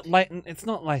his name? It's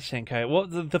not Lysenko.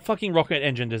 What the fucking rocket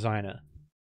engine designer?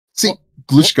 See,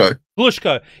 Glushko.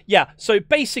 Glushko. Yeah. So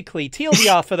basically,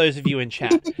 TLDR for those of you in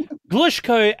chat,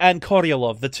 Glushko and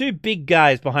Koryolov, the two big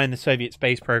guys behind the Soviet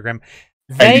space program,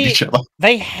 Hated each other.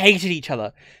 they hated each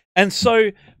other, and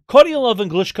so Koryolov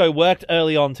and Glushko worked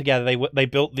early on together. They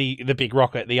built the big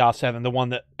rocket, the R7, the one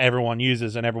that everyone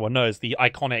uses and everyone knows, the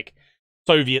iconic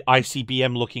Soviet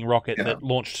ICBM looking rocket that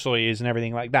launched Soyuz and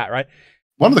everything like that, right?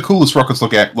 One of the coolest rockets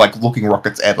looking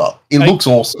rockets ever. It looks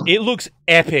awesome. It looks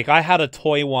epic. I had a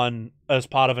toy one as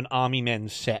part of an Army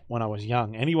Men's set when I was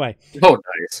young. Anyway, Oh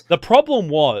nice. the problem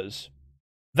was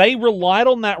they relied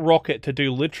on that rocket to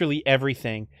do literally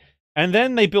everything. And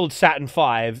then they build Saturn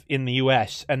V in the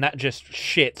US, and that just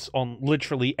shits on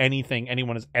literally anything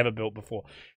anyone has ever built before.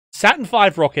 Saturn V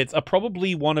rockets are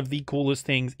probably one of the coolest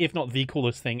things, if not the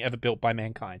coolest thing ever built by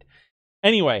mankind.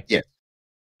 Anyway. Yeah.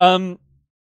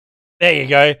 There you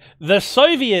go. The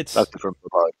Soviets That's different from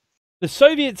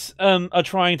mine. are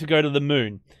trying to go to the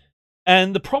moon.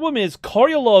 And the problem is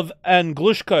Koryolov and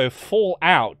Glushko fall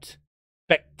out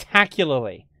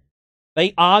spectacularly.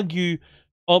 They argue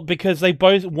because they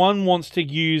both, one wants to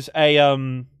use a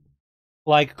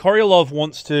Koryolov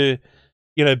wants to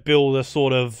build a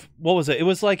sort of, what was it? It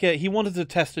was like he wanted to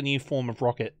test a new form of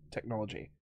rocket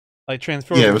technology. Like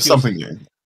transfer. Yeah, it was something new.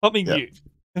 Something Yeah. new.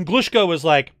 And Glushko was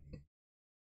like,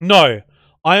 No,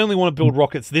 I only want to build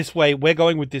rockets this way. We're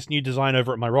going with this new design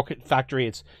over at my rocket factory.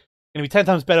 It's going to be 10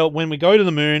 times better. When we go to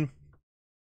the moon,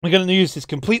 we're going to use this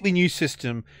completely new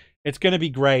system. It's going to be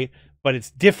great, but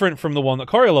it's different from the one that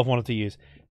Korolev wanted to use.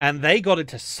 And they got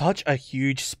into such a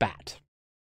huge spat.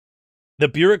 The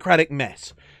bureaucratic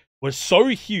mess was so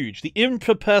huge, the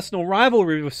interpersonal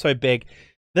rivalry was so big,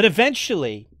 that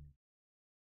eventually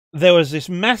there was this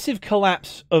massive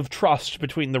collapse of trust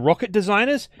between the rocket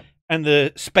designers and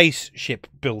the spaceship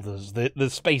builders, the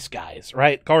space guys,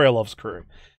 right? Korolev's crew.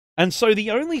 And so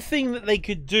the only thing that they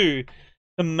could do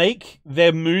to make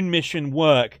their moon mission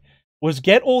work was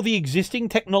get all the existing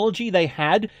technology they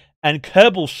had and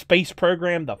Kerbal Space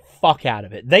Program the fuck out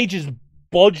of it. They just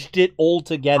bodged it all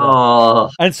together.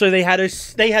 And so they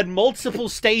had multiple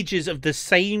stages of the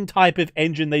same type of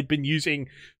engine they'd been using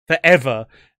forever,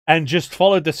 and just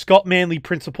followed the Scott Manley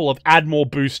principle of add more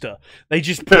booster. They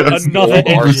just put another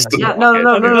engine. Yeah,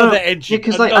 no.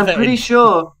 Because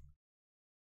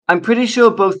I'm pretty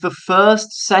sure both the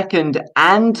first, second,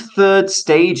 and third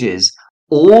stages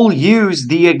all use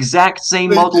the exact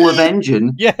same model of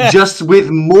engine, just with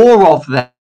more of them.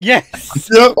 Yes.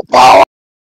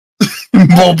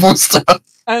 More booster.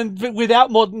 And without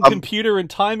modern computer and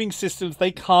timing systems,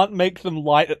 they can't make them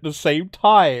light at the same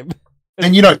time.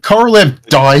 And Korolev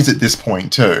dies at this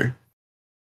point too.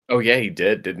 Oh yeah, he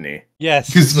did, didn't he? Yes,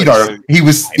 because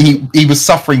he was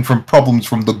suffering from problems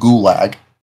from the Gulag.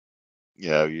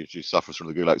 Yeah, he suffers from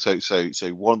the Gulag.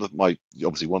 So one of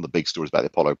the big stories about the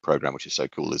Apollo program, which is so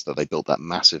cool, is that they built that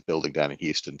massive building down in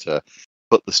Houston to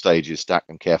put the stages, stack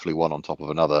them carefully one on top of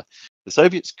another. The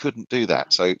Soviets couldn't do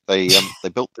that, so they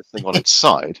built this thing on its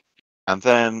side, and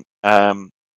then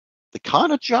they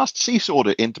kind of just seesawed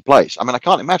it into place. I mean, I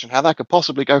can't imagine how that could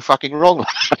possibly go fucking wrong.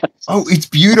 Oh, it's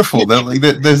beautiful.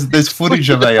 There's footage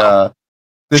of a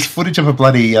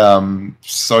bloody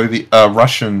Soviet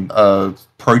Russian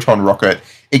Proton rocket.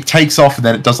 It takes off and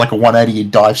then it does like a 180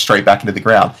 and dives straight back into the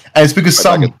ground. And it's because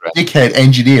some dickhead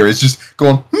engineer is just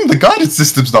going, the guidance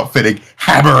system's not fitting.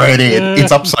 Hammer it in.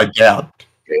 It's upside down.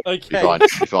 Okay.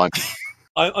 Be fine.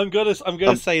 I'm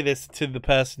gonna say this to the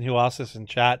person who asked us in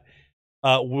chat.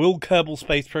 Will Kerbal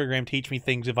Space Program teach me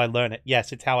things if I learn it?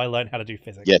 Yes, it's how I learn how to do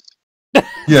physics. Yes.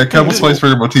 Yeah, Kerbal Space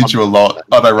Program will teach you a lot.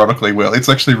 Unironically, will. It's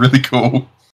actually really cool.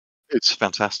 It's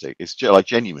fantastic. It's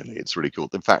genuinely, it's really cool.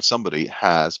 In fact, somebody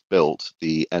has built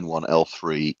the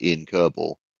N1L3 in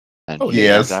Kerbal and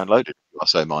downloaded it. You are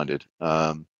so minded.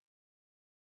 And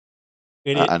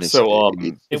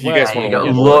if you guys want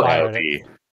to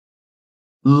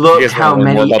look how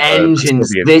many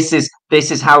engines. This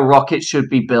is how rockets should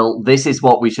be built. This is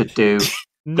what we should do.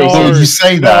 When you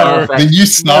say that, the new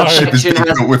Starship is being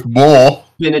built with more.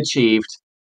 Been achieved.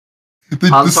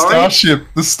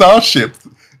 The Starship.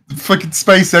 Fucking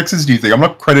SpaceX's new thing. I'm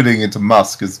not crediting it to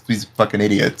Musk because he's a fucking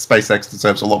idiot. SpaceX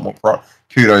deserves a lot more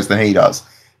kudos than he does.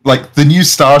 Like, the new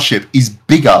Starship is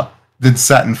bigger than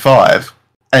Saturn V,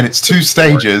 and it's 2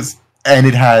 stages, and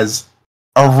it has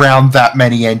around that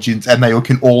many engines, and they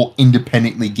can all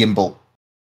independently gimbal.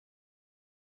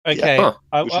 Okay,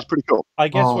 which is pretty cool. I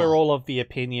guess we're all of the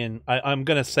opinion. I'm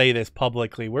going to say this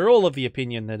publicly. We're all of the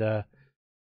opinion that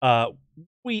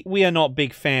we are not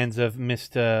big fans of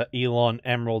Mr. Elon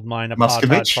Emerald Mine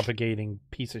apartheid propagating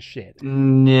piece of shit.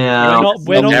 No,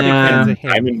 we're not big fans of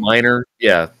him. I mean, Miner,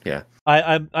 yeah.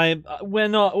 We're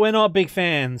not big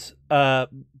fans.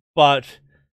 But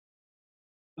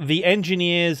the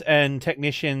engineers and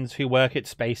technicians who work at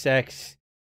SpaceX,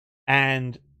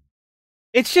 and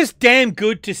it's just damn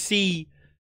good to see,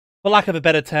 for lack of a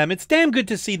better term, it's damn good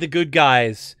to see the good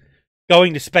guys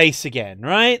going to space again,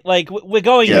 right? Like, we're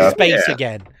going to space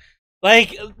again.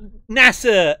 Like,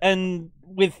 NASA, and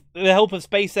with the help of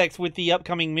SpaceX with the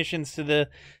upcoming missions to the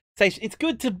station, it's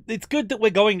good that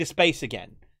we're going to space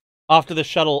again after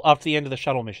the end of the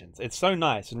shuttle missions. It's so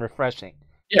nice and refreshing.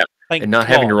 Yeah, and not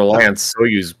having to rely on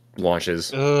Soyuz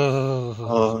launches.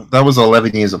 That was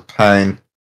 11 years of pain.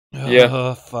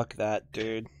 Yeah. Fuck that,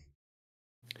 dude.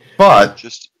 But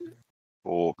just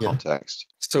for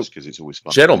context, so because it's always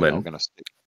fun. Gentlemen, I'm gonna stick.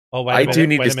 I do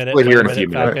need to split here in a few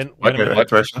minutes.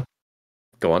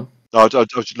 Go on. No, I'll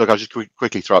just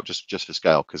quickly throw up just for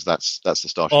scale, because that's the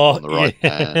Starship on the right.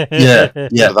 Yeah.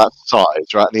 So that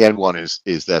size, right? The N1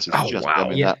 is there. So that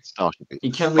Starship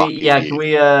is can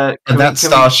that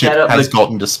Starship has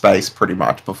gotten to space pretty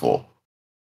much before.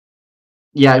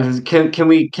 Yeah, can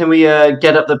we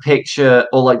get up the picture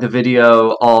or like the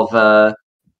video of I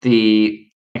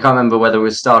can't remember whether it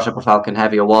was Starship or Falcon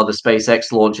Heavy or one of the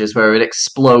SpaceX launches where it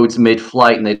explodes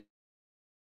mid-flight and they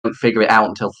don't figure it out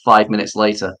until 5 minutes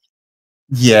later.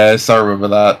 Yes, I remember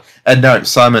that. And no,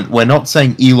 Simon, we're not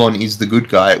saying Elon is the good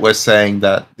guy. We're saying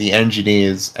that the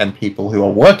engineers and people who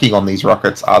are working on these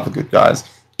rockets are the good guys.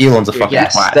 Elon's a fucking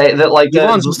Yes, twat.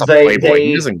 Elon's just a playboy.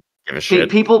 He doesn't give a shit.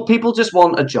 people just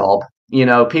want a job. You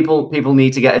know, people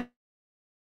need to get a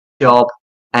job,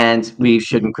 and we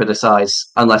shouldn't criticize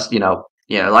unless like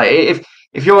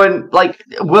if you're in like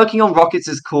working on rockets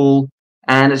is cool,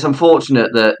 and it's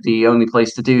unfortunate that the only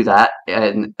place to do that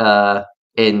in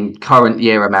current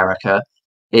year America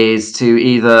is to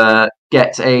either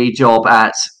get a job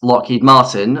at Lockheed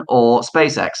Martin or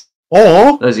SpaceX.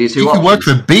 Or Those are your two you can work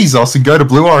options. for Bezos and go to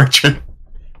Blue Origin.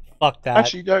 Fuck that.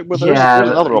 Actually, no. Well, there's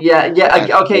another option.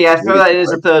 Okay, throw that in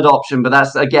as a third option, but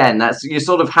that's you're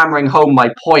sort of hammering home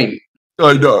my point.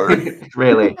 I know.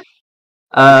 Really.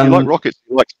 If you like rockets,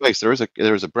 you like space, there is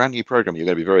a brand new program you're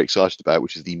going to be very excited about,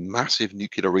 which is the massive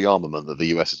nuclear rearmament that the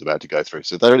US is about to go through.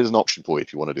 So there is an option for you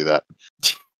if you want to do that.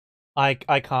 I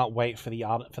can't wait for the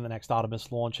next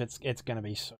Artemis launch. It's going to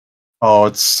be so.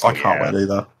 Oh, I can't wait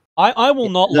either. I will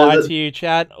not lie to you,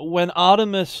 Chad. When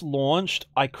Artemis launched,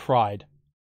 I cried.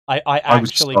 I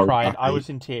actually cried. Happy. I was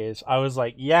in tears. I was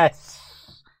like, yes,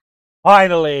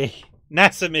 finally,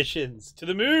 NASA missions to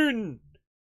the moon.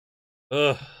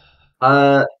 Ugh.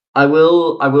 I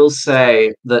will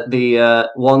say that the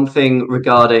one thing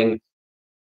regarding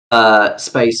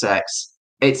SpaceX,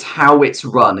 it's how it's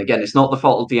run. Again, it's not the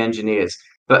fault of the engineers,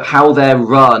 but how they're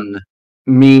run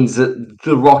means that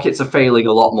the rockets are failing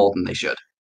a lot more than they should.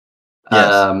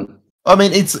 Yes. I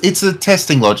mean, it's a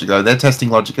testing logic, though. Their testing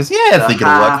logic is, I think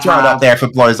it'll work. Throw it up there. If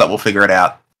it blows up, we'll figure it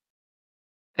out.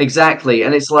 Exactly.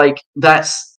 And it's like,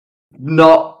 that's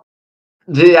not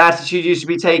the attitude you should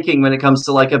be taking when it comes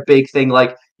to like a big thing,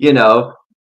 like, a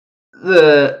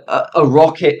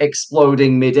rocket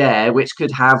exploding midair, which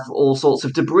could have all sorts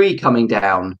of debris coming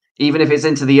down. Even if it's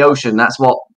into the ocean, that's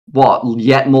what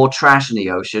yet more trash in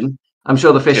the ocean. I'm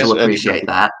sure the fish will appreciate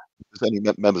that. If there's any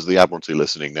members of the Admiralty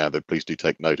listening now, then please do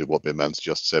take note of what Bimman's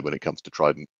just said when it comes to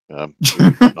Trident.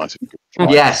 Nice.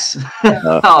 Yes.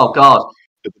 Oh, God.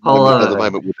 At the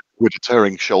moment, we're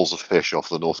deterring shoals of fish off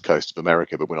the north coast of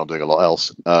America, but we're not doing a lot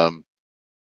else.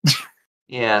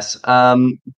 Yes.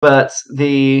 But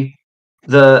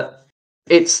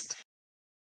it's.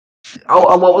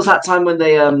 Oh, and what was that time when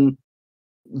they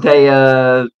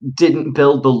didn't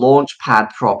build the launch pad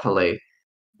properly?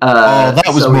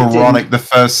 That was moronic. The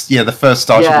first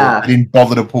Starship, they didn't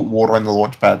bother to put water on the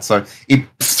launch pad, so it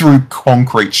threw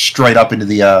concrete straight up into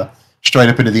the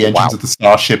engines of the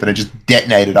Starship, and it just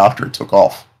detonated after it took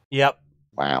off. Yep.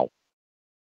 Wow.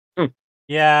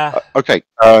 Yeah. Okay.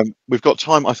 We've got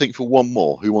time, I think, for one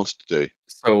more. Who wants to do?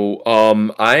 So,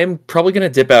 I'm probably gonna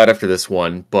dip out after this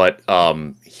one, but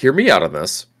hear me out on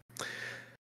this.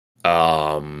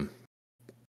 I'm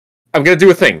gonna do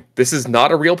a thing. This is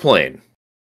not a real plane.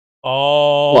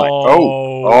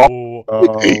 Oh.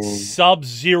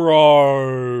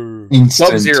 Sub-Zero.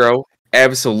 Sub-Zero,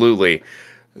 absolutely.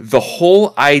 The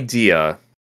whole idea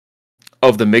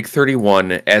of the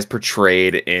MiG-31 as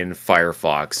portrayed in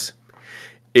Firefox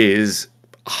is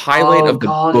a highlight of the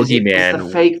boogeyman. It's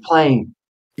the fake plane.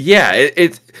 Yeah,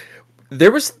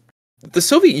 the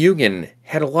Soviet Union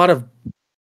had a lot of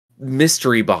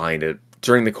mystery behind it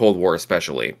during the Cold War,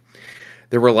 especially.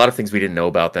 There were a lot of things we didn't know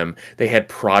about them. They had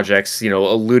projects,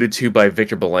 alluded to by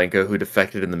Victor Belenko, who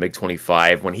defected in the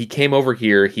MiG-25. When he came over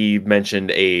here, he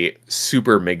mentioned a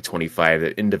super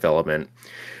MiG-25 in development.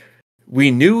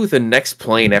 We knew the next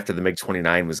plane after the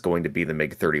MiG-29 was going to be the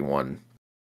MiG-31.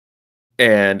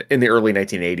 And in the early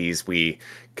 1980s,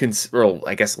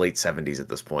 I guess late 70s at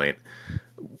this point,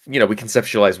 we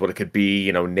conceptualized what it could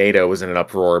be. NATO was in an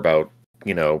uproar about,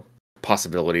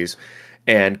 possibilities.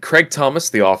 And Craig Thomas,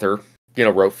 the author,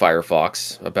 wrote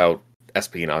Firefox about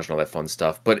espionage and all that fun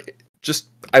stuff. But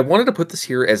I wanted to put this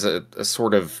here as a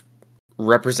sort of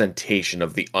representation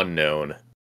of the unknown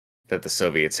that the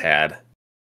Soviets had.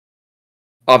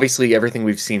 Obviously, everything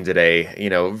we've seen today,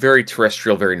 very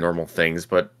terrestrial, very normal things,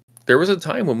 but there was a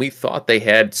time when we thought they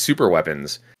had super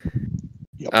weapons.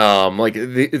 Yep. Like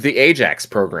the Ajax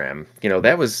program,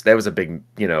 that was a big,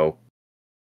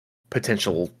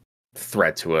 potential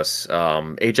threat to us.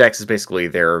 Ajax is basically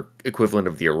their equivalent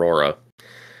of the Aurora.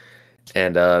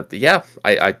 And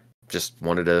I just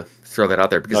wanted to throw that out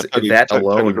there because that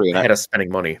alone had us spending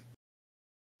money.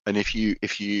 And if you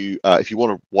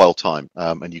want a wild time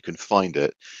and you can find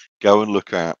it, go and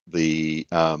look at the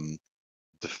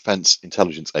Defense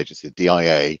Intelligence Agency, the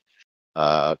DIA,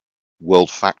 World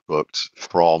Factbook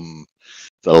from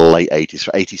the late 80s,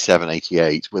 87,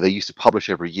 88, where they used to publish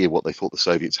every year what they thought the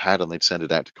Soviets had, and they'd send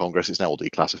it out to Congress. It's now all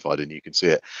declassified, and you can see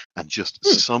it. And just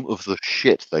some of the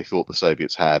shit they thought the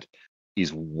Soviets had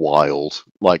is wild.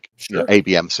 Like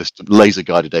ABM system,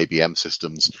 laser-guided ABM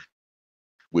systems,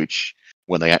 which,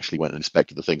 when they actually went and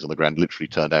inspected the things on the ground, literally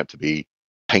turned out to be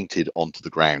painted onto the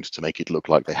ground to make it look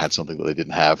like they had something that they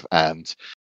didn't have. And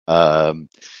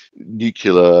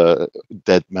nuclear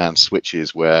dead man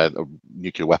switches, where a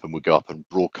nuclear weapon would go up and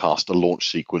broadcast a launch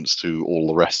sequence to all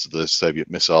the rest of the Soviet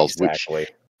missiles, which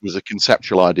was a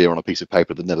conceptual idea on a piece of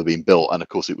paper that had never been built. And of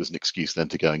course, it was an excuse then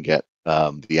to go and get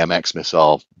the MX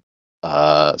missile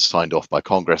signed off by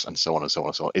Congress, and so on and so on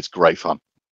and so on. It's great fun.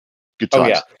 Good times. Oh,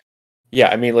 yeah. Yeah,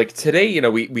 I mean, like, today, you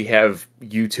know, we have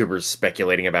YouTubers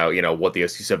speculating about, you know, what the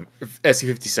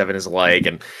SU-57 is like,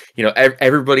 and, you know,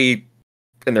 everybody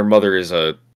and their mother is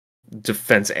a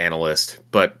defense analyst,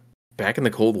 but back in the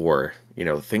Cold War, you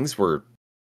know, things were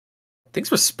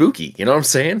spooky, you know what I'm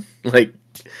saying? Like,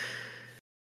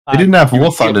 they didn't have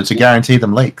war thunder to guarantee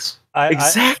them leaks.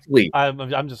 Exactly.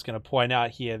 I'm just going to point out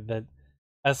here that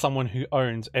as someone who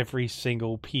owns every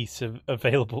single piece of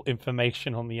available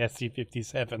information on the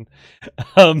SU-57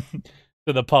 to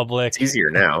the public, it's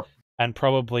easier now, and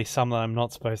probably some that I'm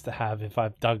not supposed to have if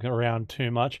I've dug around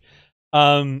too much.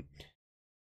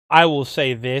 I will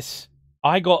say this: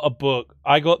 I got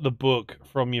the book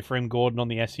from your friend Gordon on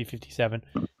the SU-57,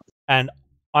 and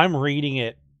I'm reading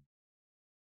it.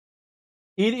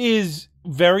 It is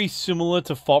very similar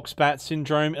to Foxbat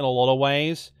Syndrome in a lot of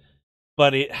ways,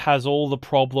 but it has all the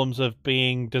problems of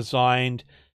being designed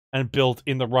and built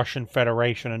in the Russian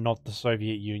Federation and not the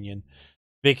Soviet Union.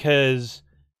 Because,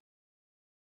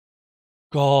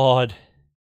 God,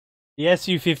 the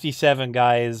SU-57,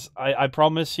 guys, I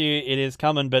promise you it is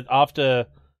coming, but I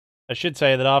should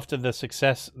say that after the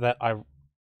success that I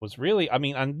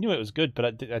knew it was good, but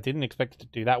I didn't expect it to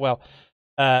do that well.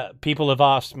 People have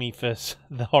asked me for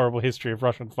the horrible history of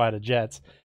Russian fighter jets,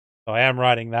 so I am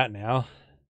writing that now.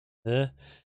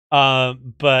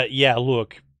 But yeah,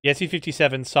 look, the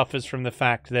SU-57 suffers from the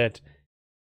fact that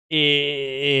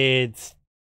it's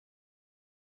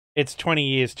 20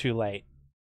 years too late,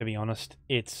 to be honest.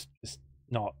 It's just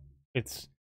not. I'd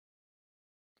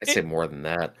say more than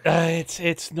that.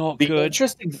 It's not good.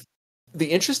 The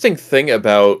interesting thing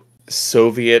about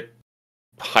Soviet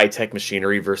high-tech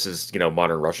machinery versus, you know,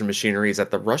 modern Russian machinery is that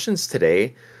the Russians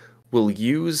today will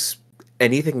use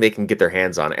anything they can get their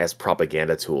hands on as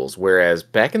propaganda tools, whereas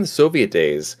back in the Soviet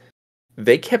days,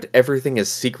 they kept everything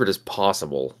as secret as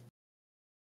possible,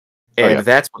 and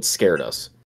that's what scared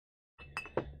us.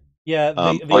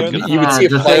 Yeah, you would see a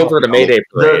flyover at a Mayday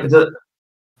parade.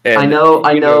 I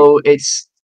know. It's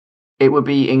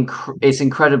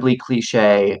incredibly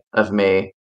cliche of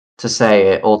me to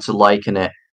say it or to liken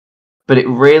it, but it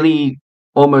really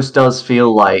almost does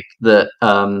feel like that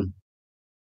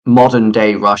modern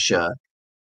day Russia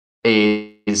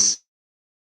is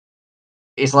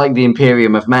like the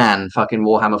Imperium of Man, fucking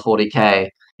Warhammer 40k,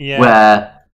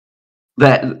 where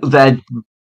they're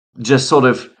just sort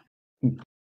of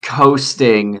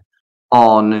coasting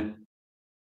on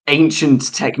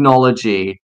ancient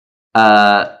technology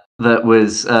that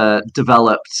was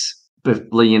developed,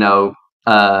 you know,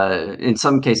 in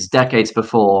some cases decades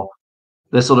before.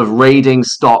 They're sort of raiding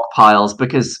stockpiles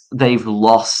because they've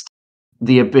lost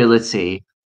the ability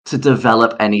to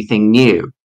develop anything new.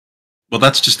 Well,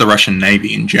 that's just the Russian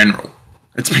Navy in general.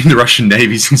 It's been the Russian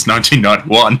Navy since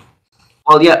 1991.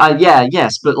 Well,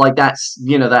 yes, but like that's,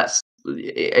 you know, that's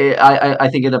I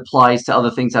think it applies to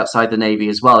other things outside the Navy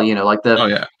as well. You know, like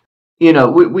you know,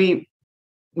 we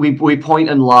point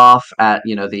and laugh at,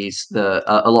 you know,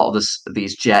 a lot of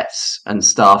these jets and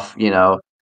stuff, you know,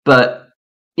 but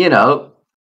you know,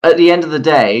 at the end of the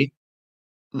day,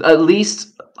 at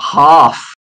least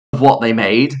half of what they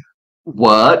made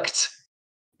worked,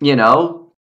 you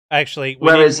know. Actually,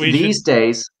 whereas these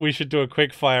days, we should do a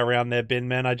quick fire round there, Bin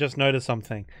Man. I just noticed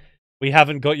something. We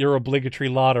haven't got your obligatory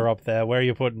larder up there. Where are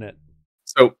you putting it?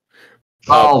 So,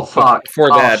 fuck. For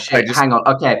that, shit. Hang on.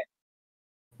 Okay.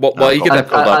 Well, you get that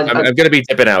pulled up. I'm going to be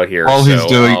dipping out here. While he's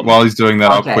doing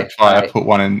that, I'll quick fire. Right. Put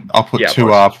one in. I'll put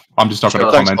two up. I'm just not going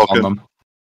to comment on them.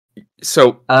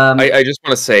 So I just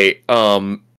want to say,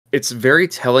 it's very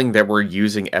telling that we're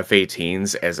using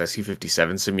F-18s as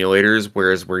SU-57 simulators,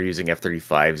 whereas we're using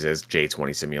F-35s as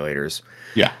J-20 simulators.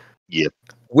 Yeah. Yep.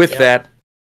 With that,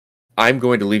 I'm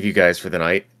going to leave you guys for the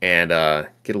night and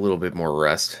get a little bit more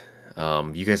rest.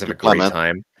 You guys have a great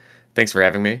time. Thanks for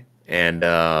having me, and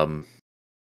I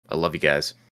love you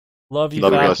guys. Love you,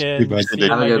 Falcon.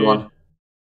 Have a good one.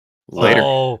 Later.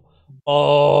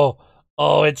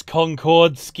 Oh, it's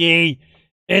Concorde Ski.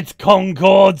 It's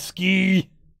Concorde Ski.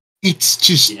 It's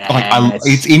just Yes.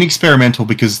 it's inexperimental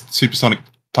because supersonic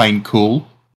plane cool.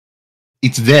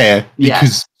 It's there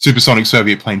because supersonic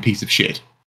Soviet plane piece of shit,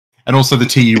 and also the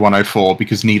Tu-104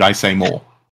 because need I say more?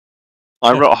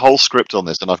 I wrote a whole script on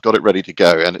this, and I've got it ready to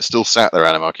go, and it's still sat there,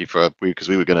 Animarchy, because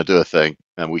we were going to do a thing,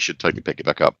 and we should totally pick it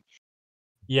back up.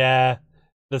 Yeah,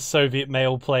 the Soviet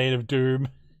mail plane of doom.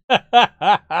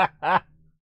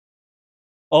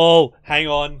 Oh, hang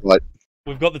on. Right.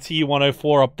 We've got the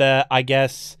Tu-104 up there, I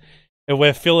guess. And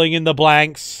we're filling in the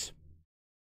blanks.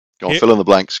 Go on, fill in the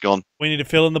blanks. Go on. We need to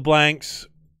fill in the blanks.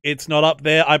 It's not up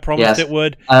there. I promised it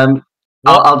would.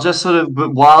 I'll just sort of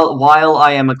while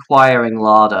I am acquiring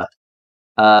Larder,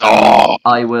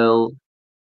 I will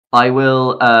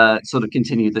sort of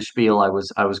continue the spiel I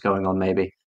was going on.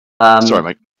 Maybe. Sorry,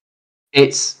 mate.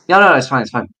 It's it's fine.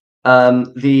 It's fine.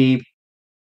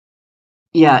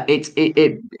 It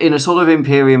in a sort of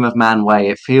Imperium of Man way,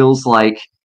 it feels like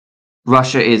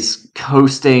Russia is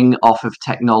coasting off of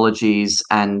technologies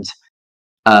and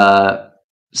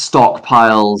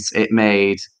stockpiles it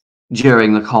made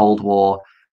during the Cold War,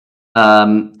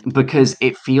 because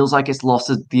it feels like it's lost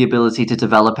the ability to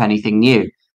develop anything new.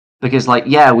 Because,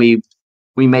 we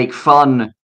make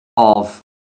fun of,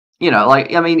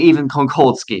 even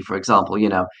Konkordsky, for example,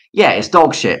 it's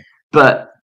dog shit, but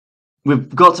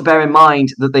we've got to bear in mind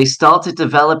that they started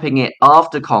developing it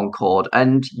after Concorde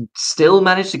and still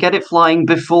managed to get it flying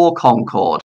before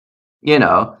Concorde.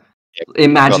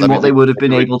 Imagine what they would have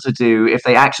been able to do if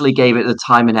they actually gave it the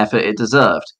time and effort it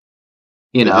deserved.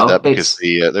 They did that because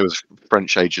there was a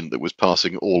French agent that was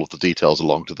passing all of the details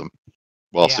along to them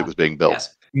whilst it was being built.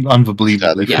 Yes.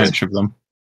 Unbelievably French of them.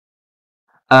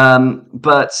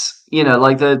 But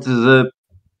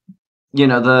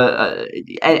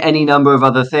any number of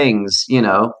other things, they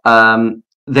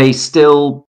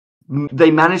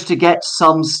managed to get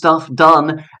some stuff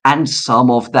done, and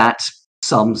some of that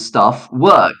stuff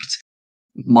worked.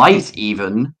 Might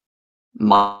even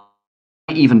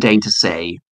deign to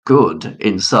say good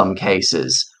in some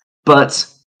cases, but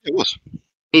it was.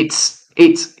 It's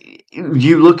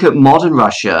you look at modern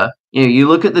Russia, you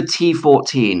look at the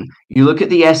T-14, you look at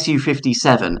the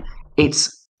Su-57.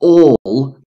 It's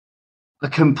all a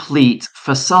complete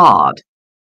facade.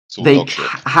 They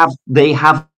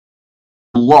have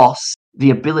lost the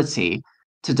ability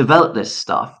to develop this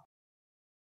stuff,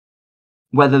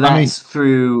 whether that's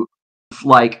through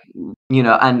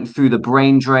and through the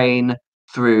brain drain,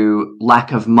 through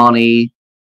lack of money.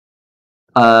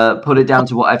 Put it down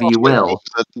to whatever you will.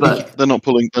 But they're not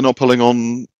pulling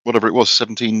on whatever it was,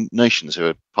 17 nations who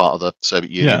are part of the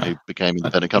Soviet Union who became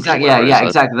independent countries. Exactly.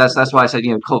 Exactly. That's why I said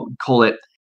call it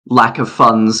lack of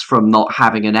funds from not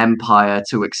having an empire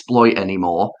to exploit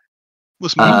anymore. Well,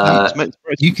 it's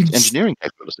engineering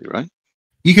capability, right?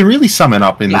 You can really sum it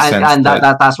up in the sense and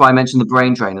that's why I mentioned the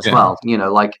brain drain as well.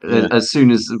 As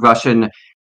soon as Russian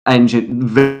engine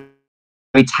very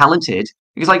talented,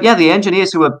 because the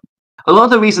engineers who are a lot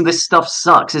of the reason this stuff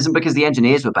sucks isn't because the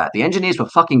engineers were bad. The engineers were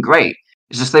fucking great.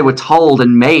 It's just they were told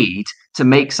and made to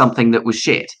make something that was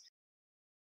shit.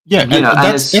 Yeah,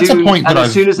 that's a point.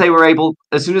 As soon as they were able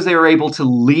to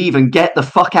leave and get the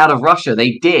fuck out of Russia,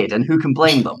 they did, and who can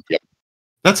blame them? Yep.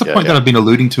 That's a point that I've been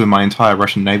alluding to in my entire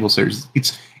Russian naval series.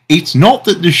 It's not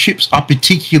that the ships are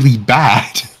particularly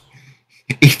bad.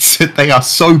 It's that they are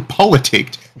so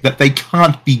politicked that they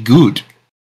can't be good.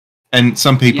 And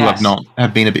some people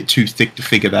have been a bit too thick to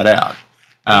figure that out.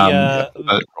 But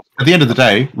at the end of the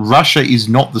day, Russia is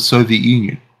not the Soviet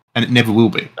Union, and it never will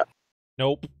be.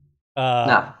 Nope.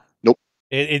 Nope.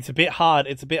 It's a bit hard.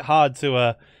 It's a bit hard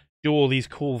to do all these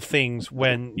cool things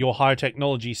when your high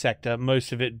technology sector,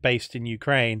 most of it based in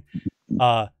Ukraine,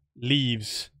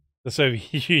 leaves the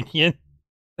Soviet Union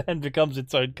and becomes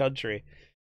its own country.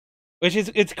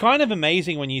 It's kind of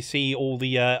amazing when you see all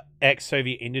the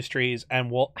ex-Soviet industries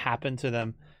and what happened to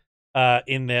them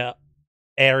in the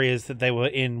areas that they were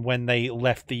in when they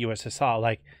left the USSR.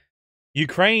 Like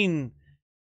Ukraine,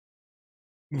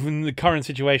 the current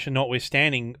situation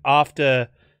notwithstanding, after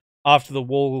the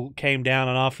wall came down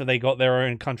and after they got their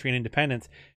own country and independence,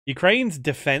 Ukraine's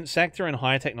defense sector and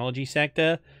higher technology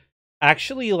sector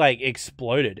actually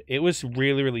exploded. It was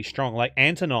really, really strong. Like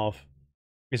Antonov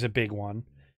is a big one.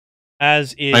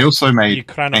 As is they also made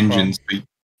engines.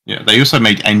 They also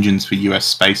made engines for US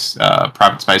space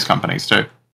private space companies too.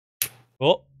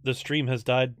 Oh, the stream has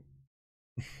died.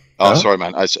 Oh, sorry,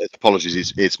 man.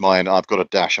 Apologies. It's mine. I've got a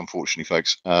dash, unfortunately,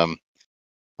 folks.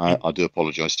 I do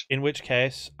apologise. In which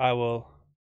case, I will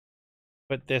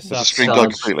put this Does up. the stream die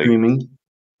completely? Streaming.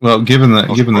 Well, given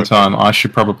the time, I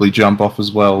should probably jump off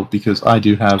as well because I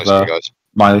do have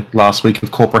my last week of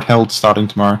corporate held starting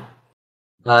tomorrow.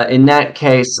 In that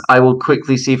case, I will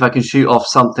quickly see if I can shoot off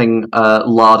something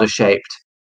larder shaped.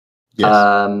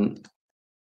 Yes.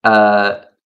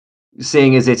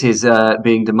 Seeing as it is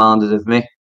being demanded of me.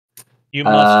 You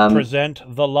must present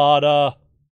the larder.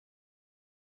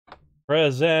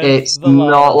 It's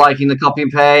not liking the copy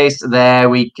and paste. There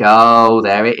we go.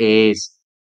 There it is.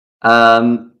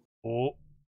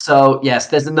 So, yes,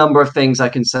 there's a number of things I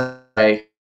can say. Hey,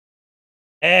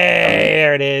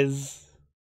 there it is.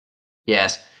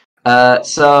 Yes.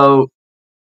 So,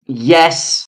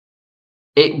 yes,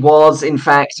 it was, in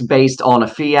fact, based on a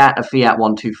Fiat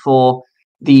 124.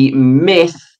 The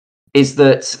myth is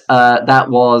that that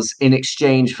was in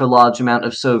exchange for large amounts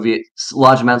of Soviet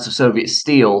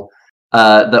steel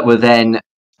that were then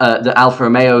that Alfa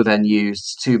Romeo then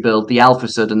used to build the Alfa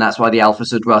Sud, and that's why the Alfa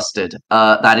Sud rusted.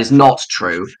 That is not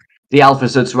true. The Alfa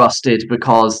Suds rusted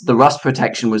because the rust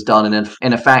protection was done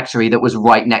in a factory that was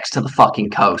right next to the fucking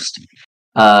coast.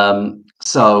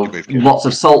 So lots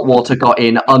of salt water got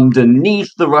in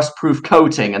underneath the rust-proof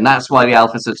coating, and that's why the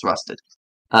Alfa Suds rusted.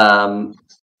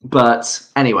 But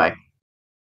anyway.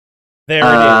 There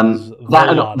it is.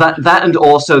 That and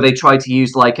also they tried to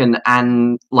use like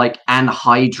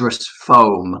anhydrous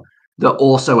foam that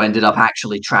also ended up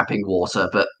actually trapping water.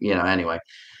 But anyway.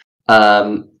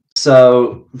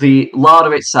 So the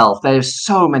larder itself, there's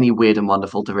so many weird and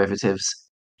wonderful derivatives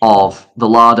of the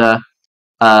larder.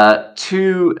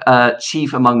 Two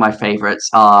chief among my favorites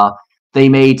are they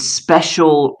made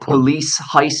special police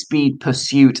high-speed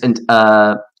pursuit and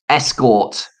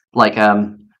escort, like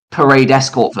parade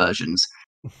escort versions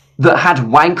that had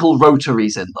Wankel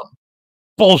rotaries in them.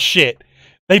 Bullshit.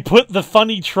 They put the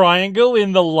funny triangle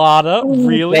in the larder.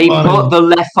 Really? They put the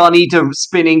left funny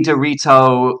spinning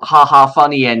Dorito haha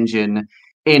funny engine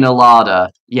in a larder.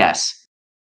 Yes.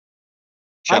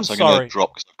 Chaps, I'm going to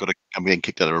drop because I'm getting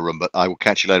kicked out of a room, but I will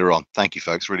catch you later on. Thank you,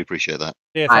 folks. Really appreciate that.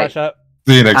 Yeah, thanks, chat.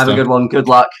 See you next time. Have a good one. Good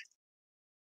luck.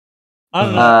 I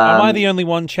don't know. Am I the only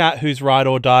one, chat, who's ride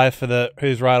or die for the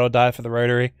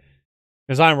rotary?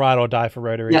 Because I'm ride or die for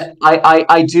rotaries. Yeah,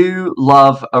 I do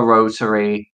love a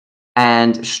rotary,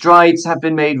 and strides have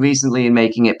been made recently in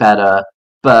making it better,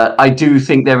 but I do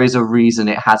think there is a reason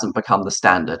it hasn't become the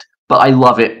standard. But I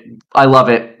love it. I love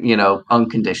it,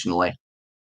 unconditionally.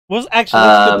 Was actually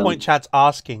that's the point chat's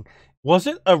asking. Was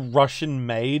it a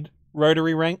Russian-made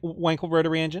rotary Wankel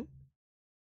rotary engine?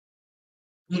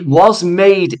 It was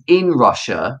made in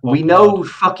Russia. We know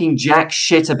fucking jack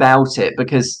shit about it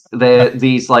because they're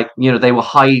these they were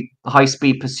high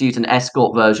speed pursuit and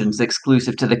escort versions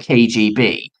exclusive to the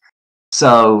KGB.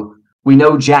 So we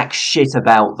know jack shit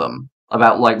about them,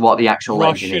 about what the actual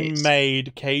engine is.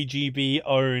 Russian-made,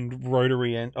 KGB-owned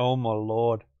rotary engine. Oh my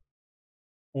lord.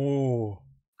 Ooh.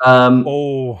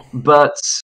 But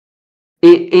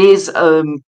it is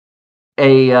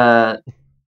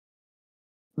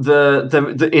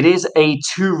it is a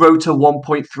 2-rotor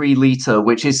 1.3 liter,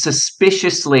 which is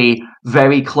suspiciously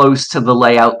very close to the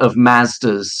layout of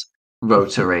Mazda's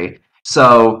rotary.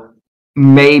 So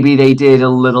maybe they did a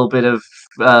little bit of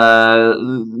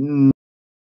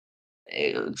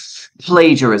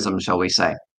plagiarism, shall we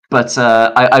say. But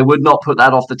I would not put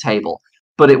that off the table.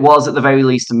 But it was at the very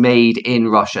least made in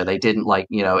Russia. They didn't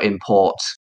import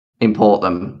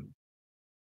them.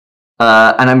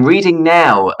 And I'm reading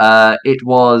now, it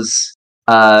was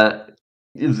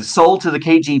sold to the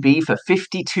KGB for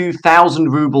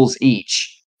 52,000 rubles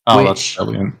each. That's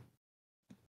brilliant.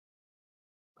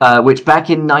 Which back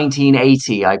in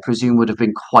 1980, I presume would have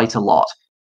been quite a lot.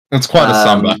 That's quite a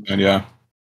sum back then, yeah.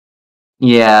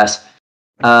 Yes.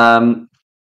 I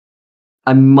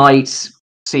might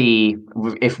see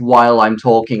if while I'm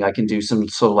talking I can do some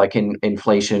sort of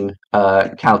inflation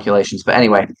calculations. But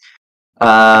anyway.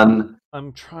 And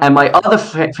my other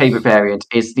favorite variant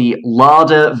is the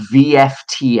Lada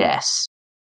VFTS.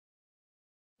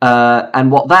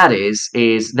 And what that is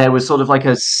there was sort of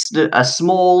a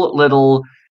small little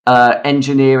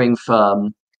engineering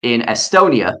firm in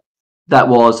Estonia that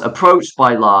was approached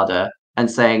by Lada and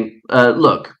saying,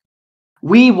 look,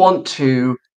 we want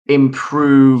to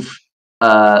improve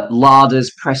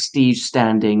Lada's prestige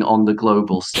standing on the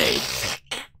global stage.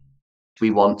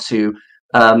 We want to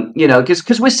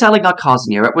because we're selling our cars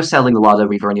in Europe, we're selling the Lada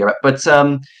Riva in Europe, but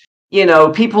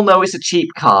people know it's a cheap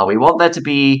car. We want there to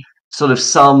be sort of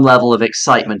some level of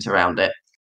excitement around it.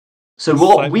 So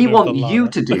what we want you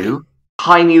to do,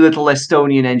 tiny little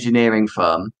Estonian engineering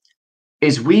firm,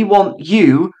 is we want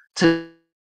you to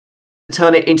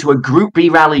turn it into a Group B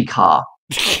rally car.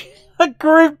 A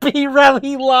Group B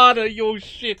Rally Lada, you're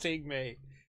shitting me.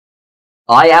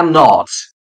 I am not.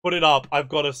 Put it up. I've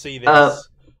got to see this.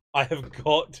 I have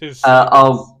got to see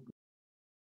this.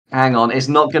 Hang on. It's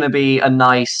not going to be a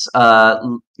nice,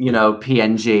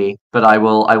 PNG, but I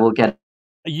will get.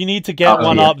 You need to get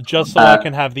one up just so I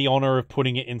can have the honor of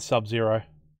putting it in Sub-Zero.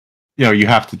 You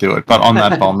have to do it. But on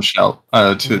that bombshell,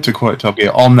 to quote Top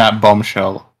Gear, on that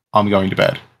bombshell, I'm going to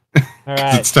bed. All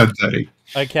right. It's 10:30.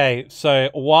 Okay, so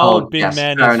while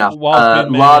Binman fair is... enough. While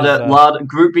Binman Lada,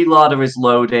 Group B Lada is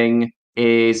loading.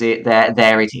 Is it there?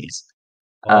 There it is.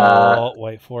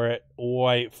 Wait for it.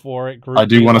 Group I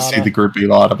do B want to Lada. see the Group B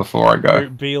Lada before I go.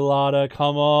 Group B Lada,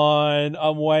 come on.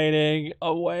 I'm waiting.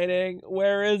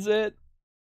 Where is it?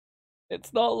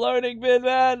 It's not loading,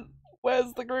 Binman.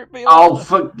 Where's the Group B Lada? Oh,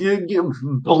 for you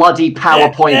bloody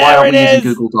PowerPoint! Why aren't we using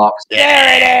Google Docs?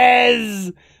 There it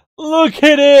is! Look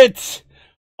at it!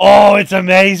 Oh, it's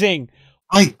amazing!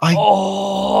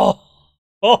 Oh!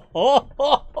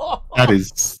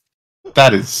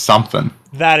 That is something.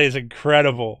 That is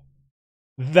incredible.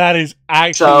 That is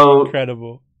actually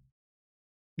incredible.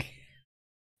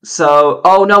 So,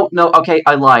 no, okay,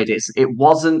 I lied. It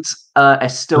wasn't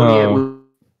Estonia. It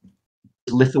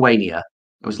was Lithuania.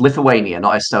 It was Lithuania,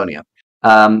 not Estonia.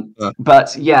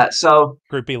 But yeah, so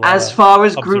Group B Lada, as far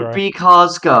as Sub-Zero. Group B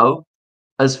cars go,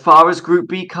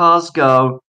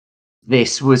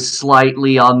 this was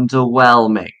slightly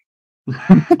underwhelming.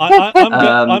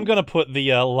 I'm gonna put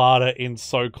the Lada in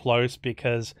so close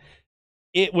because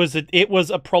it was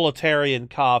a proletarian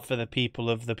car for the people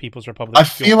of the People's Republic. I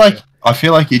feel like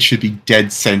it should be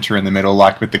dead center in the middle,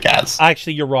 like with the Gaz.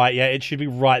 Actually, you're right. Yeah, it should be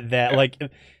right there. Like,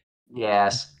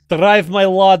 yes, drive my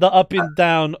Lada up and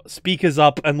down, speakers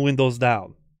up and windows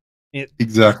down.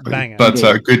 Exactly. Banger. But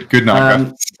good night,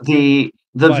 guys.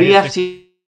 The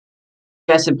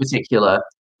VFTS in particular.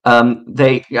 I'm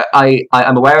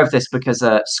aware of this because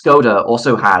Skoda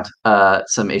also had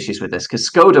some issues with this because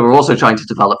Skoda were also trying to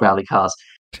develop rally cars.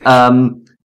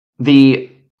 The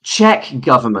Czech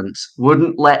government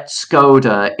wouldn't let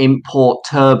Skoda import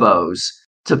turbos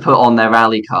to put on their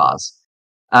rally cars,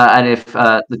 and if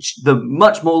the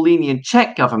much more lenient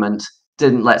Czech government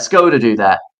didn't let Skoda do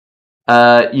that,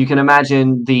 you can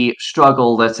imagine the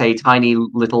struggle that a tiny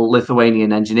little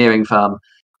Lithuanian engineering firm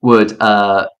would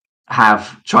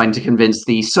have trying to convince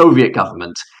the Soviet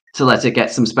government to let it get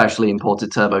some specially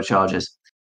imported turbochargers.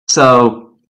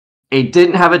 So it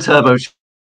didn't have a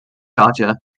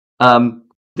turbocharger.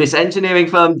 This engineering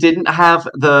firm didn't have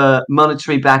the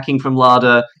monetary backing from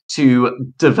Lada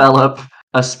to develop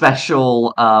a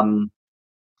special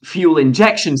fuel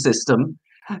injection system.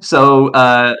 So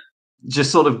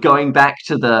just sort of going back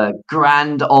to the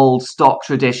grand old stock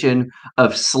tradition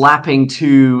of slapping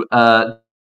two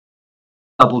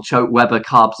double choke Weber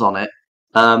carbs on it.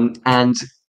 And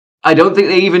I don't think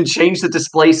they even changed the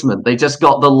displacement. They just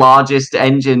got the largest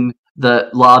engine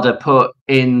that Lada put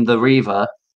in the Riva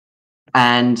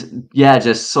and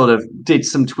just sort of did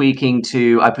some tweaking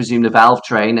to, I presume, the valve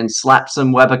train and slapped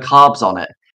some Weber carbs on it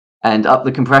and up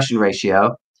the compression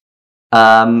ratio.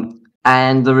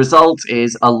 And the result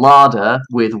is a Lada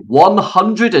with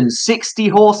 160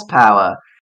 horsepower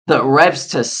that revs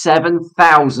to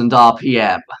 7,000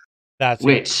 RPM. That's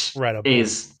which incredible.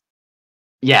 Is,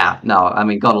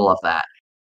 gotta love that.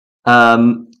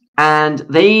 And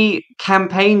they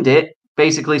campaigned it,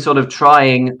 basically sort of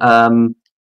trying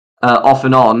off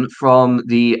and on from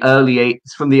the early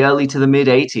to the mid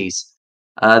 80s.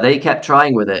 They kept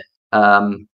trying with it.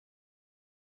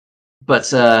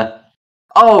 That's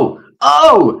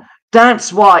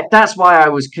why I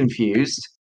was confused,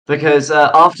 because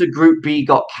after Group B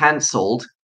got cancelled,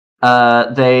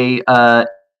 they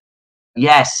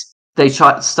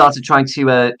started trying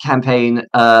to campaign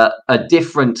a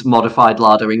different modified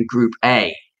Lada in Group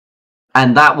A,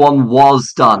 and that one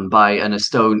was done by a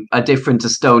different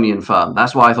Estonian firm.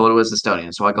 That's why I thought it was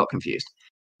Estonian, so I got confused.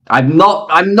 I'm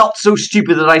not so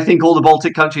stupid that I think all the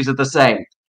Baltic countries are the same.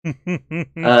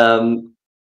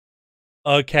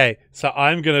 Okay, so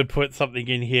I'm gonna put something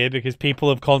in here because people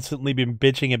have constantly been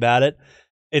bitching about it.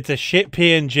 It's a shit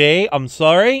PNG. I'm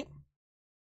sorry,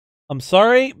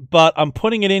 but I'm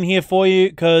putting it in here for you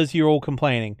because you're all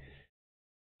complaining.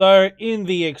 So, in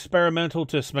the experimental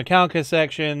to Smakalka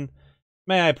section,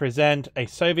 may I present a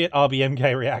Soviet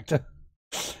RBMK reactor,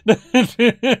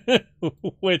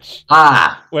 which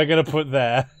we're gonna put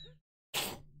there.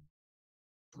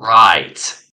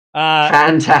 Right.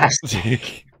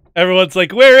 Fantastic. Everyone's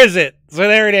like, where is it? So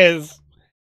there it is.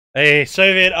 A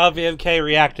Soviet RBMK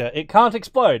reactor. It can't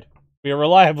explode. We are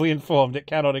reliably informed it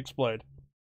cannot explode.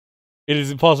 It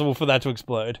is impossible for that to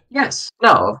explode. Yes.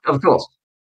 No, of course.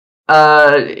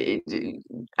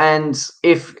 and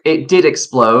if it did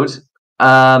explode,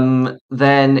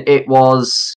 then it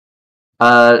was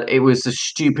the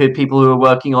stupid people who were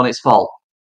working on its fault.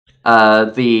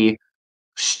 The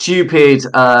stupid,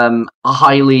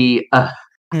 highly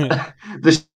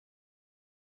the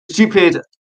stupid,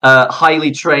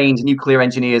 highly trained nuclear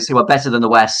engineers who are better than the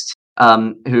West,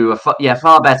 who are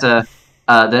far better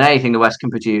than anything the West can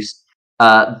produce.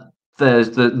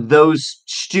 Those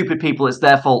stupid people, it's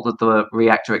their fault that the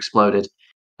reactor exploded.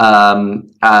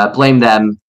 Blame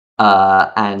them,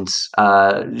 and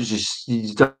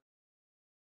just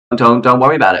don't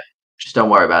worry about it. Just don't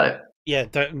worry about it. Yeah,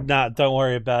 don't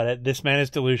worry about it. This man is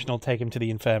delusional. Take him to the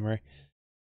infirmary.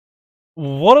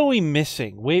 What are we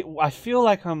missing? I feel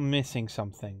like I'm missing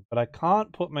something, but I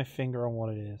can't put my finger on what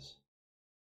it is.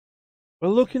 We're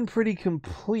looking pretty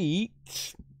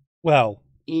complete. Well,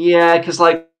 yeah, because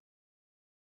like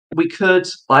we could.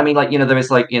 I mean, like there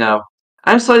is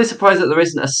I'm slightly surprised that there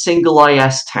isn't a single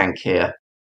IS tank here.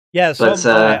 Yeah,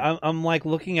 so I'm like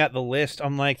looking at the list.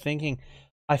 I'm like thinking,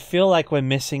 I feel like we're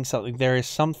missing something. There's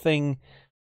something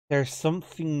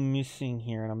missing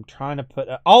here, and I'm trying to put.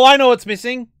 Oh, I know what's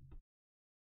missing.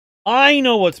 I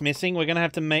know what's missing. We're gonna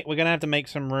have to make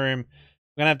some room.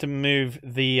 We're gonna have to move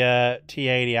the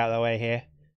T-80 out of the way here,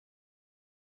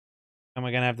 and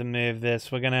we're gonna have to move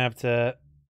this. We're gonna have to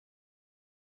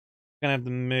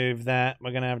move that.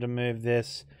 We're gonna have to move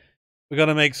this. We're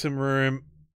gonna make some room.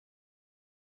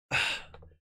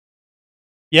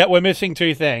 Yeah, we're missing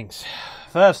two things.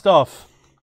 First off.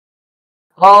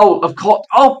 Oh, of course.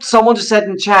 Oh, someone just said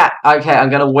in chat. Okay, I'm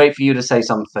gonna wait for you to say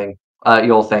something,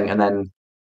 your thing, and then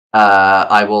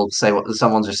I will say what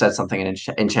someone just said something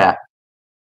in chat.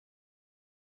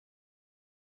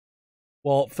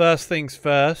 Well, first things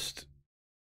first.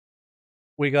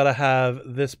 We gotta have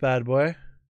this bad boy.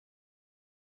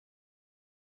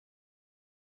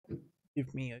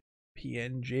 Give me a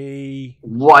PNG.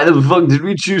 Why the fuck did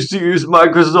we choose to use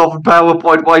Microsoft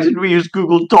PowerPoint? Why didn't we use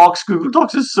Google Docs? Google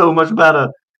Docs is so much better.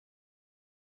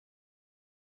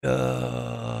 You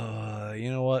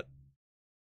know what?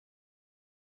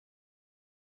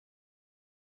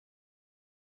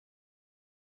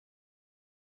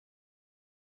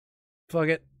 Fuck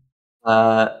it.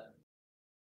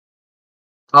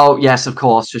 Oh yes, of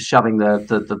course. Just shoving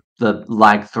the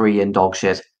lag 3 in dog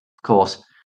shit. Of course.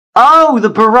 Oh, the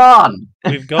Buran!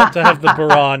 We've got to have the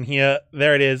Buran here.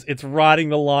 There it is. It's riding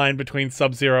the line between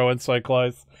Sub-Zero and So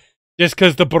Close. Just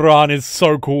because the Buran is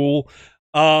so cool.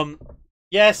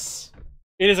 Yes,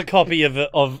 it is a copy of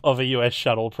a US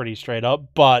shuttle, pretty straight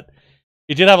up, but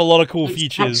it did have a lot of cool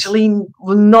features. Actually,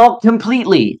 not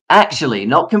completely. Actually,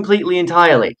 not completely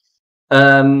entirely.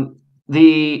 Because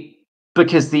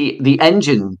the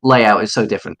engine layout is so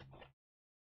different.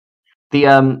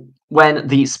 When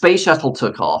the space shuttle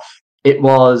took off, it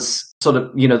was sort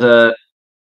of the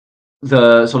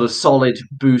sort of solid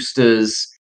boosters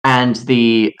and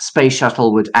the space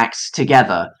shuttle would act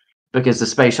together because the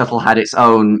space shuttle had its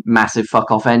own massive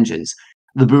fuck off engines.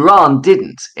 The Buran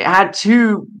didn't. It had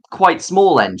two quite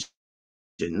small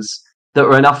engines that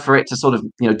were enough for it to sort of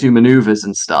do maneuvers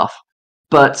and stuff,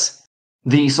 but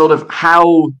the sort of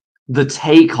how the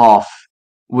takeoff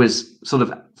was sort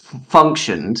of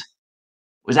functioned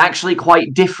was actually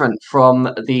quite different from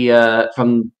the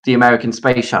American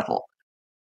space shuttle,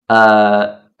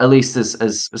 at least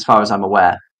as far as I'm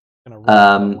aware.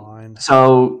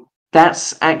 So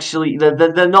that's actually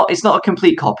they're not. It's not a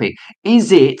complete copy.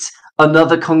 Is it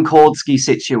another Konkordsky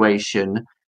situation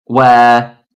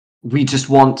where we just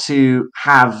want to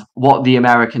have what the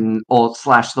American or /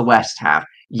 the West have?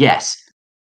 Yes,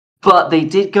 but they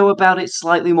did go about it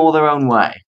slightly more their own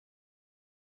way.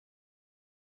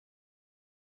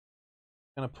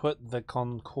 Gonna put the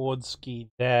Konkordsky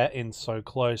there in So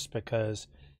Close because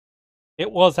it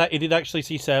did actually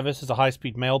see service as a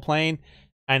high-speed mail plane,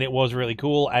 and it was really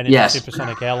cool, and it's a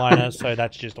supersonic airliner, so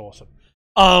that's just awesome.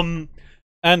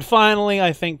 And finally,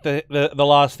 I think the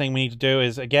last thing we need to do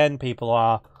is, again, people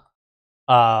are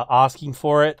asking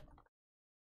for it.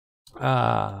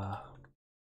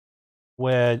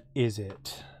 Where is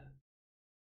it?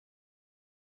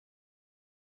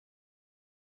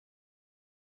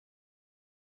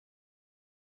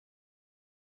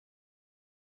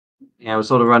 Yeah, we're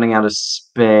sort of running out of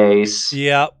space.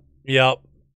 Yep.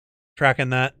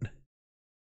 Tracking that.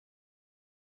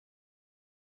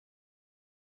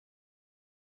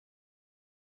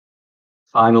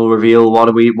 Final reveal. What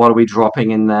are we dropping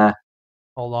in there?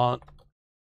 Hold on.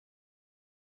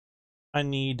 I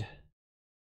need.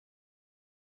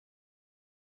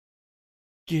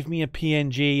 Give me a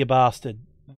PNG, you bastard.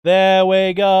 There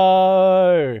we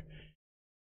go.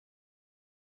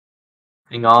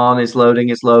 Hang on, it's loading,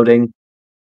 it's loading.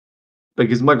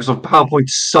 Because Microsoft PowerPoint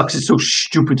sucks, it's so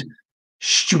stupid.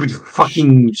 Stupid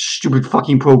fucking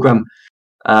program.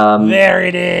 There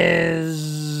it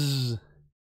is.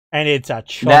 And it's a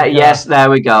chonker. Yes, there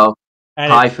we go. And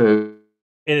Typhoon.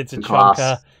 It's a class.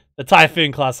 chonker. The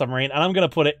Typhoon class submarine. And I'm going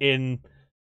to put it in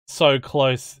so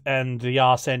close and the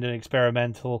arse end and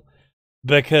experimental.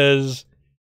 Because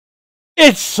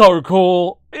it's so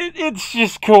cool. It's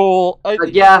just cool.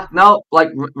 Yeah, no, like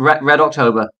Red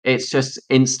October. It's just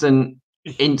instant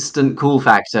cool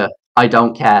factor. I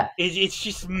don't care. It's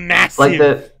just massive.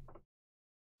 Like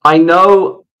I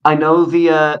know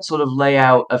the sort of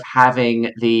layout of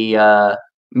having the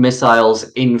missiles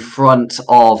in front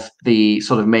of the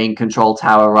sort of main control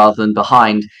tower rather than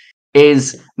behind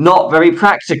is not very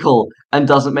practical and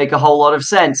doesn't make a whole lot of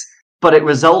sense, but it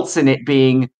results in it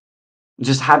being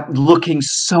just looking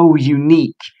so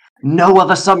unique. No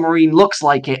other submarine looks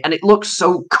like it, and it looks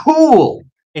so cool.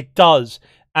 It does.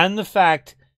 And the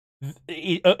fact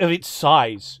of its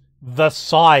size. The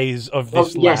size of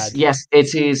this lad. Yes,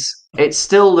 it is. It's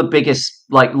still the biggest,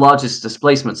 largest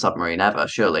displacement submarine ever,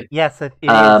 surely. Yes, it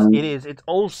is. It is. It's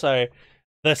also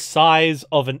the size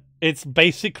of it's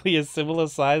basically a similar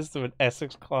size to an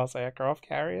Essex-class aircraft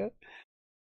carrier.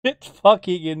 It's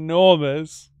fucking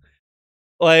enormous.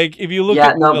 Like, if you look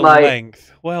at the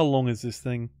length... Well, how long is this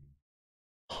thing?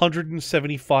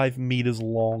 175 meters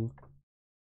long.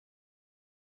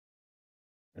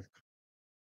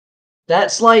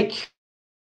 That's like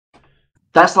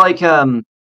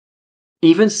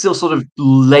even still sort of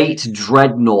late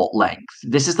Dreadnought length.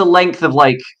 This is the length of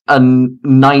like a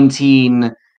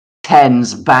 1910s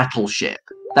battleship.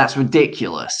 That's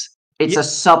ridiculous. It's a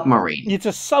submarine. It's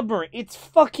a submarine. It's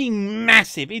fucking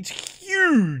massive. It's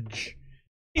huge.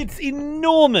 It's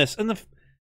enormous. And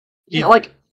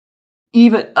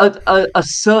even a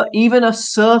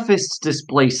surface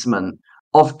displacement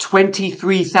of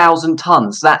 23,000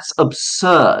 tons. That's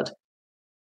absurd.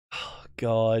 Oh,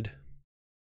 God.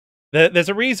 There's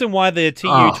a reason why the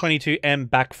Tu-22M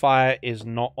backfire is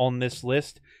not on this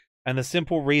list, and the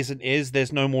simple reason is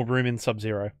there's no more room in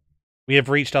Sub-Zero. We have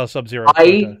reached our Sub-Zero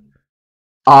quota.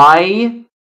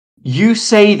 You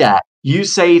say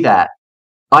that.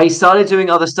 I started doing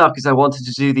other stuff because I wanted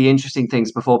to do the interesting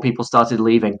things before people started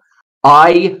leaving.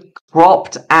 I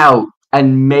cropped out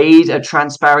and made a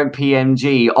transparent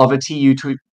PNG of a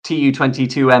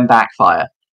Tu-22M backfire.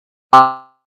 I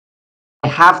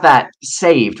have that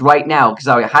saved right now because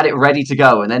I had it ready to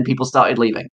go, and then people started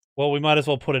leaving. Well, we might as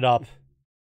well put it up.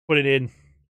 Put it in.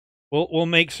 We'll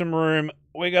make some room.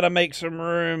 We gotta make some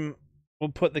room.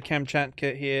 We'll put the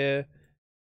Kamchatka here.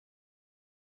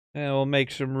 And we'll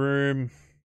make some room.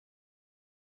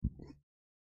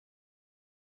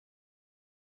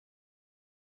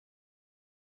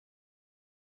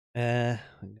 I'm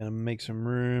gonna make some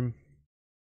room.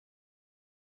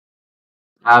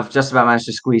 I've just about managed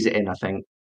to squeeze it in, I think.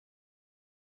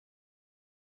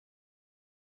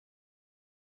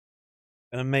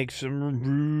 Gonna make some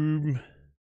room.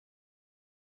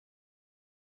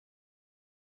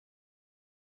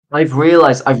 I've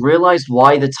realized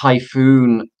why the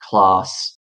Typhoon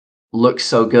class looks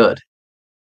so good.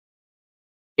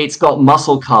 It's got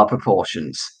muscle car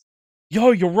proportions.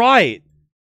 Yo, you're right.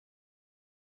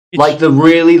 Like the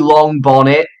really long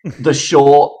bonnet, the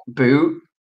short boot.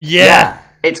 Yeah.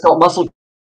 It's got muscle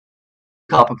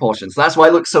car proportions. That's why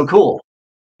it looks so cool.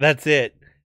 That's it.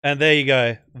 And there you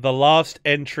go. The last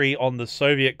entry on the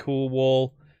Soviet cool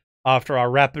wall after our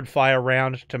rapid fire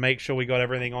round to make sure we got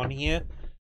everything on here.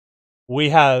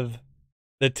 We have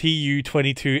the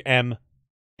Tu-22M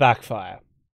backfire.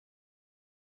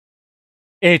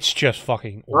 It's just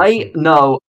fucking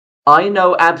awesome. I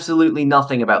know absolutely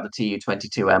nothing about the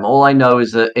Tu-22M. All I know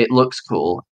is that it looks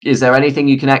cool. Is there anything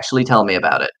you can actually tell me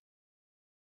about it?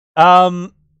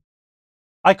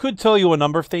 I could tell you a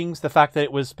number of things. The fact that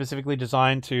it was specifically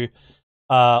designed to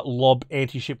lob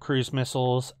anti-ship cruise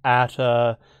missiles at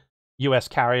US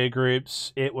carrier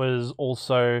groups. It was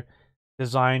also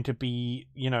designed to be,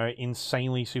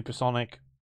 insanely supersonic,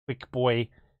 quick boy.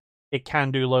 It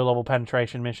can do low-level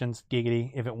penetration missions,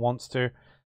 giggity, if it wants to.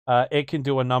 It can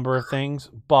do a number of things,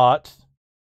 but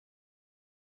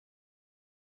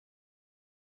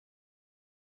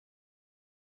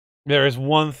there is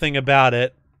one thing about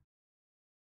it.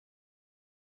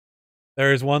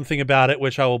 There is one thing about it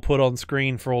which I will put on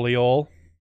screen for all y'all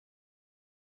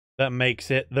that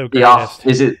makes it the greatest.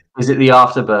 Is it the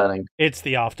afterburning? It's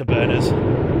the afterburners.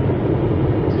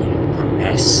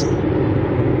 Yes.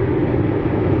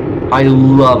 I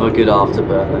love a good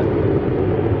afterburner.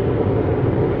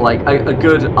 Like a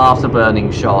good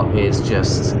afterburning shot is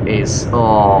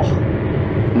oh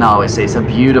no, it's a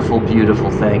beautiful,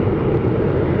 beautiful thing.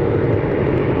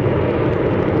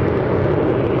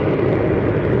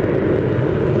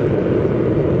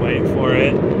 Wait for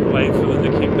it. Wait for them to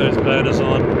kick those burners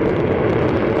on.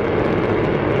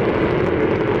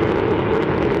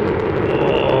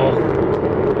 Oh.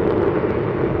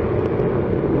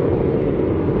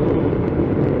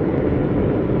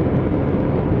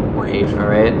 Wait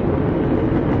for it.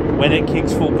 When it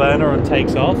kicks full burner and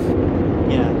takes off,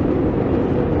 yeah.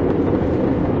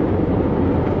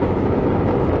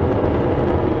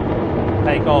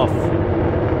 Take off.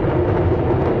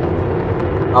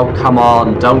 Oh come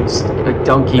on! Don't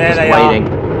keep There us they waiting.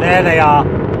 are. There they are.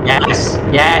 Yes,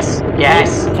 yes,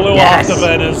 yes. Blue yes.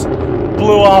 afterburners.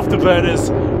 Blue afterburners.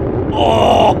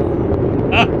 Oh!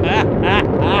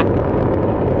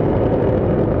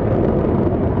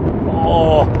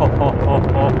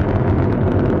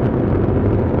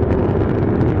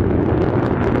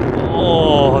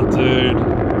 Oh, dude.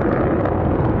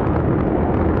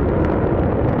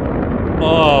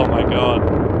 Oh my god.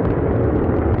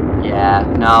 Yeah,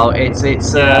 no, it's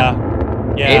Yeah.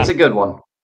 it's a good one.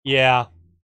 Yeah.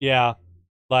 Yeah.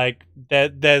 Like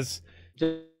there's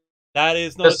that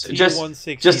is not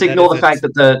T160. Just ignore the fact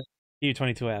that the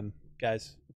T22M,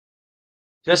 guys.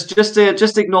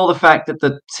 Just ignore the fact that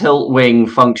the tilt wing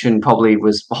function probably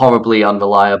was horribly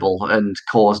unreliable and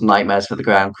caused nightmares for the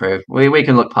ground crew. We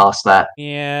can look past that.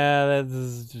 Yeah,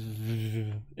 that's...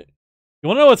 You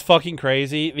want to know what's fucking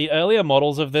crazy? The earlier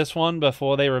models of this one,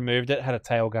 before they removed it, had a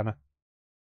tail gunner.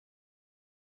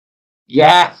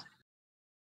 Yeah.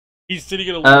 He's sitting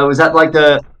in a Was that like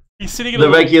the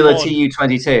regular pod.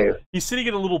 Tu-22? He's sitting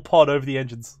in a little pod over the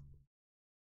engines.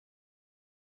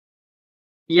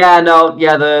 Yeah, no,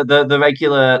 yeah, the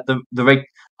regular no,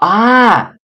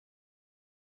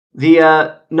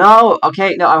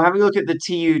 okay, no, I'm having a look at the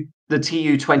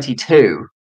Tu-22,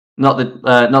 not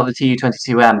the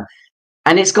Tu-22M,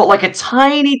 and it's got like a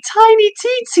tiny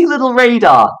teensy little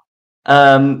radar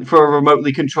for a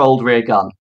remotely controlled rear gun.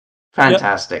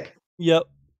 Fantastic. Yep.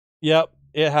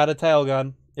 It had a tail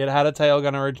gun. It had a tail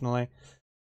gun originally.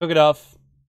 Took it off.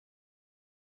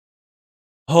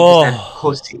 Because they're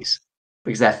pussies.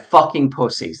 Because they're fucking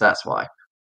pussies, that's why.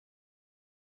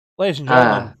 Ladies and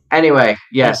gentlemen. Anyway,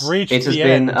 yes, it has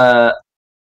been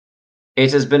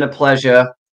it has been a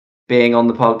pleasure being on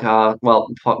the podcast. Well,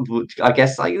 I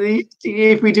guess like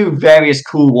if we do various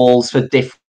cool walls for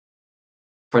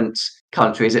different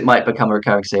countries, it might become a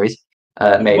recurring series.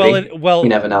 Maybe. Well, you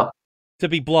never know. To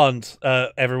be blunt,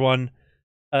 everyone,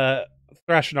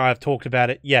 Thrash and I have talked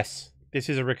about it. Yes, this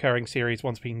is a recurring series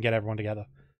once we can get everyone together.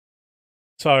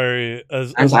 So,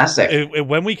 fantastic.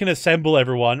 When we can assemble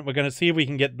everyone, we're going to see if we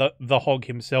can get the Hog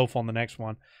himself on the next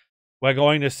one. We're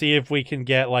going to see if we can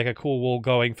get like a cool wall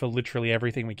going for literally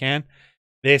everything we can.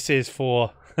 This is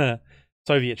for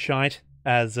Soviet shite,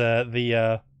 as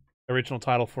the original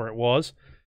title for it was.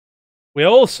 We're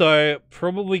also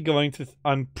probably going to...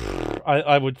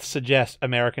 I would suggest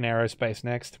American Aerospace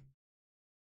next.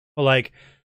 Like,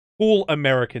 cool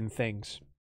American things.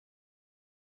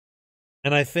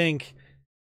 And I think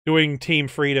doing Team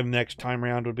Freedom next time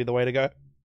round would be the way to go.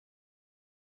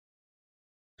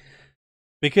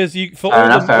 Because for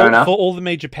all the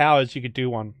major powers, you could do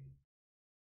one.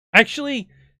 Actually,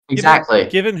 exactly.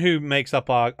 Given who makes up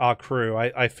our crew,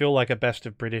 I feel like a best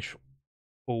of British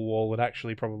full wall would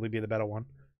actually probably be the better one.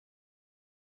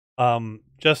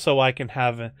 Just so I can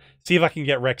see if I can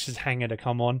get Rex's hanger to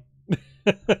come on.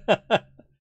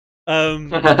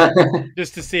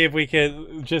 just to see if we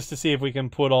can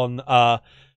put on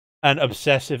an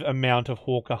obsessive amount of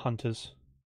Hawker hunters.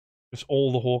 Just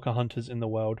all the Hawker hunters in the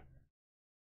world.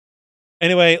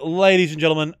 Anyway, ladies and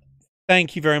gentlemen,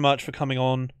 thank you very much for coming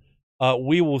on.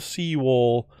 We will see you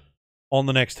all on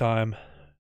the next time.